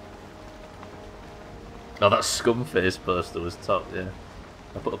 Oh, that Scumface poster was top, yeah.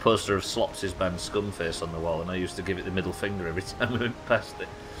 I put a poster of Slops' band Scumface on the wall, and I used to give it the middle finger every time we went past it.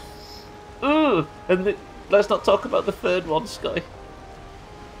 Ooh! And let's not talk about the third one, Scotty.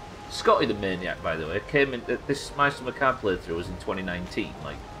 Scotty the Maniac, by the way, came in... This My Summer Car playthrough was in 2019,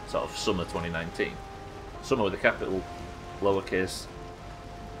 like, sort of summer 2019. Summer with a capital, lowercase...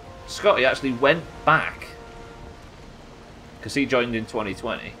 Scotty actually went back, because he joined in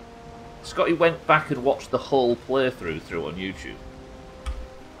 2020. Scotty went back and watched the whole playthrough through on YouTube.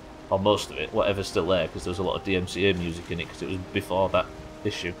 Or most of it, whatever's still there, because there was a lot of DMCA music in it, because it was before that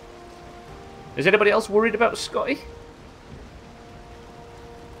issue. Is anybody else worried about Scotty?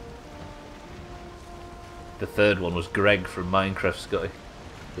 The third one was Greg from Minecraft, Scotty.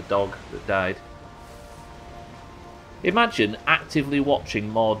 The dog that died. Imagine actively watching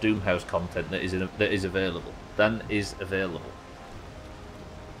more Doomhaus content that is available than is available.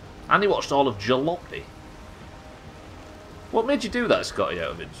 And he watched all of Jalopy. What made you do that, Scotty, out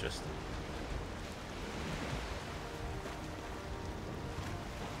of interest?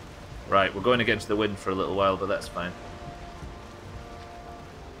 Right, we're going against the wind for a little while, but that's fine.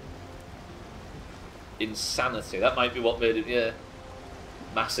 Insanity. That might be what made it, yeah.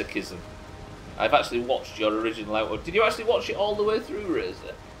 Masochism. I've actually watched your original outro. Did you actually watch it all the way through,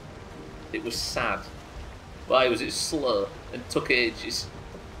 Razor? It was sad. Why was it slow and took ages?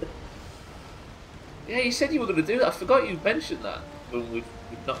 Yeah, you said you were going to do that. I forgot you mentioned that when we've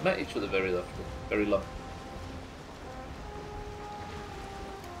not met each other very long.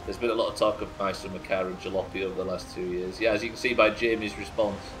 There's been a lot of talk of My Summer Car and Jalopy over the last 2 years. Yeah, as you can see by Jamie's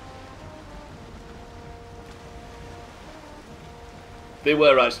response. They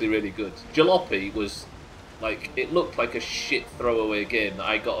were actually really good. Jalopy was, like, it looked like a shit throwaway game that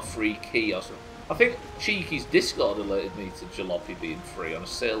I got a free key or something. I think Cheeky's Discord alerted me to Jalopy being free on a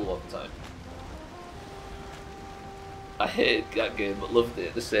sale one time. I hated that game but loved it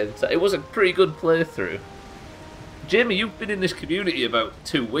at the same time. It was a pretty good playthrough. Jamie, you've been in this community about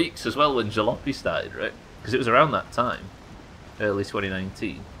 2 weeks as well when Jalopy started, right? Because it was around that time. Early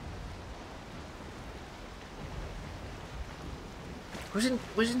 2019. We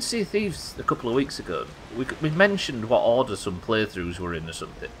was in Sea of Thieves a couple of weeks ago. We mentioned what order some playthroughs were in or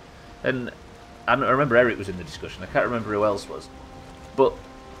something. And I remember Eric was in the discussion. I can't remember who else was. But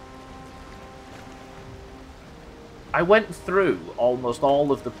I went through almost all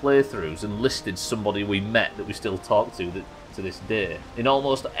of the playthroughs and listed somebody we met that we still talk to this day. In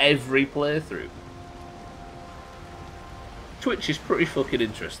almost every playthrough. Twitch is pretty fucking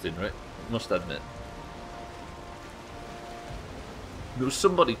interesting, right? Must admit. There was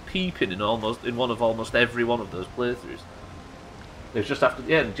somebody peeping in one of almost every one of those playthroughs. It was just after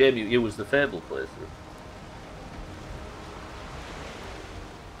the end. Jamie, you was the Fable playthrough.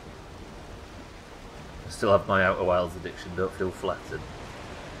 I still have my Outer Wilds addiction. Don't feel flattered.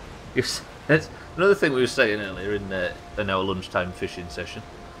 It's another thing we were saying earlier in our lunchtime fishing session.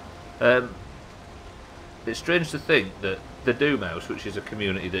 It's strange to think that the Doomhaus, which is a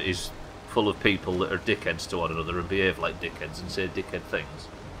community that is full of people that are dickheads to one another and behave like dickheads and say dickhead things.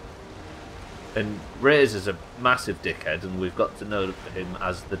 And Razor's a massive dickhead, and we've got to know him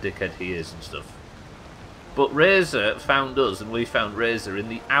as the dickhead he is and stuff. But Razor found us, and we found Razor in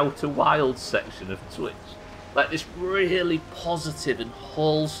the Outer Wilds section of Twitch. Like this really positive and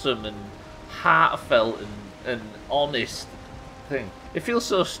wholesome and heartfelt and honest thing. It feels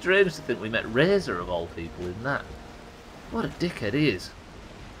so strange to think we met Razor of all people in that. What a dickhead he is.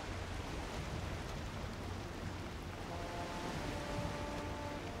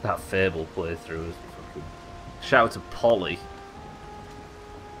 That Fable playthrough is fucking... Shout out to Polly.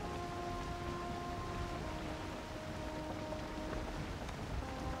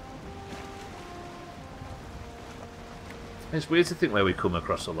 It's weird to think where we come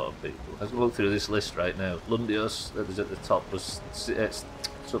across a lot of people. As we look through this list right now, Lundios, that was at the top, was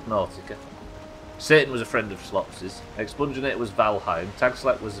Subnautica. Satan was a friend of Slops's. Expunginator was Valheim.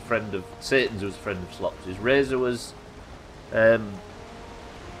 Tagslack was a friend of... Satan's who was a friend of Slops's. Razor was...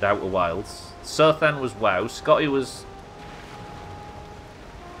 Outer Wilds. Sothan was WoW. Scotty was...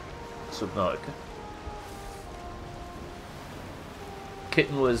 Subnautica.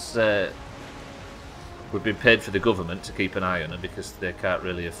 Kitten was... We've been paid for the government to keep an eye on her because they can't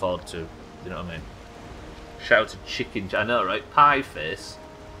really afford to, you know what I mean? Shout out to Chicken... I know, right? Pie Face.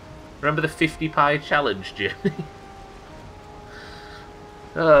 Remember the 50 pie challenge, Jimmy?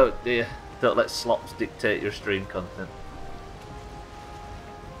 Oh dear. Don't let slops dictate your stream content.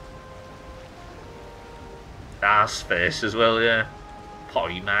 Ass Face as well, yeah.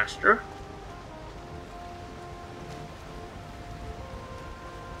 Pie Master.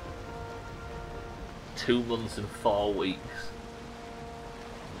 Two months and 4 weeks.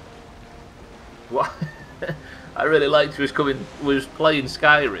 What I really liked was playing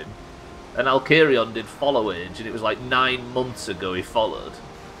Skyrim, and Alkarion did follow Age, and it was like 9 months ago he followed,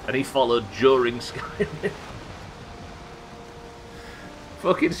 and he followed during Skyrim.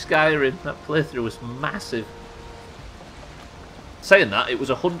 Fucking Skyrim, that playthrough was massive. Saying that, it was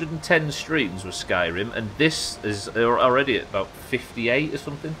 110 streams with Skyrim, and this is already at about 58 or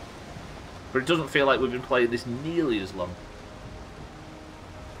something. But it doesn't feel like we've been playing this nearly as long.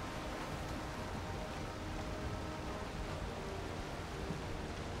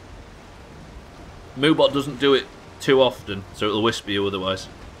 Moobot doesn't do it too often, so it'll whisper you otherwise.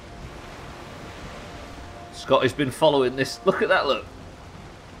 Scotty's been following this. Look at that, look.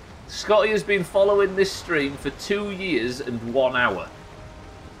 Scotty has been following this stream for 2 years and 1 hour.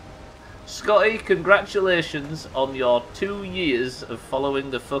 Scotty, congratulations on your 2 years of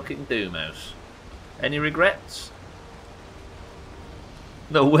following the fucking Doomhaus. Any regrets?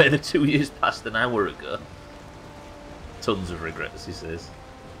 No way, the 2 years passed an hour ago. Tons of regrets, he says.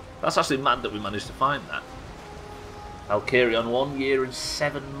 That's actually mad that we managed to find that. Alkarion, 1 year and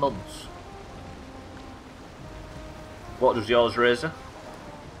 7 months. What does yours, Razor?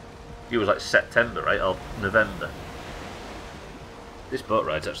 You was like September, right? Or November. This boat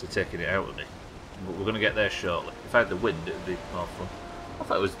ride's actually taking it out of me. But we're going to get there shortly. If I had the wind, it would be more fun. I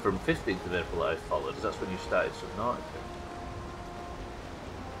thought it was from 15th of April that I followed, because that's when you started Subnautica.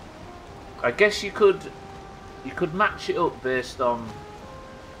 I guess you could match it up based on...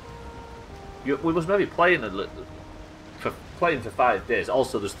 we was maybe playing for 5 days.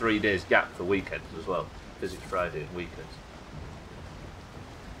 Also, there's 3 days gap for weekends as well. Because it's Friday and weekends.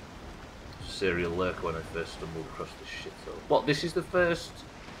 Serial lurker when I first stumbled across this shit. So, what, this is the first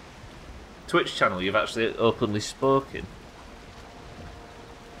Twitch channel you've actually openly spoken?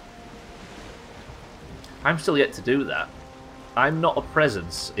 I'm still yet to do that. I'm not a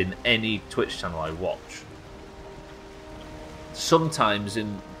presence in any Twitch channel I watch. Sometimes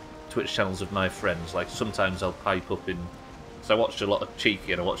in Twitch channels of my friends, like sometimes I'll pipe up in... So I watched a lot of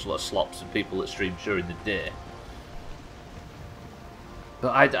Cheeky and I watched a lot of Slops and people that stream during the day.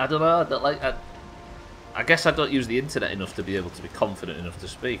 But I don't know, I guess I don't use the internet enough to be able to be confident enough to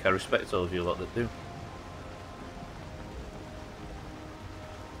speak. I respect all of you lot that do.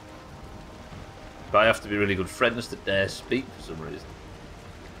 But I have to be really good friends to dare speak for some reason.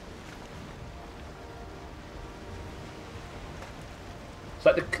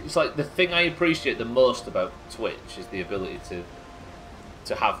 It's like the thing I appreciate the most about Twitch is the ability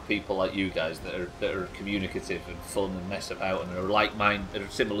to have people like you guys that are communicative and fun and mess about and are like-minded, are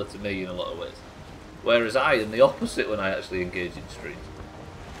similar to me in a lot of ways. Whereas I am the opposite when I actually engage in streams.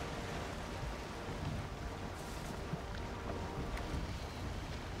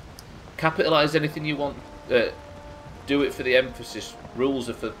 Capitalise anything you want. Do it for the emphasis. Rules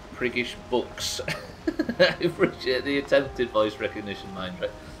are for priggish books. I appreciate the attempted voice recognition, Mindray.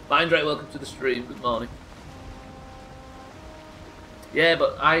 Mindray, welcome to the stream. Good morning. Yeah,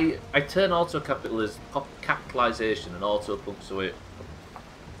 but I turn capitalisation and auto-punctuate.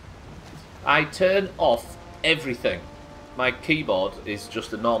 I turn off everything. My keyboard is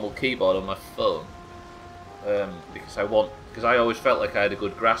just a normal keyboard on my phone, because I always felt like I had a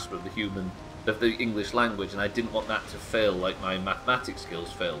good grasp of the human of the English language, and I didn't want that to fail like my mathematics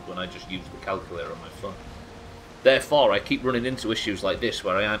skills failed when I just used the calculator on my phone. Therefore, I keep running into issues like this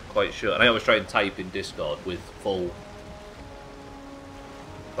where I aren't quite sure, and I always try and type in Discord with full...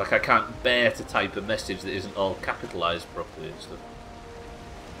 Like, I can't bear to type a message that isn't all capitalised properly and stuff.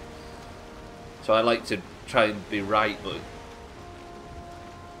 So I like to try and be right, but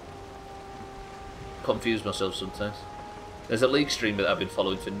confuse myself sometimes. There's a League streamer that I've been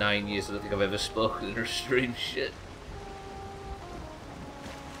following for 9 years. I don't think I've ever spoken in a stream. Shit.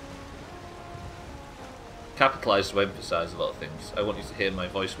 Capitalise to emphasise a lot of things. I want you to hear my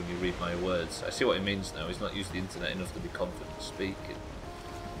voice when you read my words. I see what he means now. He's not used the internet enough to be confident speaking.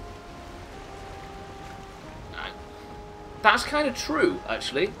 That's kind of true,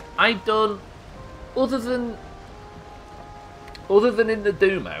 actually. I don't... Other than in the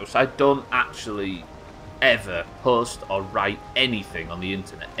Doomhaus, I don't actually ever post or write anything on the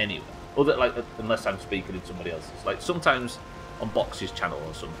internet anywhere. Unless I'm speaking in somebody else's. Like, sometimes on Box's channel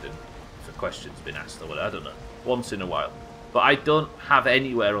or something, if a question's been asked or whatever, I don't know. Once in a while. But I don't have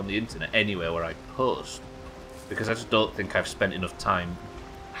anywhere on the internet, anywhere where I post. Because I just don't think I've spent enough time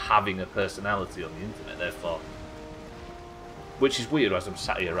having a personality on the internet, therefore... Which is weird as I'm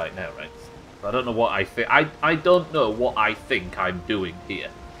sat here right now, right? I don't know what I think. I don't know what I think I'm doing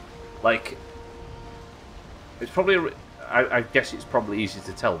here. Like, it's probably... I guess it's probably easy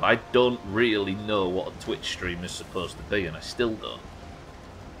to tell, but I don't really know what a Twitch stream is supposed to be, and I still don't.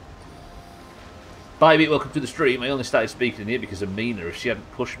 Bye, mate, welcome to the stream. I only started speaking here because of Mina. If she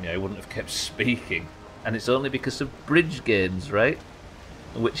hadn't pushed me, I wouldn't have kept speaking. And it's only because of bridge games, right?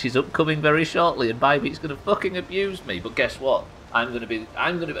 Which is upcoming very shortly, and Bybeat's going to fucking abuse me. But guess what? I'm going to be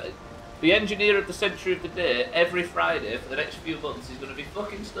the engineer of the century of the day. Every Friday for the next few months is going to be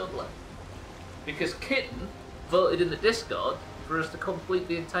fucking Stubbler, because Kitten voted in the Discord for us to complete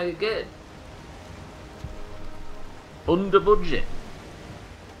the entire game under budget.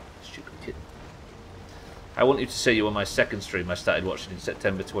 Stupid Kitten. I want you to see you on my second stream I started watching in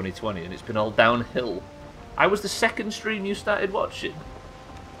September 2020, and it's been all downhill. I was the second stream you started watching.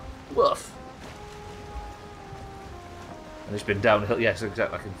 Woof. And it's been downhill. Yes,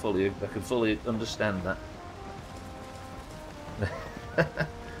 exactly. I can fully understand that.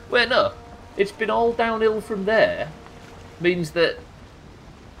 Wait, no. It's been all downhill from there. Means that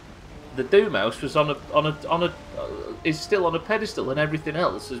the Doomhaus was is still on a pedestal, and everything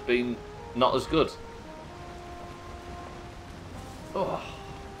else has been not as good. Oh.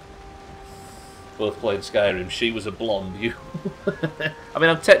 Both playing Skyrim. She was a blonde. You. I mean,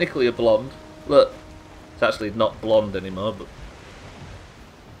 I'm technically a blonde. Look, it's actually not blonde anymore, but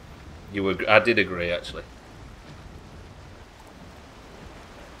you were. I did agree, actually.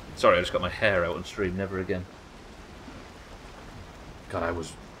 Sorry, I just got my hair out on stream. Never again. God, I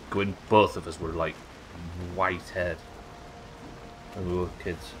was going. Both of us were like white-haired when we were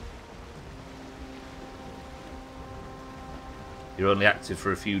kids. You're only active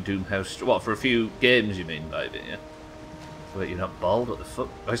for a few Doomhaus... What, for a few games, you mean, baby, yeah? Wait, you're not bald? What the fuck?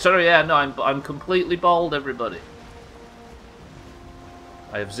 Oh, sorry, yeah, no, I'm completely bald, everybody.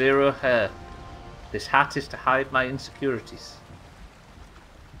 I have zero hair. This hat is to hide my insecurities.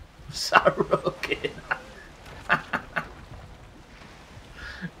 Sarokin.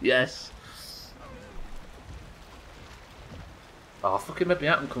 Yes. Oh, fucking made me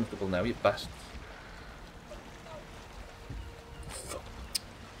out uncomfortable now, you bastards.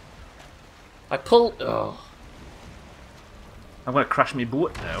 I pulled... Oh. I'm going to crash my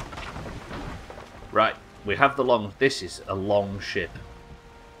boat now. Right, we have the long... This is a long ship.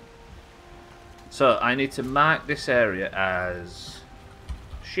 So, I need to mark this area as...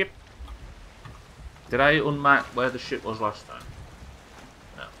 Ship. Did I unmark where the ship was last time?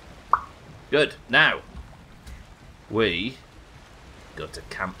 No. Good. Now, we go to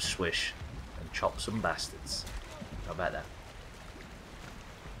Camp Swish and chop some bastards. How about that?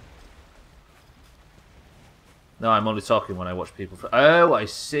 No, I'm only talking when I watch people... Oh, I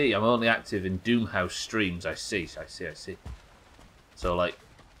see. I'm only active in Doomhaus streams. I see. So, like...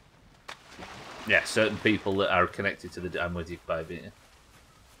 Yeah, certain people that are connected to the... I'm with you, baby.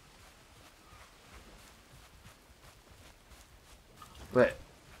 Wait.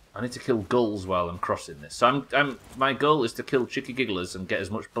 I need to kill gulls while I'm crossing this. So my goal is to kill chicky gigglers and get as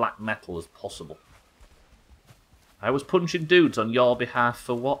much black metal as possible. I was punching dudes on your behalf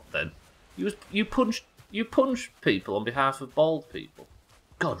for what, then? You punch people on behalf of bald people.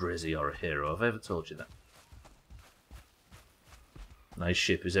 God, Rizzy, you're a hero. Have I ever told you that? Nice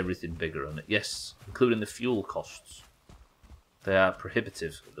ship. Is everything bigger on it? Yes, including the fuel costs. They are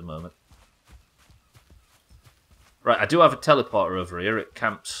prohibitive at the moment. Right, I do have a teleporter over here at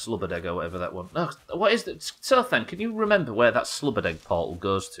Camp Slubberdeg or whatever that one. No, what is that? So then, can you remember where that Slubberdeg portal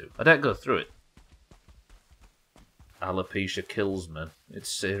goes to? I don't go through it. Alopecia kills, man. It's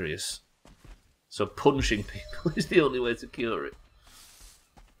serious. So punching people is the only way to cure it.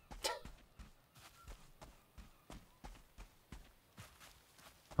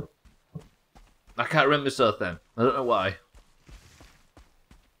 I can't remember so then. I don't know why.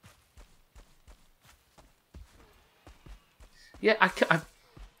 Yeah, I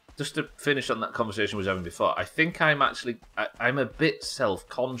just to finish on that conversation we was having before, I think I'm a bit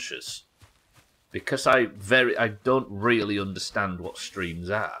self-conscious because I don't really understand what streams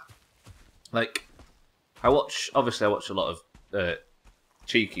are. Like, obviously I watch a lot of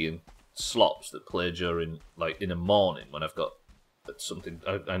Cheeky and Slops that play during, like, in the morning when I've got something,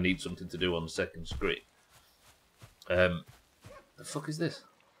 I need something to do on the second screen. The fuck is this?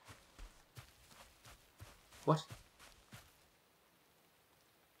 What?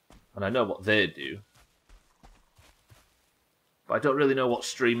 And I know what they do, but I don't really know what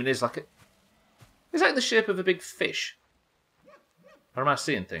streaming is. Like, it's like the shape of a big fish. Or am I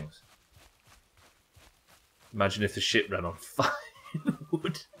seeing things? Imagine if the ship ran on fire.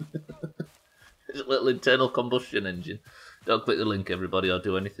 Would. It's a little internal combustion engine. Don't click the link, everybody, or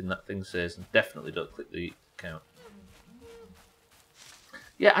do anything that thing says, and definitely don't click the account.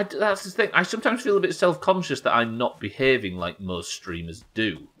 Yeah, that's the thing. I sometimes feel a bit self-conscious that I'm not behaving like most streamers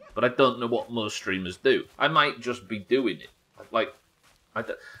do. But I don't know what most streamers do. I might just be doing it. Like,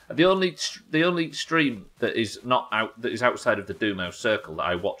 the only stream that is outside of the Doomhaus circle that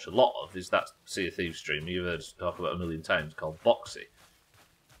I watch a lot of is that Sea of Thieves stream you've heard us talk about a million times called Boxy.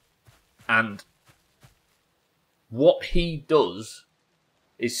 And what he does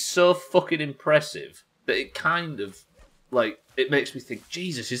is so fucking impressive that it kind of, like, it makes me think,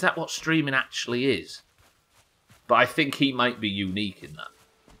 Jesus, is that what streaming actually is? But I think he might be unique in that.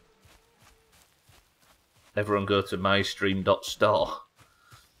 Everyone go to mystream.store.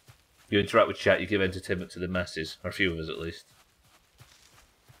 You interact with chat, you give entertainment to the masses. Or a few of us, at least.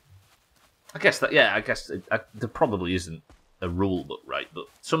 I guess there probably isn't a rule book, right? But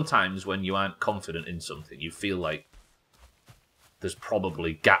sometimes when you aren't confident in something, you feel like there's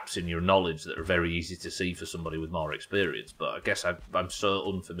probably gaps in your knowledge that are very easy to see for somebody with more experience. But I guess I'm so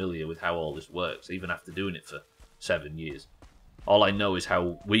unfamiliar with how all this works, even after doing it for 7 years. All I know is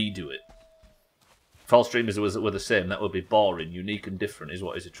how we do it. If all streamers were the same, that would be boring. Unique and different is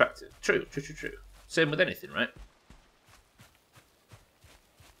what is attractive. True. Same with anything, right?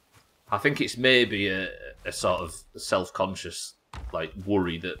 I think it's maybe a sort of self-conscious, like,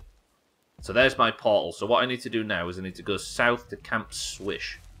 worry that... So there's my portal. So what I need to do now is I need to go south to Camp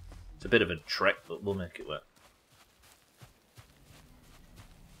Swish. It's a bit of a trek, but we'll make it work.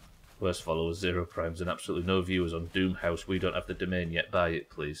 Worst followers, 0 primes, and absolutely no viewers on Doomhaus. We don't have the domain yet. Buy it,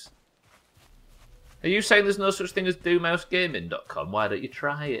 please. Are you saying there's no such thing as doomhausgaming.com? Why don't you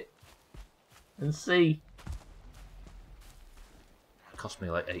try it? And see. It cost me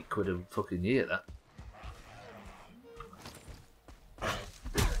like £8 a fucking year, that.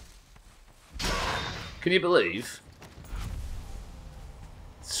 Can you believe?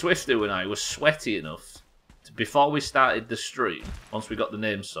 Swifto and I were sweaty enough to, before we started the stream, once we got the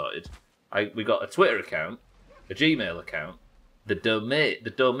name sorted, we got a Twitter account, a Gmail account, the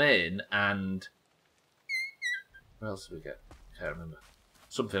domain, and... What else did we get? I can't remember.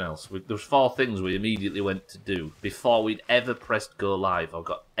 Something else. There was 4 things we immediately went to do before we'd ever pressed go live or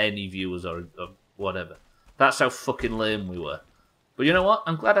got any viewers or whatever. That's how fucking lame we were. But you know what?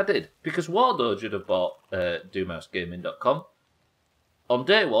 I'm glad I did. Because Wardo should have bought doomhausgaming.com on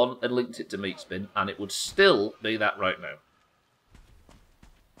day 1 and linked it to Meatspin, and it would still be that right now.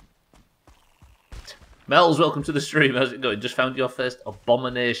 Mel's, welcome to the stream. How's it going? Just found your first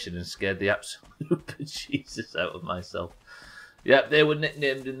abomination and scared the absolute bejesus out of myself. Yeah, they were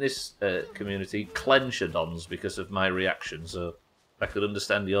nicknamed in this community Clenchadons because of my reaction, so I could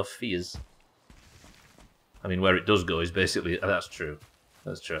understand your fears. I mean, where it does go is basically... that's true.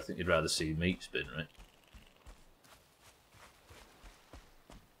 That's true. I think you'd rather see meat spin, right?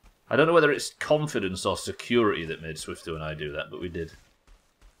 I don't know whether it's confidence or security that made Swifto and I do that, but we did.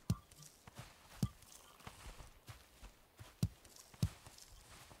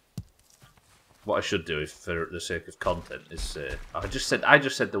 What I should do, if for the sake of content, is I just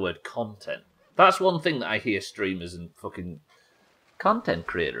said the word content. That's one thing that I hear streamers and fucking content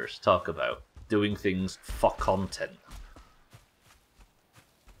creators talk about, doing things for content.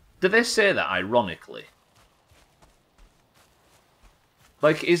 Do they say that ironically?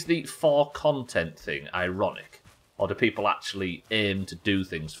 Like, is the for content thing ironic? Or do people actually aim to do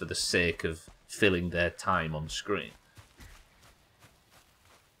things for the sake of filling their time on screen.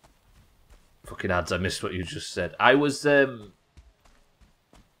 Fucking ads, I missed what you just said. I was saying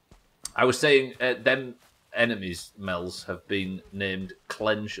them enemies, Mels, have been named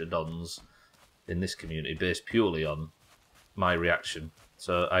Clenchadons in this community based purely on my reaction.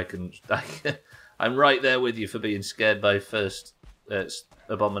 So I'm right there with you for being scared by first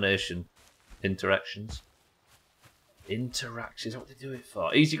abomination interactions. Interactions, what do they do it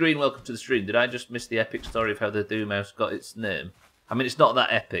for? Easy Green, welcome to the stream. Did I just miss the epic story of how the Doomhaus got its name? I mean, it's not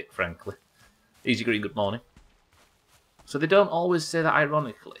that epic, frankly. Easy Green, good morning. So they don't always say that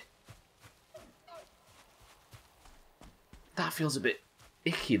ironically. That feels a bit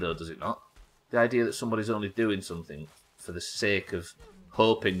icky, though, does it not? The idea that somebody's only doing something for the sake of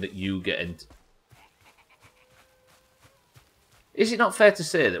hoping that you get into... Is it not fair to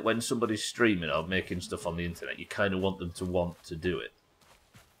say that when somebody's streaming or making stuff on the internet, you kind of want them to want to do it?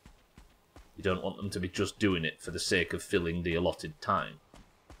 You don't want them to be just doing it for the sake of filling the allotted time?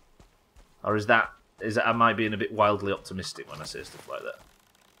 Or is that am I being a bit wildly optimistic when I say stuff like that?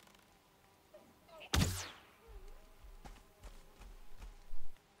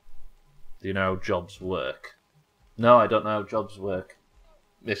 Do you know how jobs work? No, I don't know how jobs work.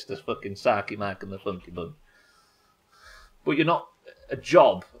 Mr. fucking Sarky Mac and the Funky Bun. But you're not... A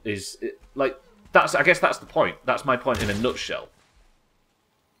job is... like, I guess that's the point. That's my point in a nutshell.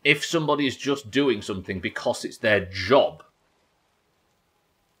 If somebody is just doing something because it's their job,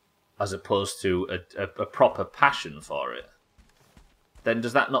 as opposed to a proper passion for it, then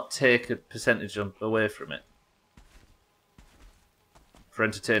does that not take a percentage away from it? For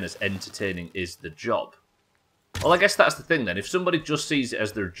entertainers, entertaining is the job. Well, I guess that's the thing then. If somebody just sees it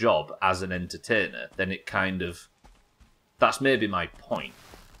as their job as an entertainer, then it kind of... That's maybe my point.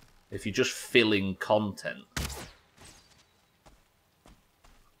 If you're just filling content...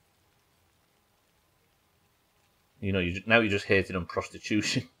 You know, now you're just hating on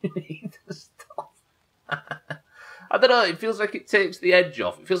prostitution. You need to stop. I don't know, it feels like it takes the edge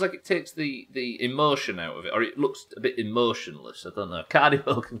off. It feels like it takes the emotion out of it. Or it looks a bit emotionless. I don't know. Cardi,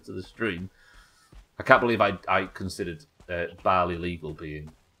 welcome to the stream. I can't believe I considered barley legal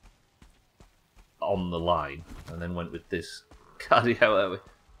being on the line. And then went with this. Cardi, how are we?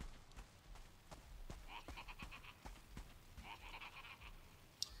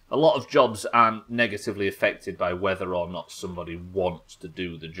 A lot of jobs aren't negatively affected by whether or not somebody wants to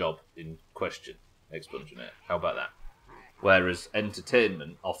do the job in question. Expungeonator. How about that? Whereas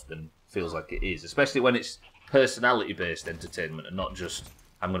entertainment often feels like it is, especially when it's personality-based entertainment and not just,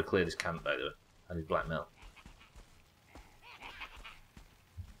 I'm going to clear this camp, by the way. I need black metal.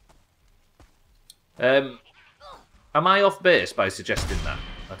 Am I off base by suggesting that?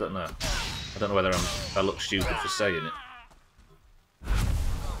 I don't know. I don't know whether I look stupid for saying it.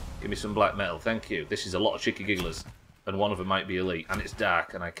 Give me some black metal, thank you. This is a lot of chicky gigglers, and one of them might be elite, and it's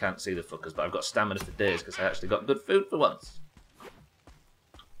dark, and I can't see the fuckers, but I've got stamina for days because I actually got good food for once.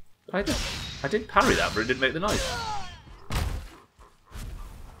 I did parry that, but it didn't make the noise.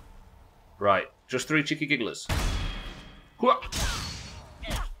 Right, just 3 chicky gigglers.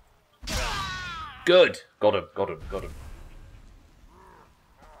 Good. Got him, got him, got him.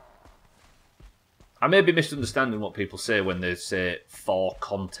 I may be misunderstanding what people say when they say for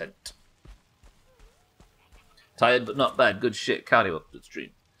content. Tired but not bad. Good shit. Cardio up the stream.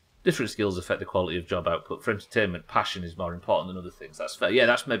 Different skills affect the quality of job output. For entertainment, passion is more important than other things. That's fair. Yeah,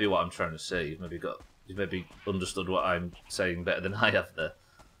 that's maybe what I'm trying to say. You've maybe understood what I'm saying better than I have there.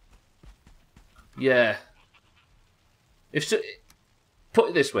 Yeah. Put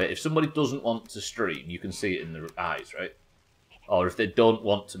it this way, if somebody doesn't want to stream, you can see it in their eyes, right? Or if they don't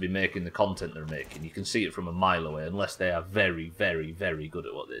want to be making the content they're making, you can see it from a mile away, unless they are very, very, very good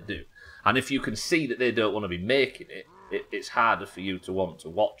at what they do. And if you can see that they don't want to be making it, it's harder for you to want to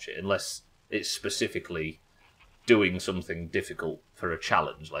watch it, unless it's specifically doing something difficult for a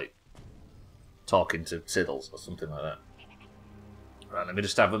challenge, like talking to Siddles or something like that. Right, let me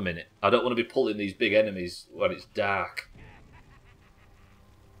just have a minute. I don't want to be pulling these big enemies when it's dark.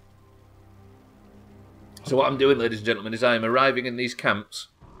 So what I'm doing, ladies and gentlemen, is I'm arriving in these camps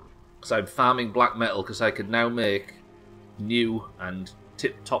because I'm farming black metal because I can now make new and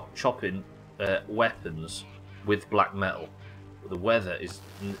tip-top chopping weapons with black metal. But the weather is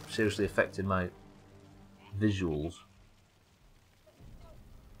seriously affecting my visuals.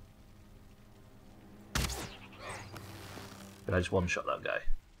 But I just one-shot that guy.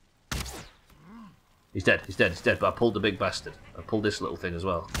 He's dead, he's dead, he's dead, but I pulled the big bastard. I pulled this little thing as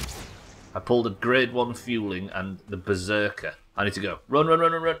well. I pulled a grade 1 fueling and the berserker. I need to go. Run, run,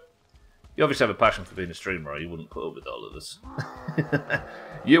 run, run, run. You obviously have a passion for being a streamer, or you wouldn't put up with all of this.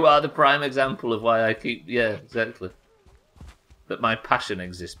 You are the prime example of why I keep... Yeah, exactly. That my passion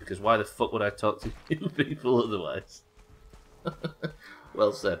exists, because why the fuck would I talk to you people otherwise?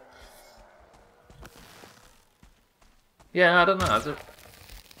 Well said. Yeah, I don't know.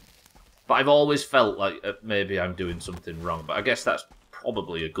 But I've always felt like maybe I'm doing something wrong. But I guess that's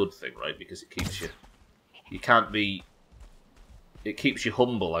probably a good thing, right? Because it keeps you... You can't be... It keeps you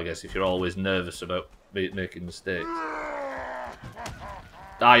humble, I guess, if you're always nervous about making mistakes.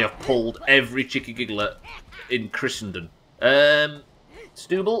 I have pulled every chicky giggler in Christendom.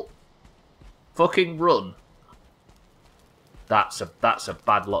 Stubble, fucking run. That's a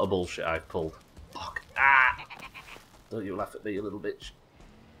bad lot of bullshit I've pulled. Fuck. Ah! Don't you laugh at me, you little bitch.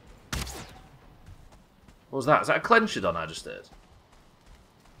 What was that? Is that a clenchadon I just heard?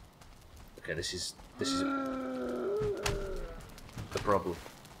 Okay, this is the problem.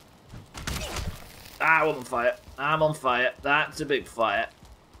 Ah, I'm on fire. I'm on fire. That's a big fire.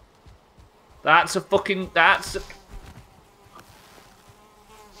 That's a fucking... That's a...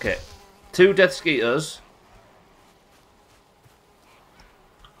 Okay. 2 death skeeters.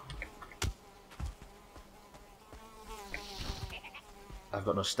 I've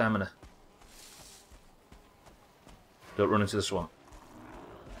got no stamina. Don't run into the swamp.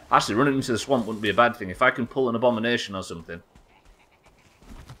 Actually, running into the swamp wouldn't be a bad thing. If I can pull an abomination or something.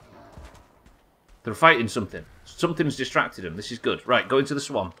 They're fighting something. Something's distracted them. This is good. Right, go into the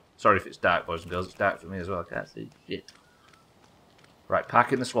swamp. Sorry if it's dark, boys and girls. It's dark for me as well. I can't see shit. Right,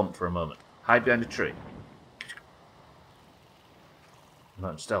 park in the swamp for a moment. Hide behind a tree. I'm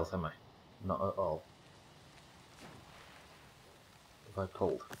not in stealth, am I? Not at all. Have I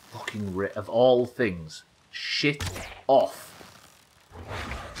pulled? Fucking of all things. Shit off.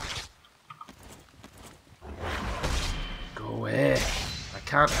 Go away. I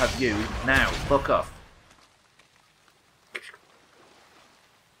can't have you now. Fuck off.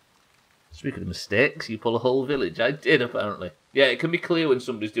 Speaking of mistakes, you pull a whole village. I did, apparently. Yeah, it can be clear when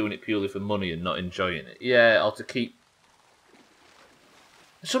somebody's doing it purely for money and not enjoying it. Yeah, or to keep...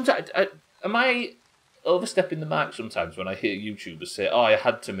 Sometimes... Am I overstepping the mark sometimes when I hear YouTubers say, oh, I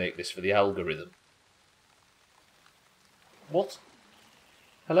had to make this for the algorithm? What?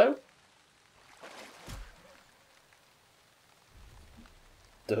 Hello?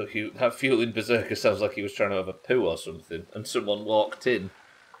 That fueling berserker sounds like he was trying to have a poo or something, and someone walked in.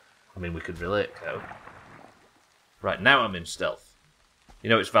 I mean, we could relate, though. Right, now I'm in stealth. You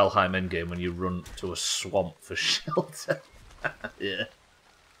know it's Valheim endgame when you run to a swamp for shelter. Yeah.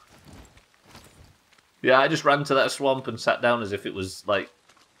 Yeah, I just ran to that swamp and sat down as if it was, like,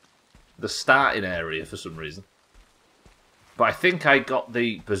 the starting area for some reason. But I think I got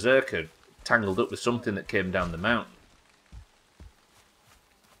the berserker tangled up with something that came down the mountain.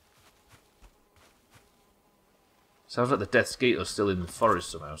 Sounds like the Death Skeeter's still in the forest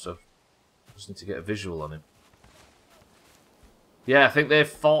somehow, so I just need to get a visual on him. Yeah, I think they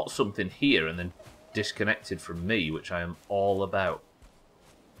fought something here and then disconnected from me, which I am all about.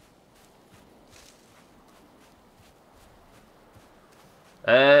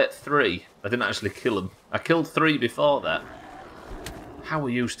 Three. I didn't actually kill them. I killed 3 before that. How are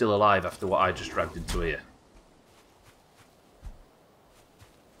you still alive after what I just dragged into here?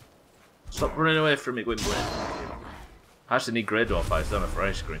 Stop running away from me, Gwynplaine. I actually need Grey Dwarf Eyes, don't I, for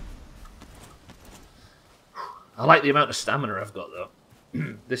ice cream. I like the amount of stamina I've got,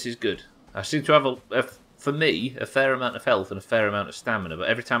 though. This is good. I seem to have, for me, a fair amount of health and a fair amount of stamina, but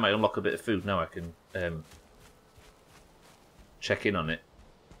every time I unlock a bit of food now I can check in on it.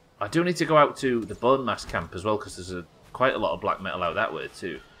 I do need to go out to the Bone Mass camp as well, because there's quite a lot of black metal out that way,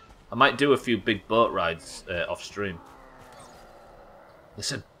 too. I might do a few big boat rides off stream.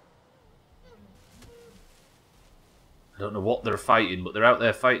 Listen. I don't know what they're fighting, but they're out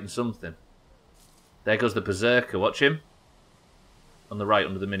there fighting something. There goes the Berserker. Watch him. On the right,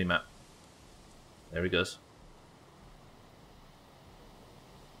 under the minimap. There he goes.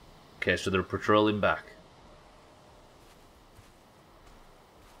 Okay, so they're patrolling back.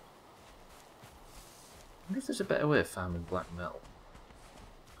 I wonder if there's a better way of farming black metal.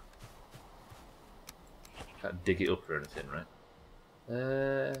 Can't dig it up or anything, right?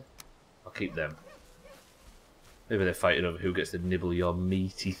 I'll keep them. Maybe they're fighting over who gets to nibble your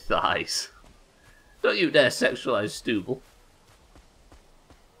meaty thighs. Don't you dare sexualise Stubble.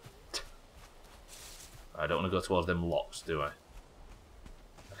 I don't want to go towards them locks, do I?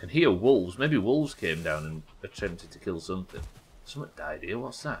 I can hear wolves. Maybe wolves came down and attempted to kill something. Something died here.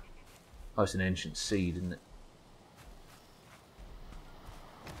 What's that? Oh, it's an ancient seed, isn't it?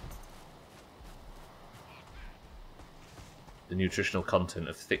 The nutritional content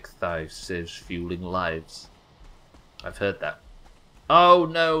of thick thighs saves fueling lives. I've heard that. Oh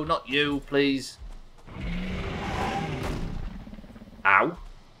no, not you, please. Ow.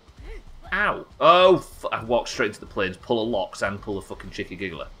 Ow. Oh, I walked straight into the plains, pull a locks and pull a fucking chicky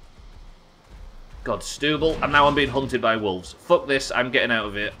giggler. God, Stubbler, and now I'm being hunted by wolves. Fuck this, I'm getting out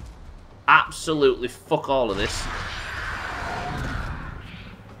of here. Absolutely fuck all of this.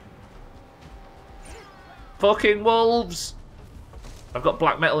 Fucking wolves! I've got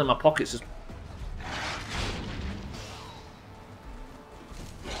black metal in my pockets.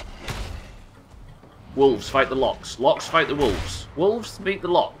 Wolves fight the locks. Locks fight the wolves. Wolves beat the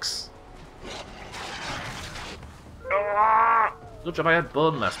locks. Good job I had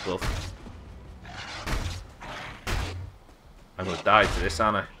bone mass buff. I'm going to die to this,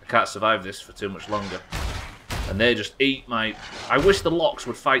 aren't I? I can't survive this for too much longer. And they just eat my... I wish the locks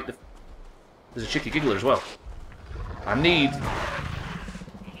would fight the... There's a chicky giggler as well. I need...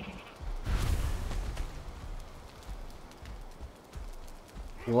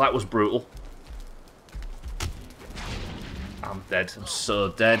 Well, that was brutal. I'm dead. I'm so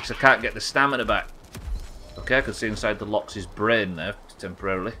dead because I can't get the stamina back. Okay, I could see inside the Lox's brain there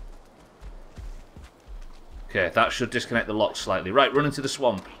temporarily. Okay, that should disconnect the Lox slightly. Right, run into the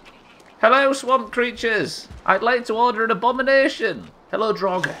swamp. Hello, swamp creatures! I'd like to order an abomination! Hello,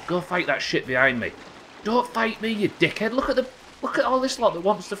 Draugr. Go fight that shit behind me. Don't fight me, you dickhead. Look at all this lot that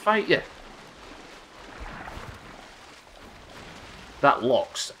wants to fight you. That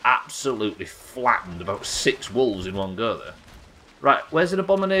Lox absolutely flattened about 6 wolves in one go there. Right, where's an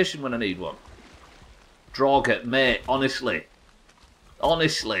abomination when I need one? Draugr, mate, honestly.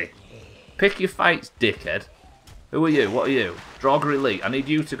 Honestly. Pick your fights, dickhead. Who are you? What are you? Draugr Elite. I need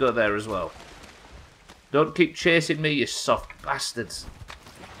you to go there as well. Don't keep chasing me, you soft bastards.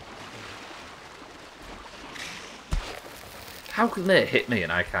 How can they hit me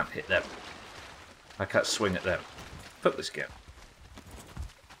and I can't hit them? I can't swing at them. Fuck this game.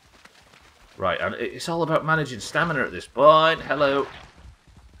 Right, and it's all about managing stamina at this point. Hello.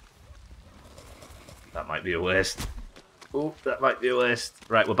 That might be a waste. Oh, that might be a waste.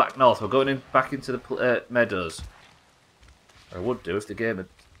 Right, we're back north. We're going in back into the meadows. I would do if the game had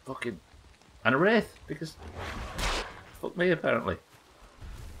fucking... And a wraith, because... Fuck me, apparently.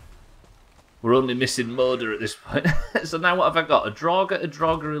 We're only missing Moda at this point. So now what have I got? A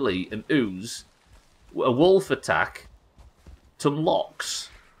Draugr Elite, an Ooze, a Wolf attack, some Locks,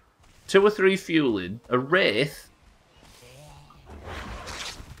 2 or 3 fueling, a Wraith.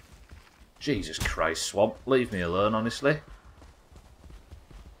 Jesus Christ, Swamp. Leave me alone, honestly.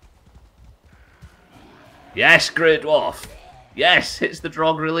 Yes, Grey Dwarf. Yes, hits the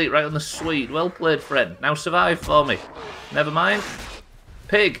Draugr Elite right on the Swede. Well played, friend. Now survive for me. Never mind.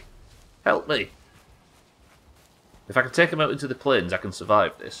 Pig, help me. If I can take him out into the plains, I can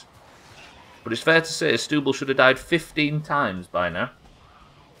survive this. But it's fair to say Stubbler should have died 15 times by now.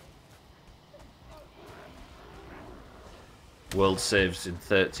 World saves in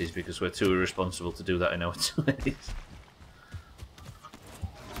 30s because we're too irresponsible to do that in our 20s.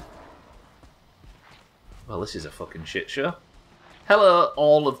 Well, this is a fucking shit show. Hello,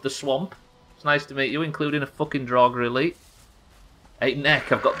 all of the swamp. It's nice to meet you, including a fucking Draugr Elite. Hey,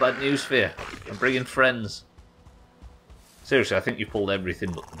 Neck, I've got bad news for you. I'm bringing friends. Seriously, I think you pulled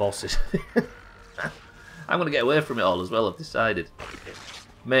everything but the bosses. I'm going to get away from it all as well, I've decided.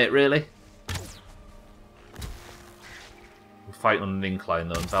 Mate, really? We're fighting on an incline,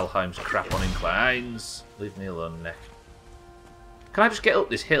 though, and Valheim's crap on inclines. Leave me alone, Neck. Can I just get up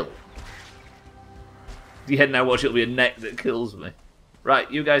this hill? Yeah, now watch, it'll be a Neck that kills me. Right,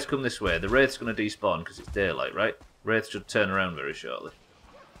 you guys come this way. The Wraith's going to despawn because it's daylight, right? Wraith should turn around very shortly.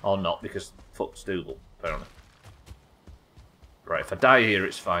 Or not, because fuck Stubbler, apparently. Right, if I die here,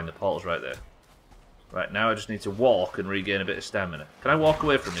 it's fine. The portal's right there. Right, now I just need to walk and regain a bit of stamina. Can I walk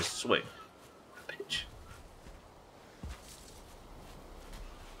away from this swing? Bitch.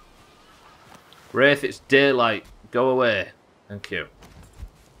 Wraith, it's daylight. Go away. Thank you.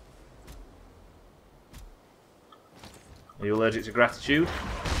 Are you allergic to gratitude?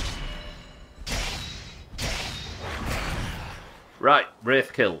 Right,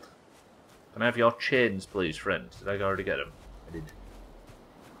 Wraith killed. Can I have your chains, please, friend? Did I already get them? I did.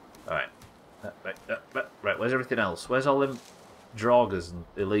 Alright. Right, where's everything else? Where's all them Draugrs and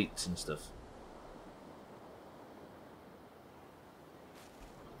Elites and stuff?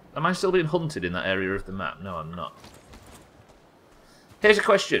 Am I still being hunted in that area of the map? No, I'm not. Here's a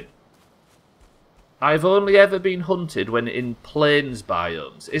question. I've only ever been hunted when in plains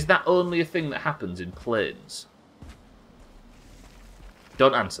biomes. Is that only a thing that happens in plains?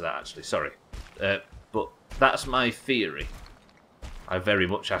 Don't answer that, actually. Sorry. But that's my theory. I very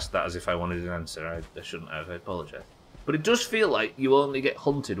much asked that as if I wanted an answer. I shouldn't have. I apologise. But it does feel like you only get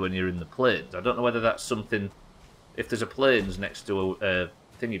hunted when you're in the plains. I don't know whether that's something... If there's a plains next to a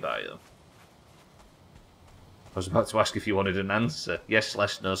thingy biome. I was about to ask if you wanted an answer. Yes,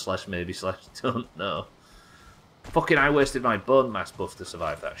 /no, /maybe, /don't know. Fucking I wasted my bone mass buff to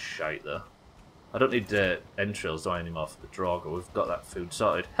survive that shite, though. I don't need entrails, do I, anymore for the Draugr. We've got that food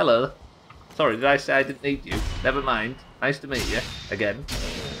sorted. Hello. Sorry, did I say I didn't need you? Never mind. Nice to meet you. Again.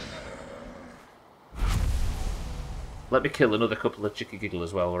 Let me kill another couple of chicky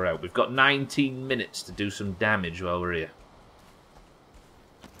gigglers while we're out. We've got 19 minutes to do some damage while we're here.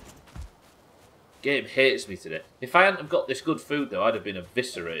 Game hates me today. If I hadn't have got this good food, though, I'd have been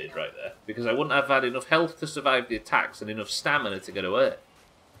eviscerated right there. Because I wouldn't have had enough health to survive the attacks and enough stamina to get away.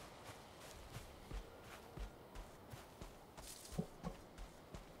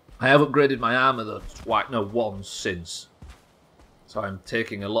 I have upgraded my armour, though, once since. So I'm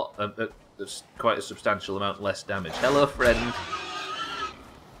taking a lot... there's quite a substantial amount less damage. Hello, friend.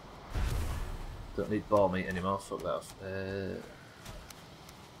 Don't need boar meat anymore. Fuck that off.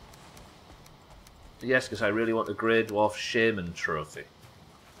 Yes, because I really want a Grey Dwarf Shaman trophy.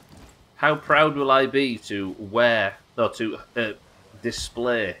 How proud will I be to wear... or to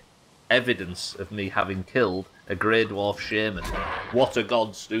display evidence of me having killed a Grey Dwarf Shaman. What a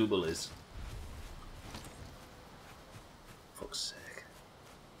god Stubbler is. Fuck's sake.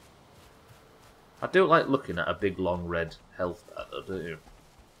 I do like looking at a big long red health bar though, don't you?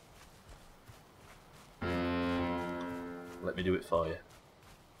 Let me do it for you.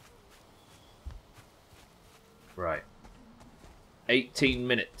 Right. 18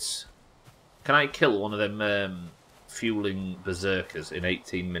 minutes. Can I kill one of them fueling berserkers in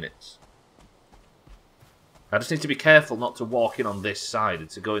 18 minutes? I just need to be careful not to walk in on this side and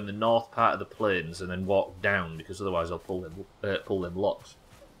to go in the north part of the plains and then walk down, because otherwise I'll pull them locks.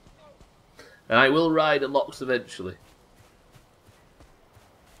 And I will ride a locks eventually.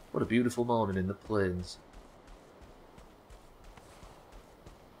 What a beautiful morning in the plains.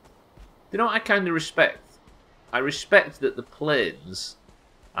 You know what I kind of respect? I respect that the plains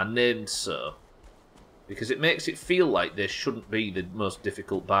are named so, because it makes it feel like they shouldn't be the most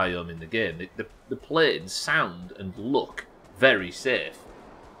difficult biome in the game. The plains sound and look very safe,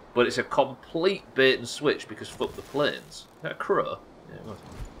 but it's a complete bait and switch because fuck the plains. Is that a crow? Yeah, it was.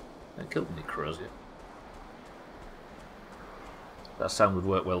 I haven't killed any crows yet. That sound would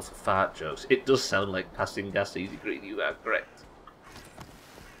work well for fart jokes. It does sound like passing gas easy green, you are correct.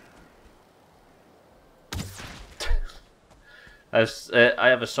 I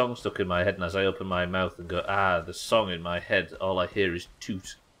have a song stuck in my head, and as I open my mouth and go, the song in my head, all I hear is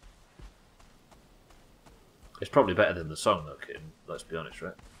toot. It's probably better than the song, though, kid. Let's be honest,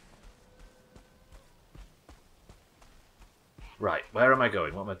 right? Right, where am I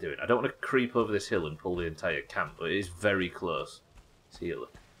going? What am I doing? I don't want to creep over this hill and pull the entire camp, but it is very close. See you,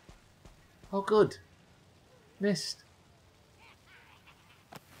 look. Oh, good. Missed.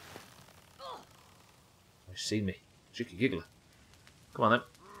 You see me. Cheeky giggler. Come on,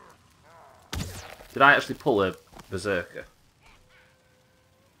 then. Did I actually pull a berserker?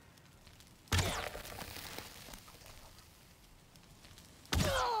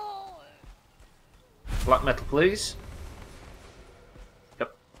 Black metal, please.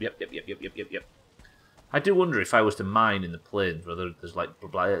 Yep. I do wonder if I was to mine in the plains, whether there's like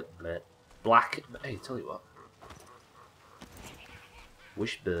black... Hey, tell you what.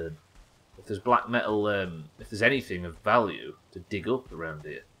 Wishbone. If there's black metal, if there's anything of value to dig up around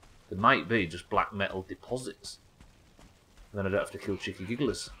here, there might be just black metal deposits. And then I don't have to kill cheeky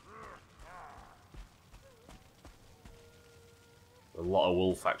gigglers. A lot of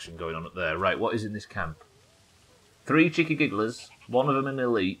wolf action going on up there. Right, what is in this camp? 3 cheeky gigglers, 1 of them an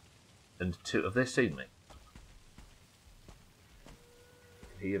elite, and 2... Have they seen me?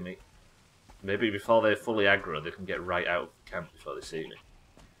 They can hear me. Maybe before they're fully aggro, they can get right out of the camp before they see me.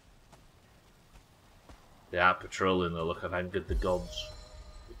 They are patrolling though. Look, I've angered the gods.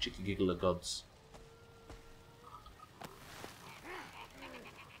 The cheeky giggler gods.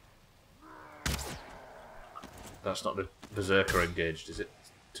 That's not the berserker engaged, is it?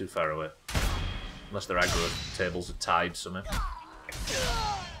 Too far away. Unless their aggro tables are tied somehow.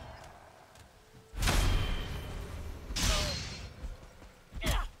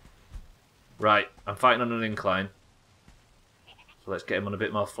 Right, I'm fighting on an incline. So let's get him on a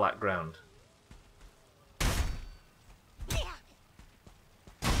bit more flat ground.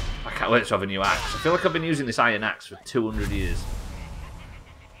 I can't wait to have a new axe. I feel like I've been using this iron axe for 200 years.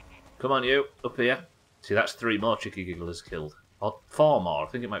 Come on, you. Up here. See, that's 3 more cheeky gigglers killed. Or 4 more. I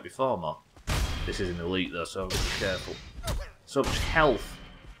think it might be 4 more. This is an elite, though, so I've got to be careful. So much health.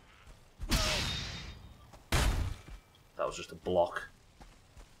 That was just a block.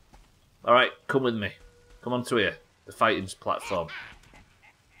 Alright, come with me. Come on to here. The fighting platform.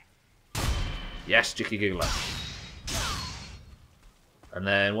 Yes, Chicky Giggler. And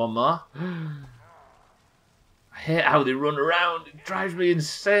then one more. I hate how they run around. It drives me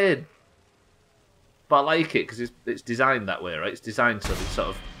insane. But I like it because it's designed that way, right? It's designed so they sort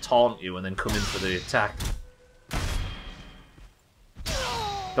of taunt you and then come in for the attack.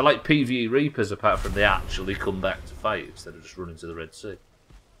 They're like PvE Reapers apart from they actually come back to fight instead of just running to the Red Sea.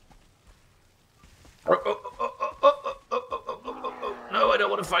 No, I don't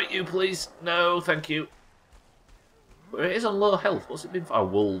want to fight you, please. No, thank you. But it is on low health. What's it been for? Oh,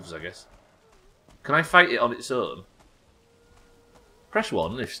 wolves, I guess. Can I fight it on its own? Press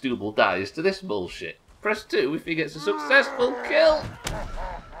 1 if Stubbler dies to this bullshit. Press 2 if he gets a successful kill.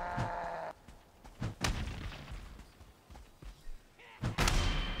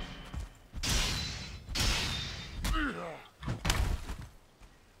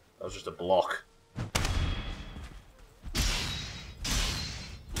 That was just a block.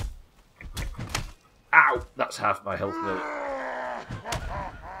 Ow! That's half my health now.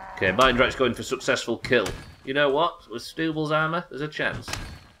 Okay, Mindrat's going for successful kill. You know what? With Stubbler's armour, there's a chance.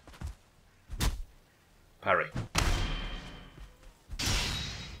 Parry.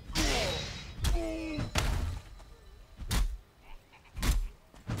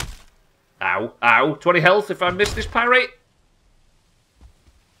 Ow, ow. 20 health if I miss this parry.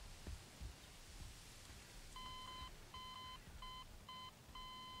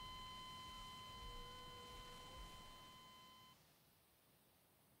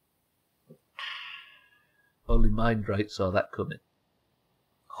 Only Mindrat saw that coming.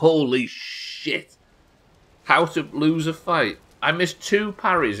 Holy shit. How to lose a fight. I missed 2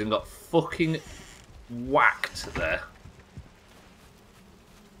 parries and got fucking whacked there.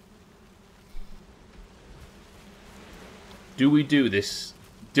 Do we do this?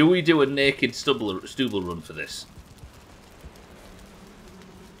 Do we do a naked Stubbler run for this?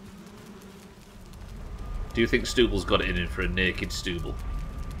 Do you think Stubbler's got it in for a naked Stubbler?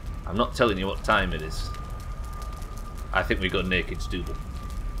 I'm not telling you what time it is. I think we got naked Stubbler.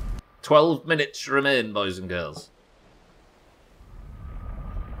 12 minutes remain, boys and girls.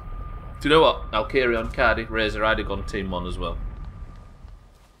 Do you know what? I'll carry on Cardi, Razor, I'd have gone Team 1 as well.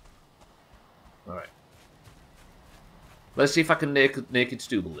 Alright. Let's see if I can naked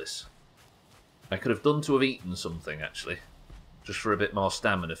Stubbler this. I could have done to have eaten something, actually. Just for a bit more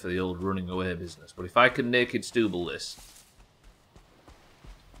stamina for the old running away business. But if I can naked Stubbler this...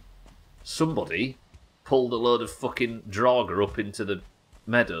 Somebody pulled a load of fucking Draugr up into the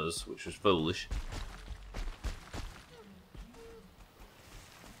meadows, which was foolish.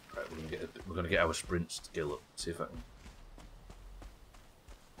 Right, we're gonna get our sprint skill up. See if I can.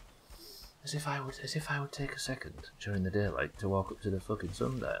 As if I would take a second during the daylight to walk up to the fucking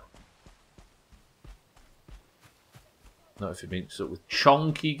sundial. Not if it meets up with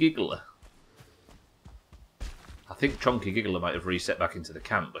Chonky Giggler. I think Chonky Giggler might have reset back into the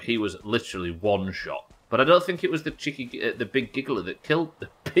camp, but he was literally one shot. But I don't think it was the big Giggler that killed the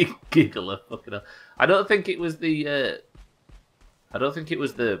big Giggler. Fucking hell. I don't think it was the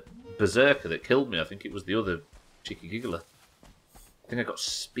Berserker that killed me. I think it was the other cheeky Giggler. I think I got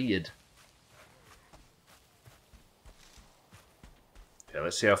speared. Okay,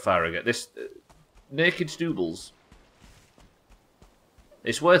 let's see how far I get. This naked Stubble's.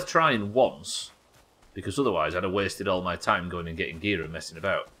 It's worth trying once, because otherwise I'd have wasted all my time going and getting gear and messing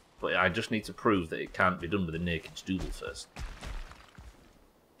about. But I just need to prove that it can't be done with a naked Stubbler first.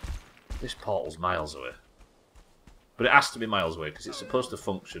 This portal's miles away. But it has to be miles away, because it's supposed to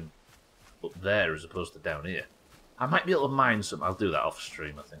function up there as opposed to down here. I might be able to mine some. I'll do that off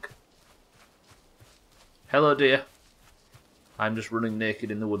stream, I think. Hello, dear. I'm just running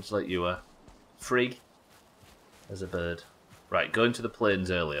naked in the woods like you are. Free as a bird. Right, going to the plains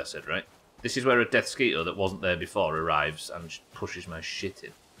early, I said, right? This is where a Death Skeeter that wasn't there before arrives and pushes my shit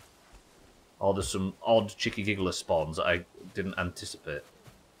in. Or there's some odd Chicky Giggler spawns that I didn't anticipate.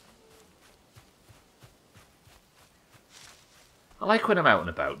 I like when I'm out and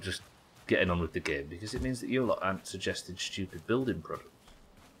about, just getting on with the game, because it means that you lot aren't suggesting stupid building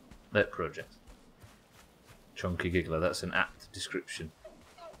projects. Chunky Giggler, that's an apt description.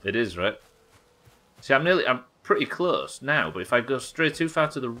 It is, right? See, I'm pretty close now, but if I go straight too far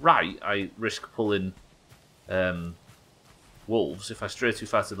to the right, I risk pulling wolves. If I stray too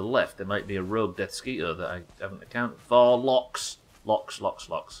far to the left, there might be a rogue Death Skeeter that I haven't accounted for. Locks. Locks, locks,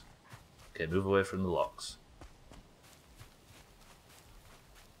 locks. Okay, move away from the locks.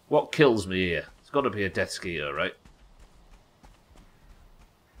 What kills me here? It's got to be a Death Skeeter, right?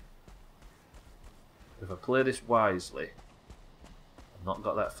 If I play this wisely, I've not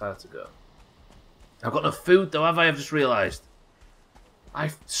got that far to go. I've got no food though, have I? I've just realised.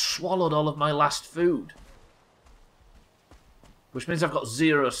 I've swallowed all of my last food. Which means I've got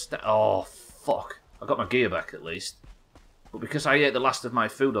 0 oh, fuck. I got my gear back at least. But because I ate the last of my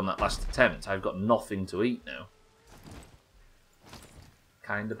food on that last attempt, I've got nothing to eat now.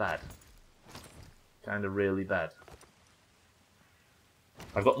 Kinda bad. Kinda really bad.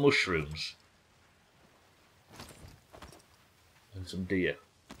 I've got mushrooms. And some deer.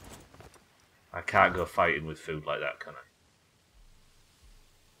 I can't go fighting with food like that, can I?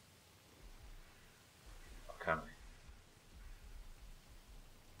 Or can I?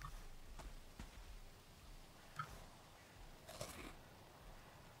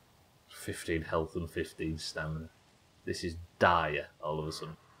 15 health and 15 stamina. This is dire all of a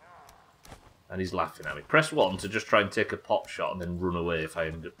sudden. And he's laughing at me. Press 1 to just try and take a pot shot and then run away if I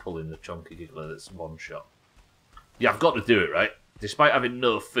end up pulling the chunky giggler that's one shot. Yeah, I've got to do it, right? Despite having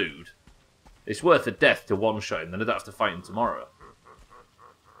no food, it's worth a death to one-shot him, then I don't have to fight him tomorrow.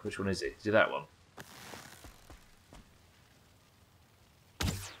 Which one is he? Is he that one?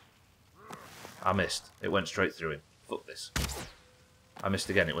 I missed. It went straight through him. Fuck this. I missed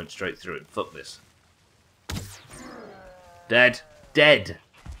again. It went straight through him. Fuck this. Dead. Dead.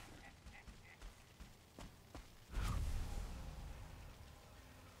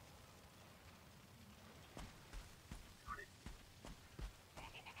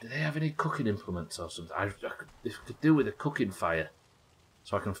 Do they have any cooking implements or something? I could do with a cooking fire.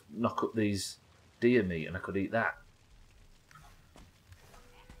 So I can knock up these deer meat and I could eat that.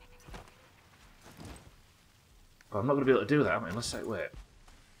 But I'm not going to be able to do that, am I? Unless I wait.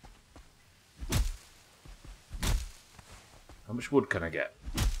 How much wood can I get?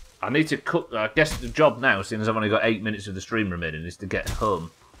 I need to cook. I guess the job now, seeing as I've only got 8 minutes of the stream remaining, is to get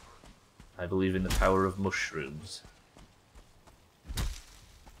home. I believe in the power of mushrooms.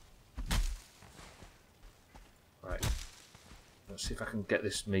 Right. Let's see if I can get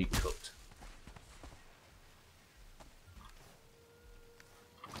this meat cooked.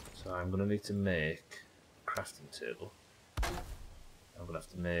 So I'm going to need to make a crafting table. I'm going to have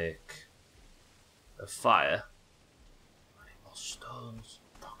to make a fire. I need more stones.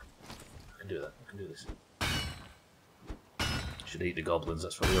 Fuck. I can do that. I can do this. Should eat the goblins.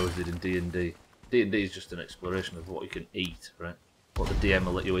 That's what we always did in D&D. D&D is just an exploration of what you can eat, right? What the DM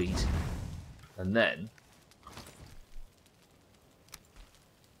will let you eat. And then...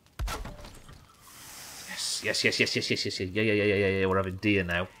 Yes. Yeah. We're having deer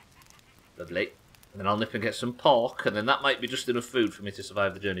now. Lovely. And then I'll nip and get some pork, and then that might be just enough food for me to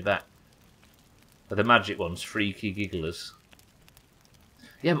survive the journey back. But the magic ones, freaky gigglers.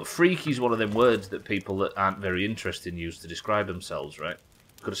 Yeah, but freaky's one of them words that people that aren't very interesting use to describe themselves, right?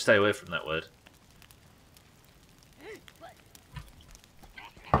 Got to stay away from that word.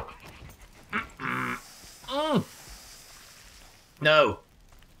 No!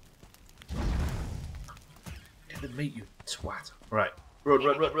 Get the meat, you twat. Right.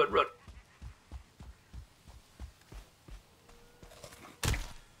 Run.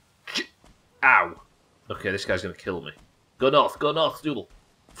 Ow! Okay, this guy's going to kill me. Go north, Stubbler.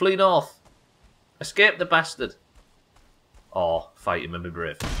 Flee north. Escape the bastard. Oh, fight him and be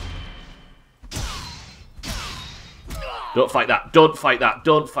brave. Don't fight that. Don't fight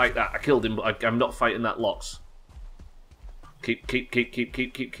that. I killed him, but I'm not fighting that Lox. Keep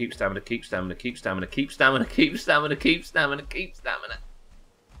stamina.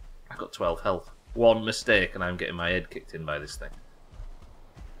 I got 12 health. One mistake and I'm getting my head kicked in by this thing.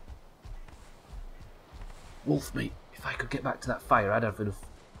 Wolf meat. If I could get back to that fire, I'd have enough.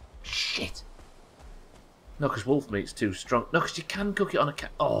 Shit. No, because wolf meat's too strong. No, because you can cook it on a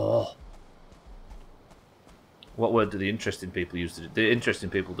Oh. What word do the interesting people use to do? The interesting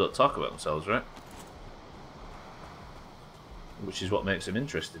people don't talk about themselves, right? Which is what makes them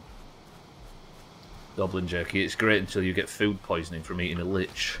interesting. Goblin jerky. It's great until you get food poisoning from eating a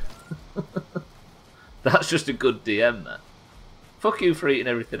lich. That's just a good DM, that. Fuck you for eating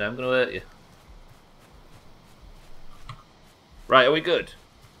everything. I'm going to hurt you. Right, are we good?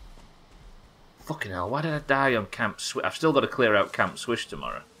 Fucking hell, why did I die on Camp Swish? I've still got to clear out Camp Swish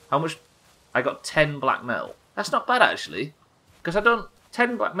tomorrow. How much? I got 10 black metal. That's not bad, actually. Because I don't...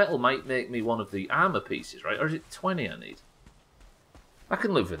 10 black metal might make me one of the armour pieces, right? Or is it 20 I need? I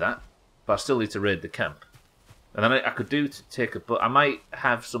can live with that. But I still need to raid the camp. And then I could do to take a... But I might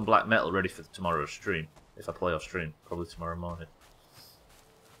have some black metal ready for tomorrow's stream. If I play off stream. Probably tomorrow morning.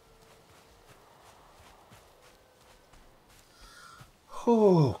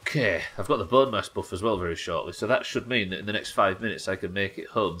 Okay, I've got the bone mass buff as well very shortly, so that should mean that in the next 5 minutes I can make it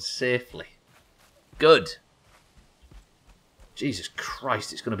home safely. Good. Jesus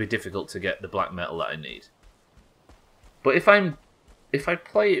Christ, it's going to be difficult to get the black metal that I need. But if I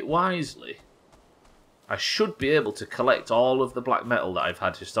play it wisely, I should be able to collect all of the black metal that I've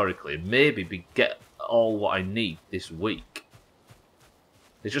had historically and maybe get all what I need this week.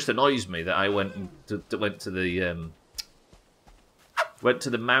 It just annoys me that I went to the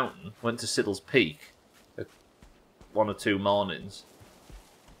mountain, went to Siddle's Peak, 1 or 2 mornings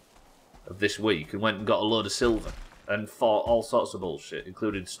of this week, and went and got a load of silver and fought all sorts of bullshit,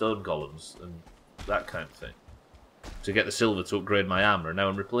 including stone golems and that kind of thing, to get the silver to upgrade my armor, and now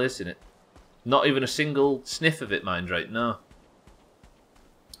I'm replacing it. Not even a single sniff of it, mind right, no.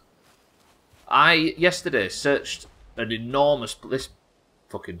 I, yesterday, searched an enormous... This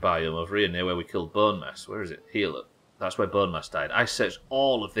fucking biome over here near where we killed Bone Mass. Where is it? Healer. That's where Bone Mass died. I searched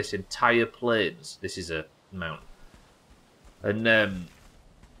all of this entire plains. This is a mountain. And,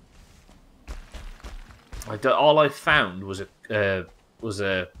 all I found was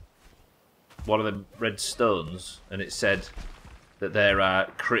one of the red stones, and it said that there are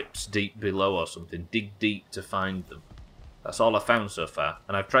crypts deep below or something. Dig deep to find them. That's all I found so far.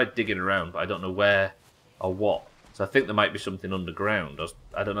 And I've tried digging around, but I don't know where or what. So I think there might be something underground.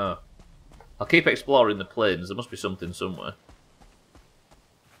 I don't know. I'll keep exploring the plains. There must be something somewhere.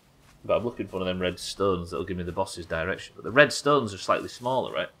 But I'm looking for one of them red stones that'll give me the boss's direction. But the red stones are slightly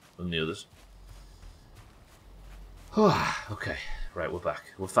smaller, right, than the others. Okay. Right, we're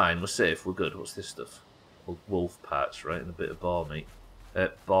back. We're fine. We're safe. We're good. What's this stuff? Wolf parts, right? And a bit of boar meat.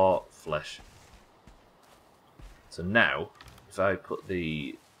 Boar flesh. So now, if I put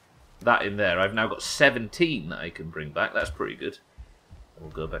that in there, I've now got 17 that I can bring back. That's pretty good. And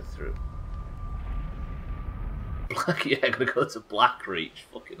we'll go back through. Yeah, I'm going to go to Blackreach.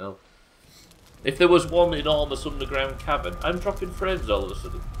 Fucking hell. If there was one enormous underground cavern... I'm dropping frames all of a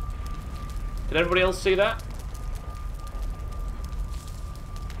sudden. Can everybody else see that?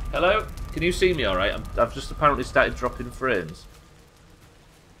 Hello? Can you see me alright? I've just apparently started dropping frames.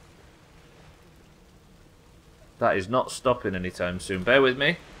 That is not stopping anytime soon. Bear with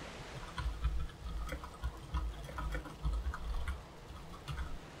me.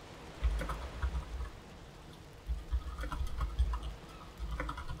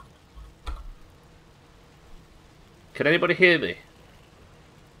 Can anybody hear me?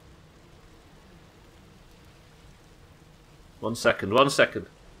 1 second, 1 second.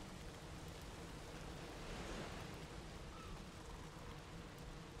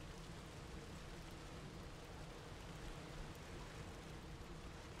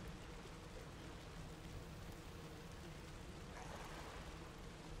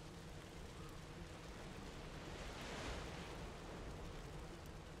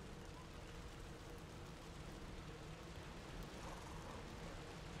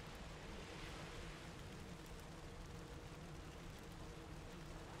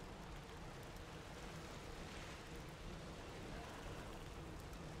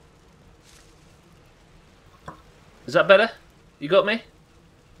 Is that better? You got me?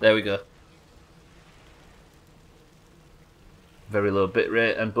 There we go. Very low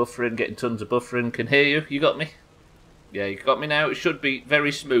bitrate and buffering, getting tons of buffering. Can hear you. You got me? Yeah, you got me now. It should be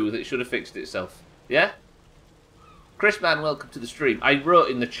very smooth. It should have fixed itself. Yeah? Chris Man, welcome to the stream. I wrote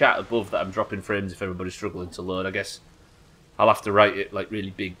in the chat above that I'm dropping frames if everybody's struggling to load. I guess I'll have to write it like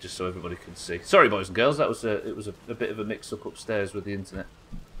really big just so everybody can see. Sorry, boys and girls. That was it was a bit of a mix-up upstairs with the internet.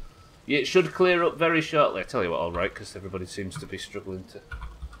 Yeah, it should clear up very shortly. I tell you what, all right, because everybody seems to be struggling to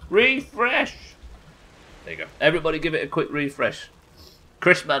refresh. There you go. Everybody give it a quick refresh.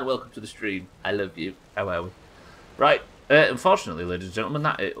 Chris Man, welcome to the stream. I love you. How are we? Right. Unfortunately, ladies and gentlemen,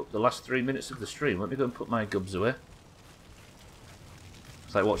 that ate up the last 3 minutes of the stream. Let me go and put my gubs away.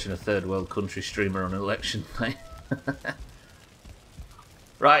 It's like watching a third world country streamer on election night.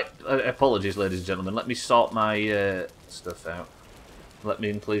 Right. Apologies, ladies and gentlemen. Let me sort my stuff out. Let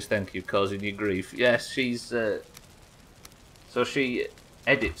me in, please. Thank you. Causing you grief. Yes, she's... so she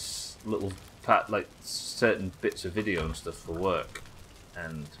edits little like certain bits of video and stuff for work,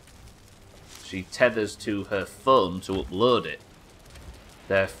 and she tethers to her phone to upload it.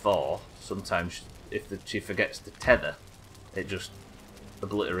 Therefore, sometimes if she forgets to tether, it just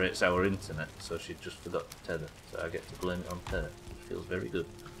obliterates our internet. So she just forgot to tether. So I get to blame it on her. It feels very good.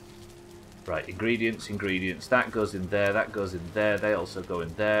 Right, ingredients. That goes in there, that goes in there, they also go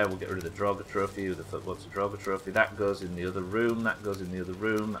in there. We'll get rid of the Draugr trophy, who the fuck wants a Draugr trophy. That goes in the other room, that goes in the other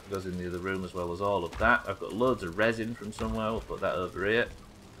room, that goes in the other room, as well as all of that. I've got loads of resin from somewhere, we'll put that over here.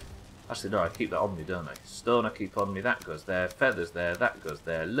 Actually, no, I keep that on me, don't I? Stone I keep on me, that goes there. Feathers there, that goes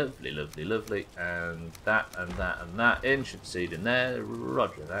there. Lovely, lovely, lovely. And that, and that, and that. Ancient seed in there,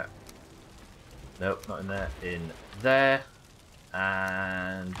 roger that. Nope, not in there. In there.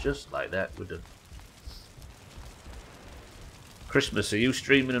 And just like that, we're done. Christmas, are you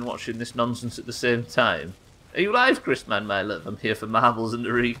streaming and watching this nonsense at the same time? Are you live, Chrisman, my love? I'm here for marbles and a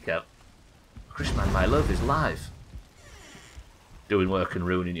recap. Chrisman, my love, is live. Doing work and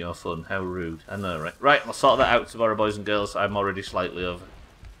ruining your fun. How rude. I know, right? Right, I'll sort that out tomorrow, boys and girls. I'm already slightly over.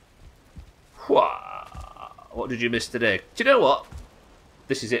 What did you miss today? Do you know what?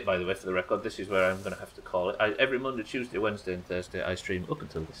 This is it, by the way, for the record. This is where I'm going to have to call it. Every Monday, Tuesday, Wednesday and Thursday, I stream up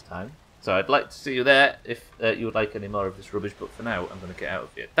until this time. So I'd like to see you there if you would like any more of this rubbish, but for now, I'm going to get out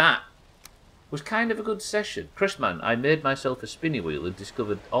of here. That was kind of a good session. Chrisman, I made myself a spinny wheel and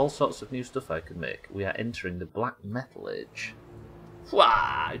discovered all sorts of new stuff I can make. We are entering the black metal age.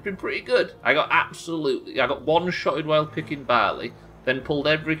 Wow, it's been pretty good. I got one-shotted while picking barley, then pulled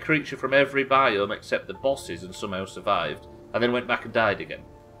every creature from every biome except the bosses and somehow survived, and then went back and died again.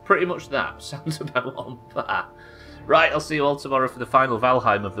 Pretty much that. Sounds about on par. Right, I'll see you all tomorrow for the final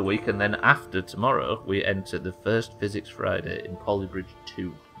Valheim of the week, and then after tomorrow, we enter the first Physics Friday in Polybridge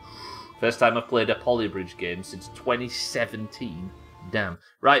 2. First time I've played a Polybridge game since 2017. Damn.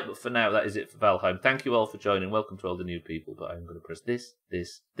 Right, but for now, that is it for Valheim. Thank you all for joining. Welcome to all the new people, but I'm going to press this, and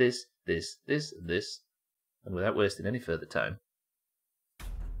this, and without wasting any further time.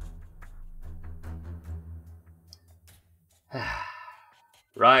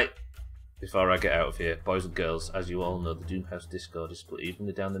 Right. Before I get out of here, boys and girls, as you all know, the Doomhaus Discord is split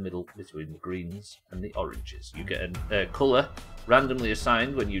evenly down the middle between the greens and the oranges. You get a colour randomly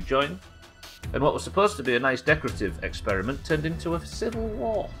assigned when you join, and what was supposed to be a nice decorative experiment turned into a civil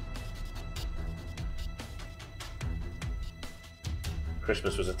war.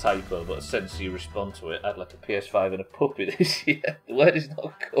 Christmas was a typo, but since you respond to it, I'd like a PS5 and a puppy this year. The word has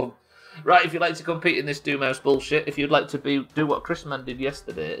not come. Right, if you'd like to compete in this Doomhaus bullshit, if you'd like to do what Chrisman did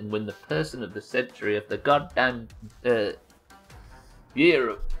yesterday and win the person of the century of the goddamn year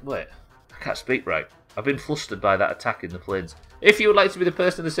of... Wait, I can't speak right. I've been flustered by that attack in the plains. If you would like to be the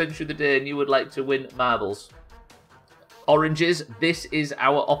person of the century of the day and you would like to win marbles, oranges, this is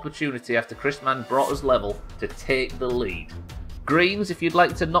our opportunity after Chrisman brought us level to take the lead. Greens, if you'd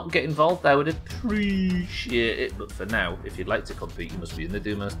like to not get involved, I would appreciate it. But for now, if you'd like to compete, you must be in the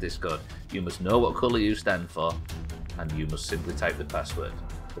Doomhaus Discord. You must know what colour you stand for, and you must simply type the password.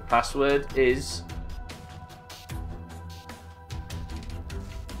 The password is...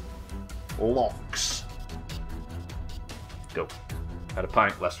 LOCKS. Go. Had a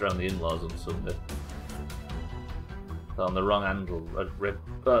pint glass around the in-laws on Sunday. On the wrong angle, red.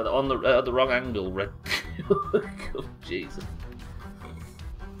 On the wrong angle, red. Oh, Jesus.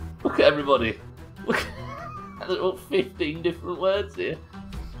 Look at everybody. Look at 15 different words here.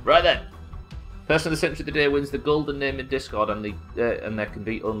 Right then. Person of the century of the day wins the golden name in Discord, and there can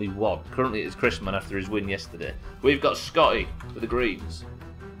be only one. Currently, it's Chrisman after his win yesterday. We've got Scotty for the greens.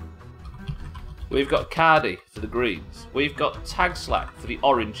 We've got Cardi for the greens. We've got Tag Slack for the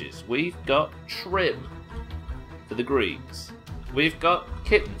oranges. We've got Trim for the greens. We've got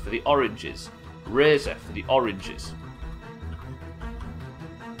Kitten for the oranges. Razor for the oranges.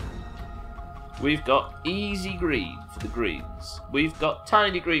 We've got Easy Green for the greens. We've got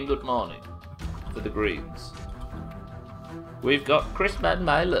Tiny Green Good Morning for the greens. We've got Chrisman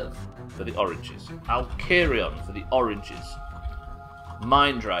My Love for the oranges. Alkarion for the oranges.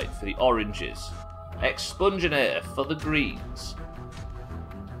 Mindrite for the oranges. Expunginator for the greens.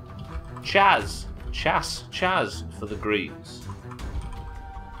 Chaz for the greens.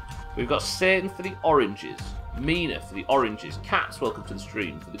 We've got Satan for the oranges. Mina for the oranges. Cats, welcome to the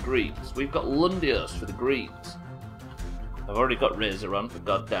stream, for the greens. We've got Lundios for the greens. I've already got Razor on, for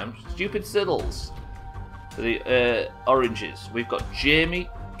goddamn. Stupid Siddles for the oranges. We've got Jamie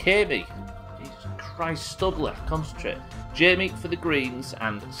Kami. Jesus Christ, Stubbler, concentrate. Jamie for the greens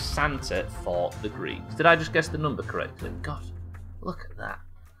and Santa for the greens. Did I just guess the number correctly? God, look at that.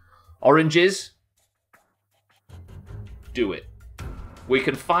 Oranges, do it. We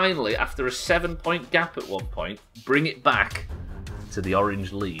can finally, after a 7-point gap at one point, bring it back to the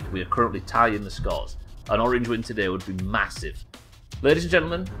orange lead. We are currently tying the scores. An orange win today would be massive. Ladies and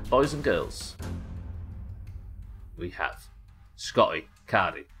gentlemen, boys and girls, we have Scotty,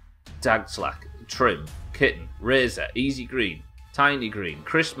 Cardi, Tag Slack, Trim, Kitten, Razor, Easy Green, Tiny Green,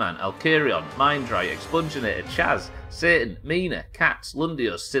 Chrisman, Alkarion, Minddry, Expunginator, Chaz, Satan, Mina, Cats,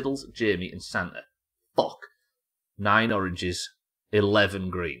 Lundios, Siddles, Jamie and Santa. Fuck. 9 oranges, 11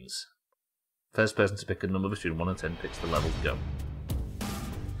 greens. First person to pick a number between 1 and 10 picks the level. Go.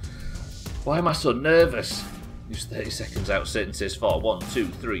 Why am I so nervous? Just 30 seconds out. Satan says 4. 1, 2,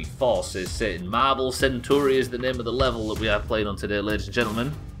 3, 4 says Satan. Marble Centauri is the name of the level that we are playing on today, ladies and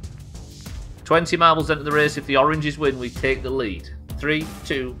gentlemen. 20 marbles enter the race. If the oranges win, we take the lead. 3,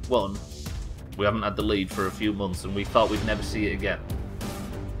 2, 1. We haven't had the lead for a few months and we thought we'd never see it again.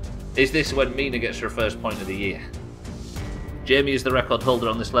 Is this when Mina gets her first point of the year? Jamie is the record holder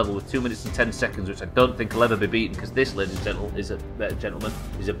on this level with 2 minutes and 10 seconds, which I don't think will ever be beaten because this, ladies and gentlemen,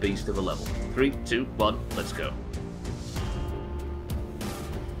 is a beast of a level. 3, 2, 1, let's go.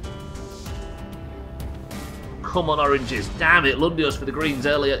 Come on, oranges. Damn it. Lundios for the greens.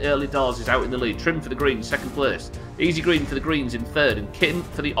 Early doors is out in the lead. Trim for the greens, second place. Easy Green for the greens in third. And Kitten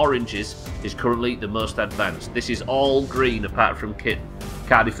for the oranges is currently the most advanced. This is all green apart from Kitten.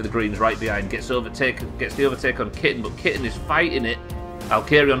 Cardi for the greens right behind. Gets the overtake on Kitten, but Kitten is fighting it.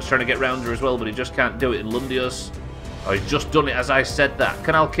 Alcarion's trying to get round her as well, but he just can't do it. And Lundios, oh, he's just done it as I said that.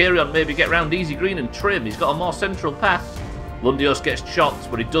 Can Alcarion maybe get round Easy Green and Trim? He's got a more central path. Lundios gets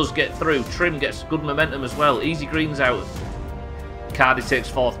shocked, but he does get through. Trim gets good momentum as well. Easy Green's out. Cardi takes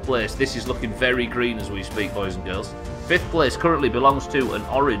 4th place. This is looking very green as we speak, boys and girls. 5th place currently belongs to an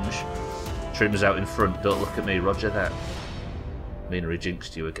orange. Trim's out in front. Don't look at me, roger that. Mina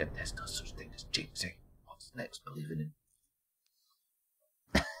jinxed you again. There's no such thing as jinxing. What's next? Believing in.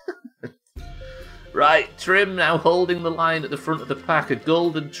 Right, Trim now holding the line at the front of the pack. A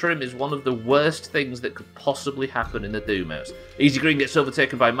golden Trim is one of the worst things that could possibly happen in the Doomhaus. Easy Green gets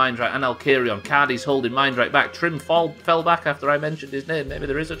overtaken by Mindrite and Alcarion. Cardi's holding Mindrite back. Trim fell back after I mentioned his name. Maybe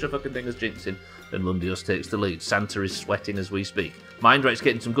there is such a fucking thing as jinxing. And Lundios takes the lead. Santa is sweating as we speak. Mindrite's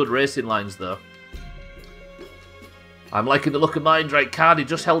getting some good racing lines though. I'm liking the look of Mindrite. Cardi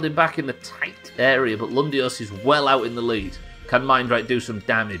just held him back in the tight area, but Lundios is well out in the lead. Can Mindrite do some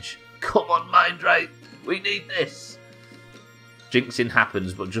damage? Come on, Mindrite. We need this. Jinxing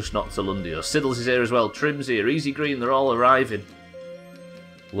happens, but just not to Lundios. Siddles is here as well. Trim's here. Easy Green, they're all arriving.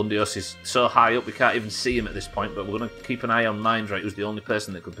 Lundios is so high up we can't even see him at this point, but we're going to keep an eye on Mindrite, who's the only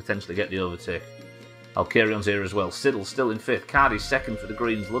person that could potentially get the overtake. Alcarion's here as well. Siddle's still in 5th. Cardi's 2nd for the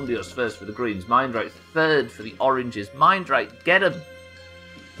greens. Lundios 1st for the greens. Mindrite 3rd for the oranges. Mindrite, get him!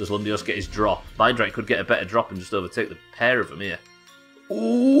 Does Lundios get his drop? Mindrite could get a better drop and just overtake the pair of them here.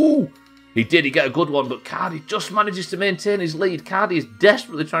 Ooh! He did, he got a good one, but Cardi just manages to maintain his lead. Cardi is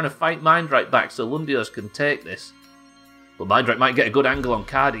desperately trying to fight Mindrite back so Lundios can take this. But Mindrite might get a good angle on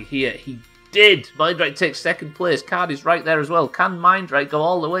Cardi here. He did! Mindrite takes 2nd place. Cardi's right there as well. Can Mindrite go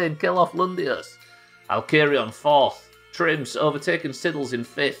all the way and kill off Lundios? Alcarion 4th. Trim's overtaken Siddles in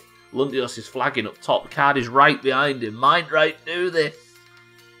 5th. Lundios is flagging up top. Cardi's right behind him. Mindrite, do this!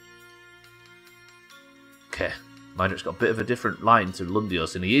 Okay. Mindrite's got a bit of a different line to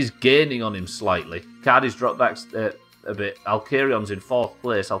Lundios, and he is gaining on him slightly. Cardi's dropped back a bit. Alcarion's in 4th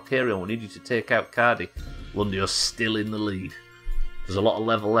place. Alcarion will need you to take out Cardi. Lundios still in the lead. There's a lot of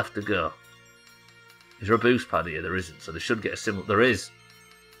level left to go. Is there a boost pad here? There isn't, so they should get a similar... There is.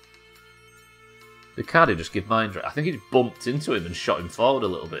 Did Cardi just give Mindrite? I think he bumped into him and shot him forward a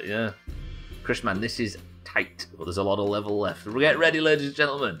little bit, yeah. Chris, man, this is tight, but there's a lot of level left. Get ready, ladies and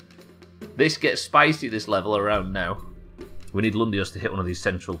gentlemen. This gets spicy, this level around now. We need Lundios to hit one of these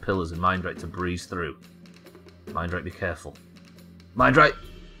central pillars and Mindrite to breeze through. Mindrite, be careful. Mindrite!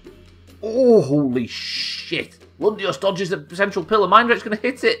 Oh, holy shit! Lundios dodges the central pillar. Mindrite's going to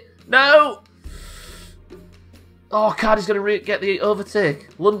hit it. No! Oh, Cardi's going to get the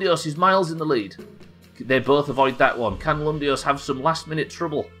overtake. Lundios is miles in the lead. They both avoid that one. Can Lundios have some last-minute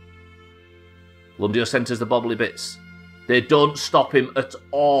trouble? Lundios enters the bobbly bits. They don't stop him at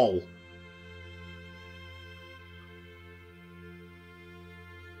all.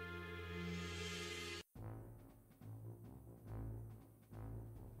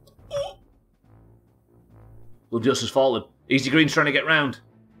 Lundios has fallen. Easy Green's trying to get round.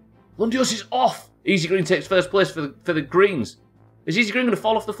 Lundios is off. Easy Green takes 1st place for the greens. Is Easy Green going to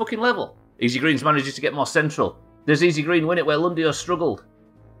fall off the fucking level? Easy Green's manages to get more central. Does Easy Green win it where Lundios struggled?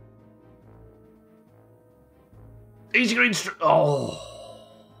 Easy Green... Oh.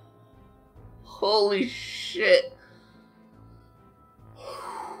 Holy shit.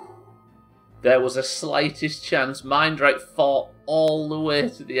 There was a slightest chance. Mindrite fought all the way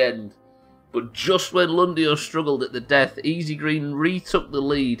to the end. But just when Lundios struggled at the death, Easy Green retook the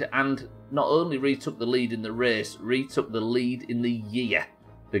lead, and not only retook the lead in the race, retook the lead in the year.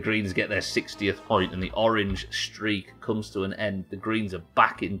 The Greens get their 60th point, and the orange streak comes to an end. The Greens are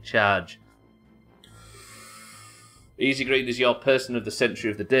back in charge. Easy Green is your person of the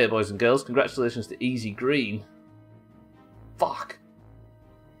century of the day, boys and girls. Congratulations to Easy Green. Fuck.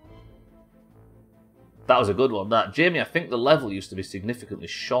 That was a good one, that. Jamie, I think the level used to be significantly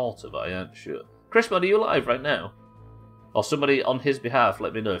shorter, but I aren't sure. Chrisman, are you live right now? Or somebody on his behalf,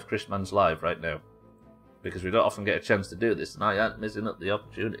 let me know if Chrisman's live right now. because we don't often get a chance to do this, and I ain't missing up the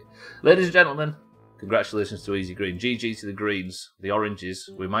opportunity. Ladies and gentlemen, congratulations to Easy Green. GG to the greens, the oranges.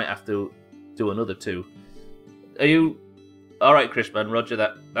 We might have to do another 2. Are you... Alright, Chris, man, roger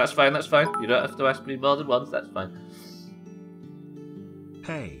that. That's fine, that's fine. You don't have to ask me more than once, that's fine.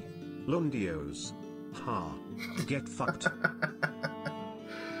 Hey, Lundios. Ha. Get fucked.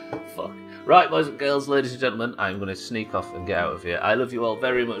 Fuck. Right, boys and girls, ladies and gentlemen, I'm going to sneak off and get out of here. I love you all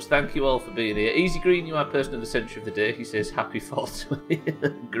very much. Thank you all for being here. Easy Green, you are person of the century of the day. He says, happy 420.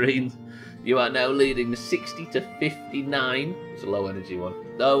 Green, you are now leading 60 to 59. It's a low energy one.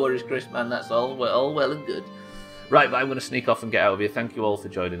 No worries, Chris, man. That's all well and good. Right, but I'm going to sneak off and get out of here. Thank you all for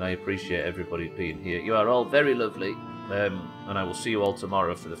joining. I appreciate everybody being here. You are all very lovely. And I will see you all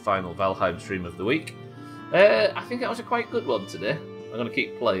tomorrow for the final Valheim stream of the week. I think that was a quite good one today. I'm going to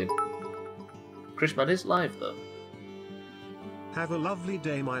keep playing. Chris Man is live, though. Have a lovely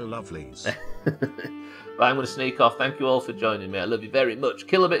day, my lovelies. But I'm going to sneak off. Thank you all for joining me. I love you very much.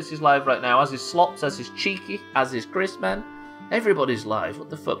 Kilobits is live right now, as is Slops, as is Cheeky, as is Chris Man. Everybody's live. What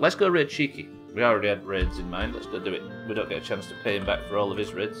the fuck? Let's go raid Cheeky. We already had raids in mind. Let's go do it. We don't get a chance to pay him back for all of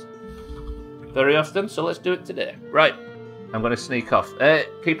his raids very often, so let's do it today. Right. I'm going to sneak off.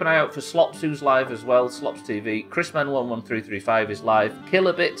 Keep an eye out for Slops, who's live as well. Slops TV. Chrisman11335 is live.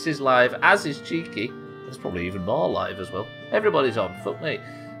 Kilobits is live, as is Cheeky. There's probably even more live as well. Everybody's on. Fuck me.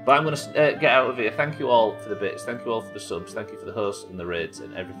 But I'm going to get out of here. Thank you all for the bits. Thank you all for the subs. Thank you for the hosts and the raids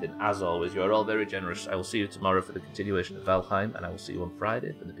and everything. As always, you are all very generous. I will see you tomorrow for the continuation of Valheim, and I will see you on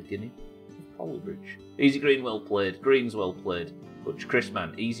Friday for the beginning of Polybridge. Easy Green, well played. Green's well played. Butch,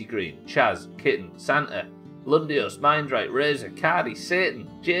 Chrisman, Easy Green, Chaz, Kitten, Santa, Lundios, Mindright, Razor, Cardi, Satan,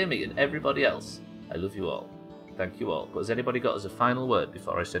 Jamie, and everybody else. I love you all. Thank you all. But has anybody got us a final word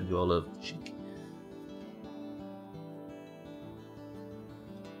before I send you all over to Cheeky?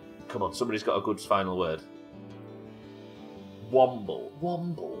 Come on, somebody's got a good final word. Womble.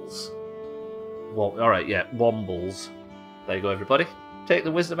 Wombles. Alright, yeah, Wombles. There you go, everybody. Take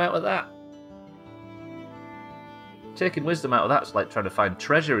the wisdom out of that. Taking wisdom out of that's like trying to find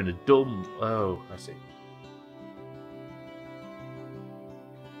treasure in a dumb... Oh, I see.